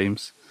multiple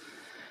times.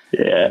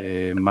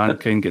 Yeah.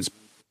 Mankind gets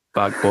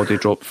back body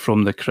dropped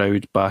from the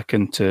crowd back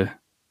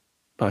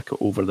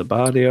over the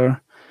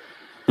barrier.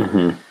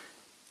 Mm-hmm.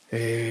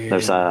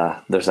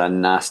 There's a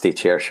nasty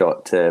chair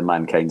shot to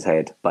Mankind's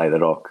head by The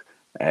Rock,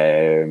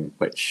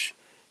 which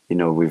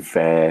we've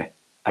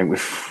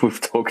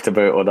talked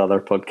about on other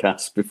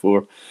podcasts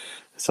before.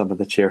 Some of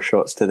the chair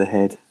shots to the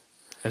head.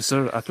 Is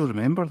there? I don't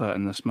remember that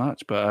in this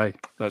match, but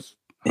that's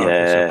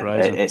hardly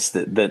surprising. It's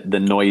the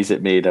noise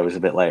it made. I was a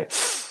bit like,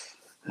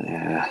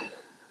 yeah,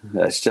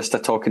 it's just a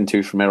talking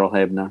to from Errol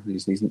Hebner.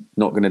 He's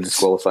not going to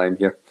disqualify him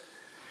here.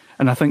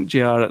 And I think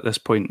JR at this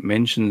point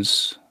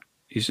mentions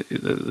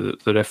the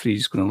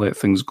referee's going to let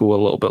things go a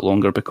little bit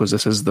longer because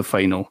this is the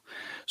final.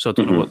 So I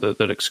don't know what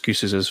their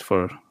excuses is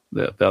for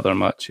the other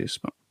matches.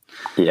 But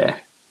yeah.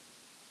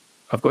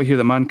 I've got here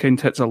that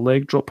Mankind hits a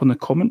leg drop on the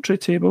commentary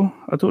table.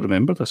 I don't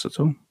remember this at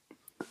all.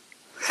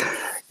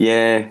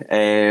 Yeah,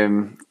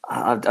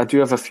 I do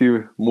have a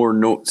few more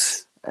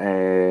notes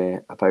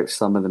about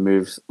some of the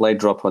moves. Leg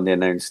drop on the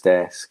announce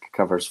desk,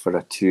 covers for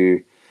a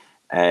 2.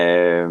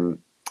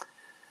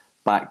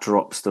 Back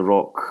drops The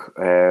Rock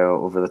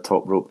over the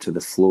top rope to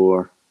the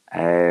floor.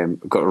 We've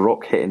got a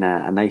Rock hitting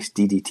a nice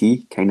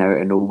DDT, kind of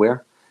out of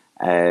nowhere.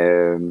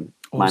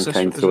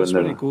 Mankind is this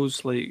when it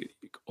goes like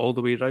all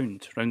the way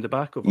round the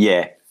back of him?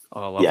 Yeah.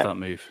 Oh, I love that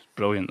move.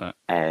 Brilliant, that.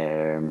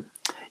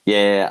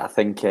 Yeah, I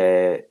think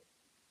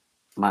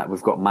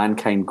we've got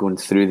Mankind going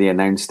through the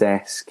announce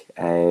desk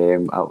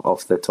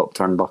off the top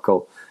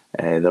turnbuckle.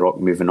 The Rock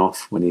moving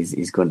off when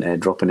he's going to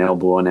drop an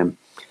elbow on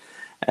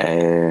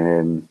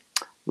him.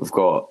 We've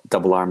got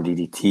double arm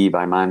DDT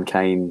by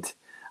Mankind.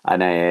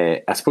 And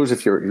I suppose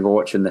if you're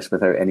watching this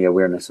without any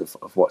awareness of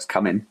what's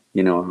coming,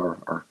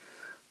 or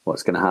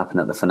what's going to happen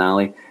at the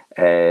finale,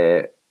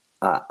 I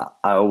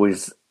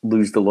always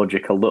lose the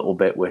logic a little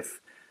bit with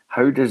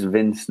how does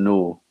Vince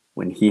know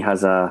when he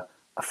has a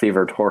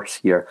favoured horse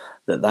here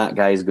that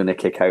guy is going to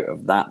kick out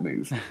of that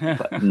move,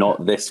 but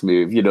not this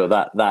move,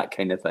 that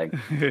kind of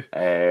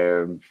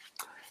thing.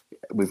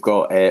 We've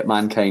got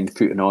Mankind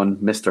putting on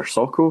Mr.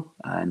 Socko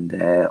and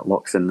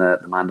locks in the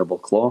mandible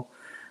claw.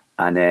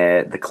 And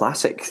the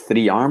classic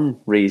 3-arm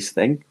raise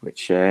thing,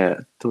 which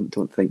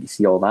don't think you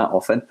see all that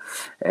often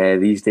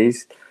these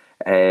days.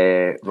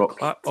 Rock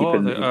I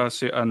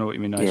know what you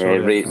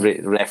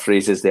mean. Ref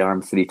raises the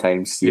arm 3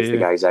 times, see if the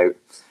guy's out.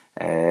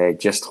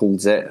 Just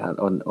holds it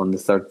on the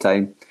 3rd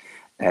time.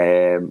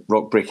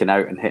 Rock breaking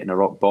out and hitting a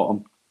rock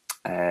bottom.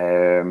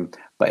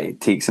 But it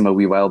takes him a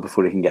wee while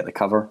before he can get the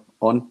cover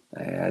on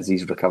as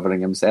he's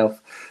recovering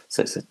himself.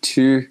 So it's a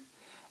 2.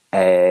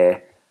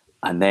 And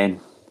then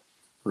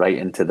right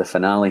into the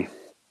finale.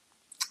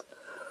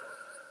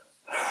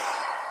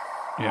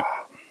 Yeah.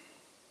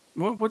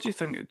 What do you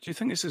think? Do you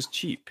think this is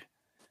cheap?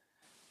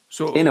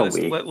 So in a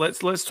way,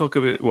 let's talk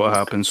about what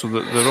happened. So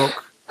the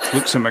Rock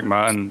looks at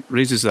McMahon,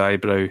 raises the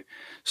eyebrow,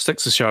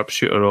 sticks the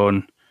sharpshooter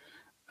on,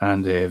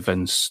 and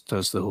Vince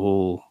does the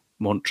whole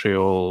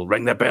Montreal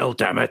ring the bell,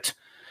 damn it.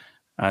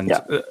 And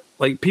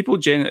people,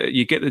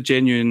 you get the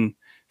genuine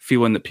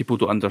feeling that people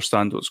don't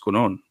understand what's going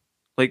on.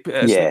 Like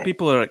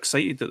people are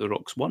excited that the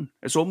Rock's won.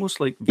 It's almost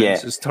like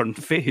Vince has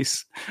turned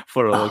face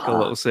for a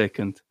little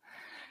second.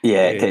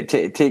 Yeah,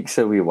 it takes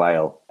a wee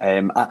while.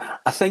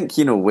 I think,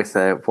 with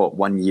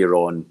 1 year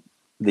on,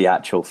 the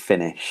actual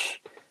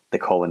finish, the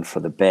calling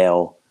for the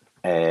bell,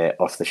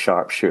 off the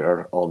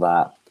sharpshooter, all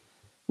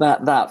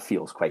that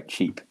feels quite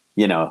cheap.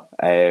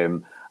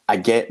 I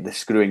get the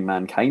screwing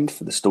Mankind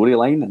for the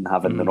storyline and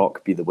having The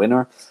Rock be the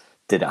winner.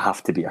 Did it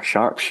have to be a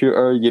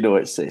sharpshooter?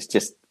 It's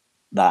just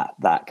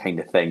that kind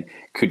of thing.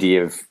 Could he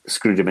have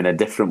screwed him in a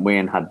different way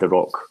and had The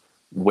Rock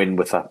win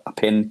with a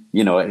pin?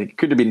 It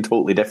could have been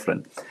totally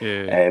different.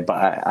 But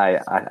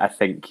I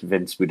think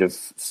Vince would have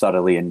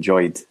thoroughly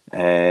enjoyed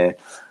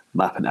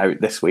mapping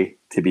out this way,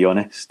 to be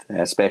honest,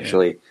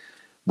 especially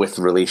with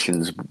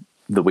relations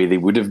the way they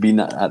would have been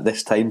at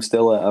this time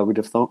still, I would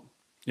have thought.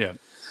 Yeah.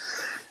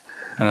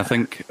 And I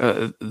think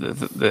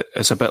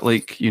it's a bit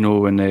like,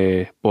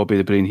 when Bobby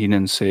the Brain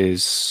Heenan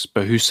says,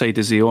 but whose side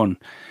is he on?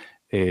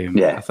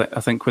 I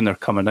think when they're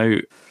coming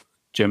out,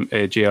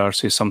 JR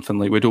says something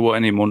like, we don't want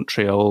any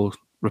Montreal,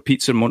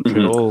 repeats in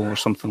Montreal or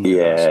something like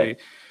that. So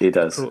he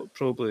does.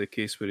 Probably the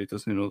case where he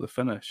doesn't know the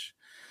finish.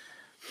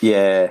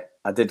 Yeah,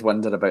 I did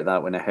wonder about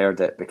that when I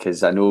heard it,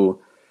 because I know,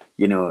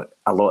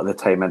 a lot of the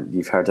time, and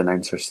you've heard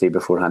announcers say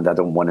beforehand, I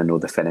don't want to know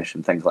the finish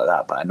and things like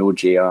that. But I know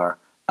JR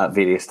at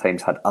various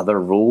times had other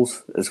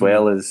roles as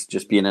well as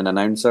just being an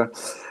announcer.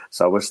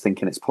 So I was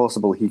thinking it's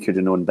possible he could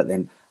have known, but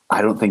then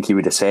I don't think he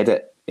would have said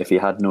it if he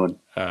had known.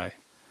 Aye,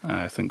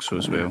 I think so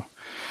as well.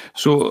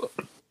 So,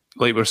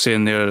 like we're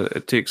saying there,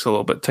 it takes a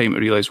little bit of time to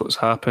realise what's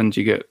happened.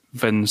 You get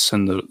Vince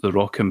and the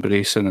Rock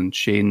embracing, and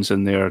Shane's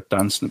in there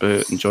dancing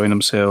about, enjoying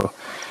himself.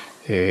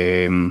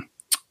 And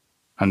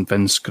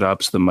Vince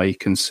grabs the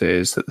mic and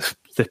says that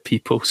the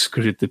people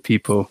screwed the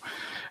people,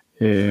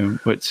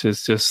 which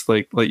is just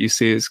like you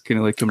say, it's kind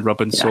of like him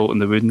rubbing salt in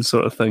the wound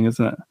sort of thing,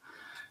 isn't it?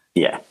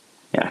 Yeah.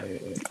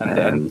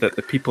 And that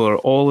the people are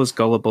all as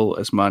gullible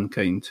as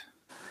mankind.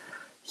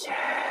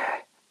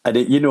 Yeah.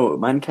 And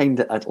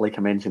mankind, like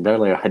I mentioned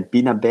earlier, had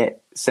been a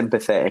bit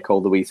sympathetic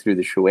all the way through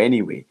the show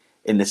anyway,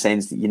 in the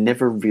sense that you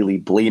never really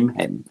blame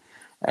him.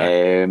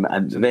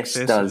 And this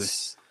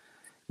does,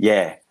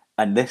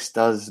 and this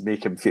does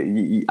make him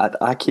feel.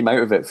 I came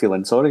out of it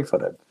feeling sorry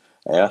for him.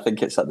 I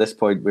think it's at this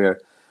point where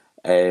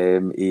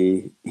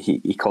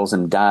he calls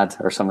him Dad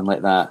or something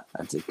like that.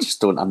 I just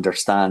don't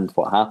understand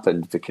what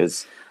happened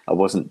because I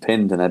wasn't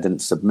pinned and I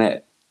didn't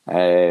submit.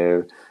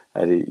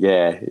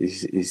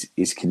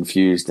 He's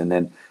confused, and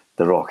then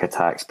the Rock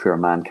attacks poor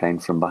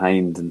Mankind from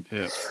behind, and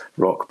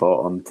Rock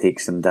Bottom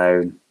takes him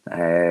down.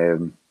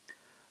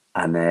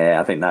 And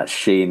I think that's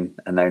Shane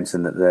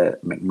announcing that the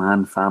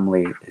McMahon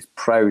family is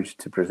proud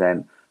to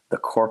present the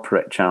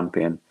corporate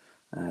champion,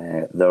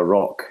 The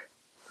Rock.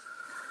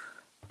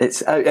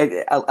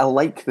 I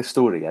like the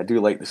story. I do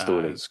like the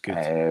story. It's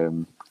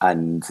good.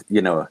 And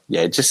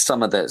just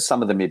some of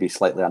the maybe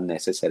slightly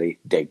unnecessary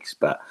digs,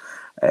 but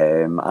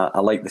I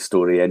like the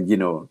story. And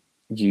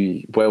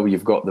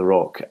you've got The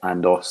Rock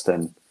and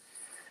Austin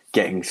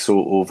getting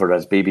so over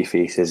as baby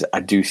faces,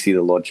 I do see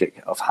the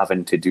logic of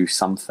having to do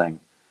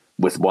something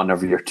with one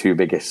of your two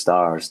biggest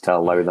stars to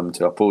allow them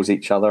to oppose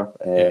each other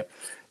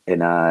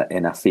in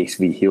a face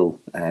v heel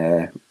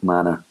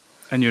manner.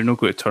 And you're not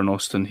going to turn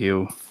Austin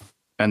heel,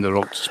 and The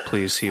Rock just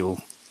plays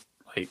heel,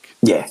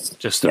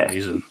 just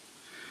amazing.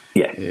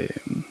 Yeah.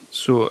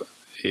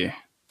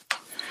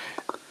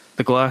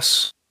 The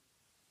Glass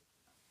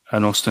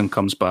and Austin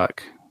comes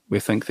back. We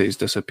think that he's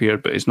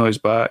disappeared, but he's not. He's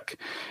back.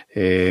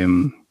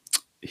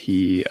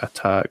 He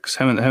attacks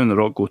him, and The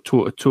Rock go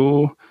toe to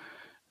toe.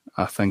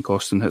 I think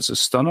Austin hits a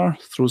stunner,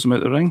 throws him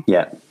out the ring.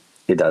 Yeah,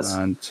 he does.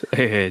 And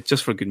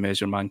just for good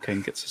measure,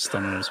 Mankind gets a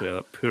stunner as well.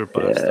 That poor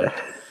bastard.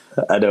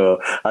 Yeah, I know.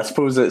 I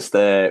suppose it's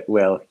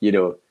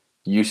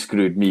you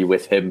screwed me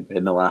with him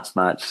in the last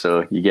match,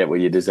 so you get what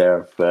you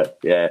deserve. But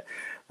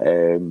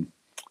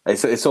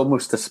it's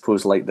almost, I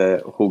suppose, like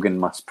the Hogan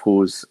must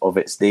pose of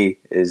its day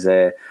is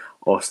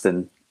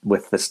Austin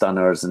with the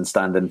stunners and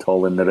standing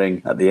tall in the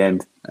ring at the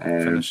end.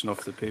 Finishing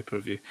off the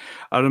pay-per-view.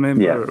 I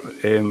remember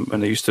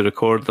when I used to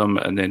record them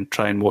and then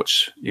try and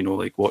watch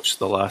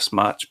the last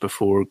match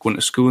before going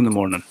to school in the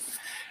morning.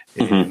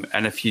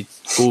 And if you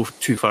go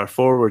too far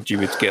forward, you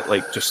would get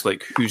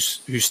who's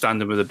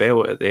standing with the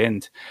belt at the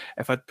end.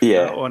 If I'd put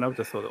that on, I would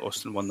have thought that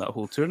Austin won that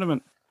whole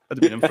tournament. I'd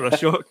have been in for a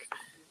shock.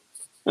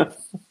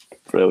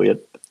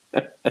 Brilliant.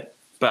 But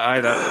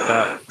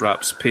that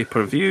wraps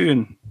pay-per-view,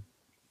 and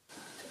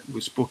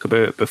we spoke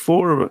about it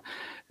before.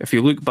 If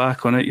you look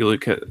back on it, you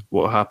look at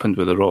what happened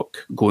with The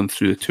Rock going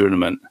through the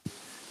tournament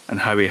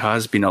and how he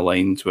has been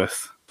aligned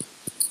with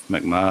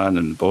McMahon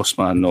and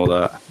Bossman and all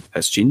that.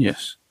 It's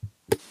genius.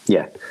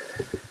 Yeah.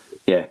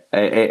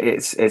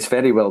 It's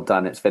very well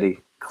done. It's very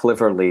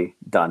cleverly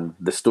done.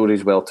 The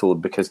story's well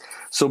told, because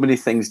so many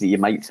things that you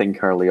might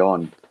think early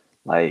on,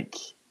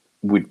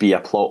 would be a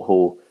plot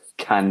hole,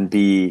 can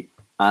be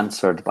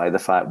answered by the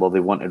fact, they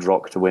wanted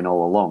Rock to win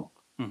all along.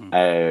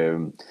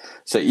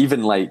 So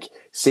even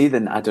say the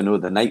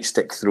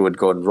nightstick throw had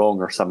gone wrong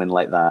or something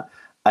like that,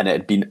 and it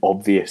had been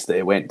obvious that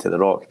it went to The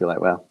Rock, be like,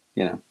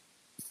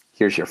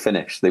 here's your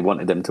finish. They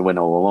wanted him to win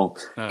all along.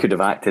 Could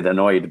have acted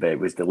annoyed, but it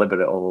was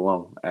deliberate all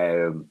along.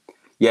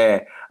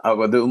 The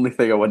only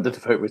thing I wondered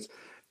about was,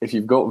 if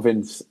you've got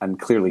Vince and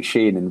clearly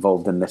Shane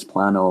involved in this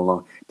plan all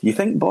along, do you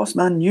think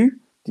Bossman knew?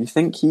 Do you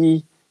think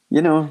he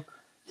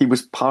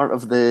was part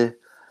of the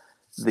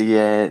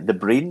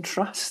brain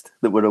trust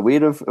that were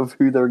aware of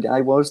who their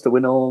guy was to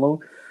win all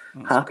along?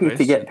 That's happy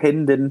to get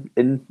pinned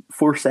in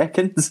 4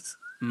 seconds?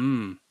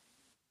 That's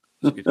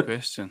a good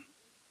question.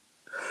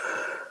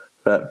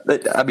 But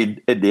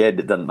in the end,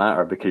 it doesn't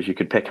matter, because you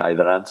could pick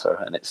either answer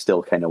and it's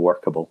still kind of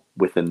workable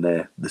within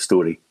the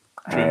story.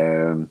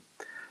 I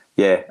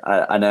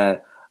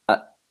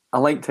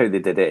liked how they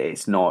did it.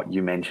 It's not,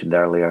 you mentioned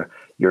earlier,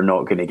 you're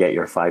not going to get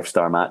your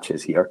 5-star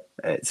matches here.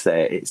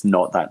 It's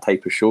not that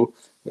type of show.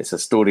 It's a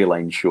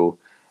storyline show.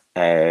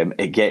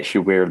 It gets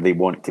you where they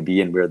want to be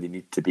and where they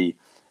need to be.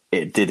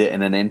 It did it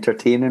in an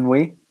entertaining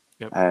way.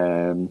 Yep.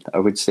 I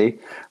would say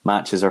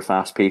matches are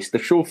fast paced. The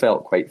show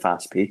felt quite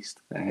fast paced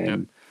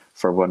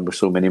for one with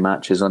so many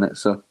matches on it.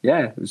 So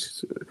it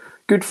was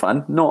good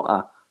fun. Not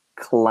a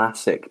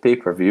classic pay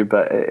per view,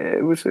 but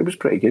it was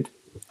pretty good.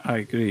 I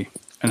agree.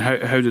 And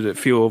how did it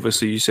feel?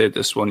 Obviously, you said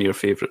this is one of your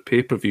favourite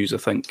pay-per-views, I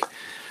think,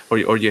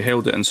 or you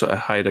held it in sort of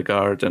high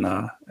regard in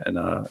a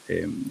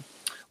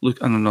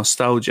look in a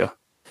nostalgia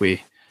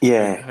way.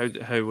 Yeah.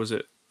 How was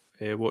it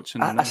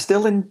watching? I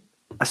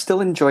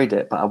still enjoyed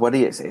it, but I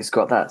worry it's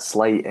got that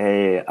slight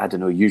I don't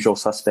know, Usual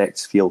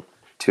Suspects feel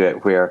to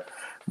it, where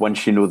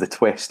once you know the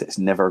twist, it's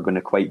never going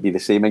to quite be the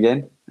same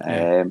again.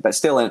 Yeah. But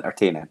still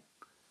entertaining.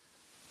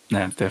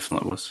 Yeah,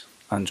 definitely was.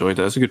 I enjoyed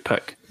it. It was a good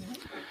pick.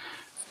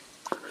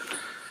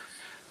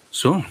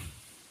 So.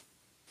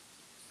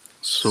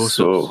 It's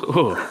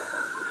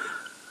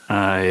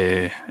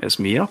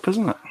me up,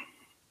 isn't it?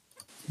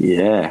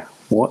 Yeah.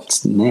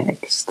 What's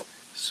next?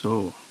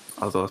 So,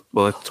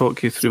 will I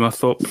talk you through my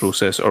thought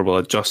process, or will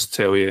I just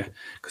tell you?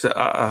 Because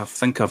I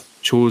think I've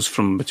chose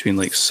from between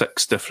like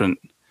 6 different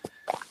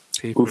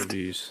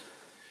pay-per-views.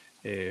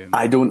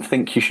 I don't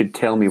think you should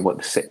tell me what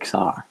the 6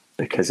 are,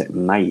 because it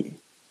might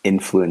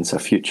influence a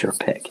future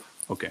pick.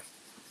 Okay.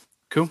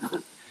 Cool.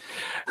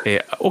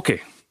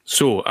 Okay.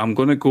 So, I'm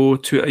going to go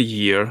to a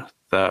year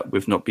that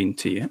we've not been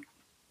to yet.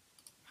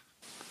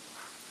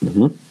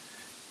 Mm-hmm.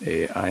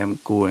 I am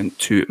going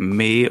to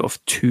May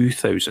of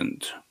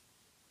 2000.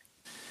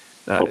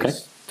 That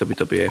is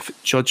WWF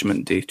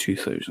Judgment Day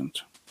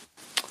 2000.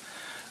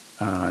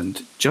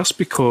 And just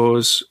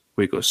because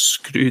we got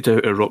screwed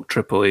out of Rock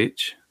Triple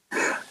H,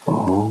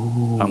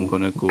 I'm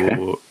going to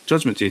go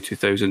Judgment Day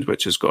 2000,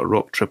 which has got a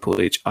Rock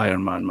Triple H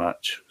Iron Man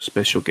match.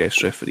 Special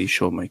guest referee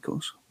Shawn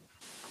Michaels.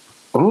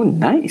 Oh,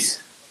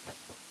 nice.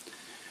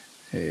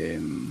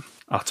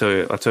 I'll tell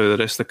you the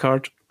rest of the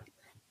card.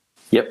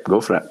 Yep,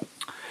 go for it.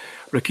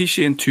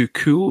 Rikishi and Too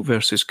Cool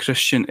versus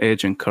Christian,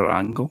 Edge and Kurt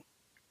Angle.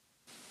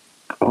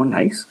 Oh,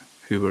 nice.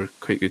 Who were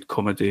quite good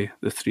comedy,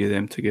 the 3 of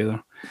them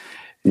together.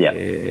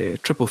 Yeah.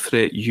 Triple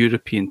threat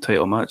European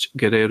title match,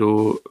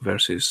 Guerrero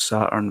versus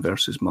Saturn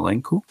versus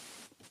Malenko.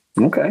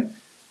 Okay.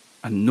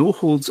 And no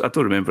holds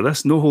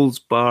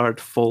barred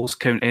falls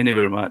count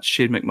anywhere match,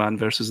 Shane McMahon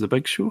versus The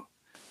Big Show.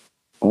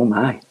 Oh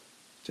my.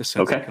 Just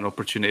sounds like an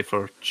opportunity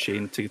for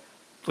Shane to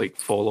like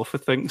fall off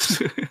of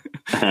things.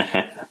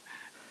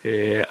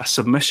 A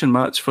submission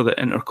match for the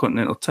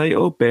Intercontinental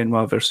title,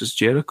 Benoit versus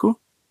Jericho.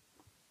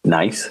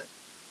 Nice.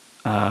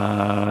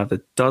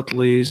 The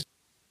Dudleys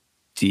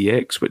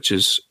DX, which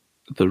is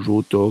the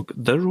Road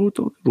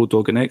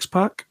Dogg and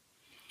X-Pac.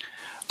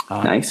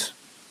 Nice.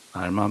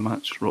 Iron Man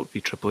match, Rock v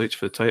Triple H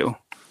for the title.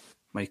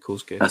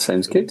 Michaels guest. That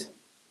sounds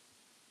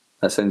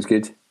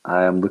good.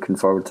 I am looking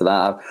forward to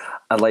that.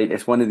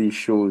 It's one of these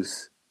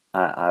shows.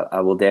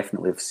 I will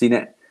definitely have seen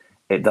it.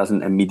 It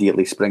doesn't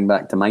immediately spring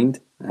back to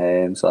mind,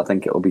 so I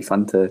think it'll be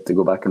fun to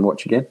go back and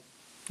watch again.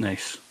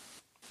 Nice,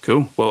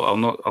 cool. Well, I'll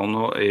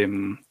not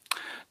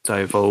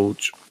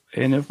divulge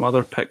any of my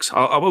other picks.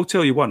 I will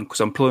tell you one,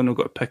 because I'm probably not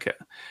going to pick it,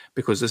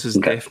 because this is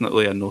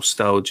definitely a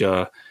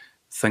nostalgia.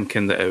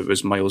 Thinking that it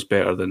was miles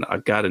better than I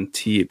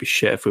guarantee it'd be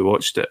shit if we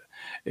watched it.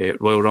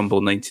 Royal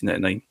Rumble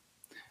 1999.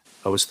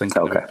 I was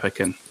thinking about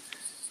picking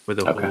with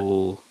the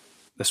whole.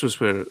 This was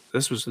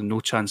the No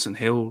Chance in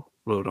Hell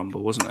Royal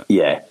Rumble, wasn't it?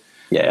 Yeah,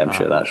 I'm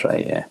sure that's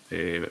right.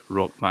 Yeah,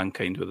 Rock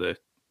Mankind with the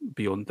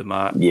Beyond the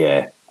Mat.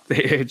 Yeah, the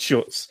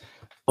headshots.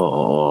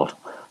 Oh,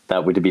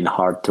 that would have been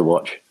hard to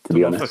watch. To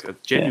be honest, I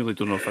genuinely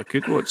don't know if I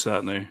could watch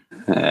that now.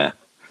 Yeah.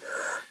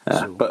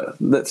 But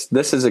this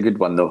is a good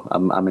one though.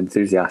 I'm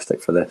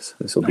enthusiastic for this.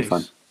 This will be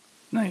fun.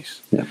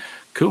 Nice. Yeah.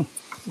 Cool.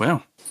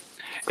 Well,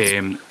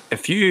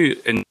 if you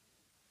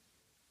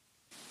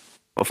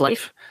of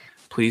life,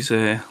 please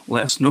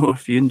let us know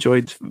if you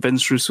enjoyed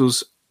Vince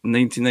Russo's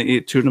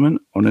 1998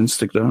 tournament on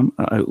Instagram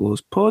at Outlaws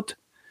Pod.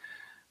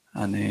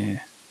 And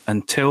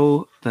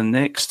until the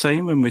next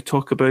time when we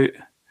talk about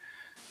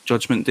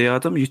Judgment Day,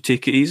 Adam, you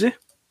take it easy.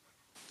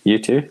 You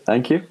too.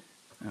 Thank you.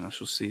 And I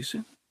shall see you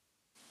soon.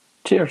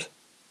 Cheers.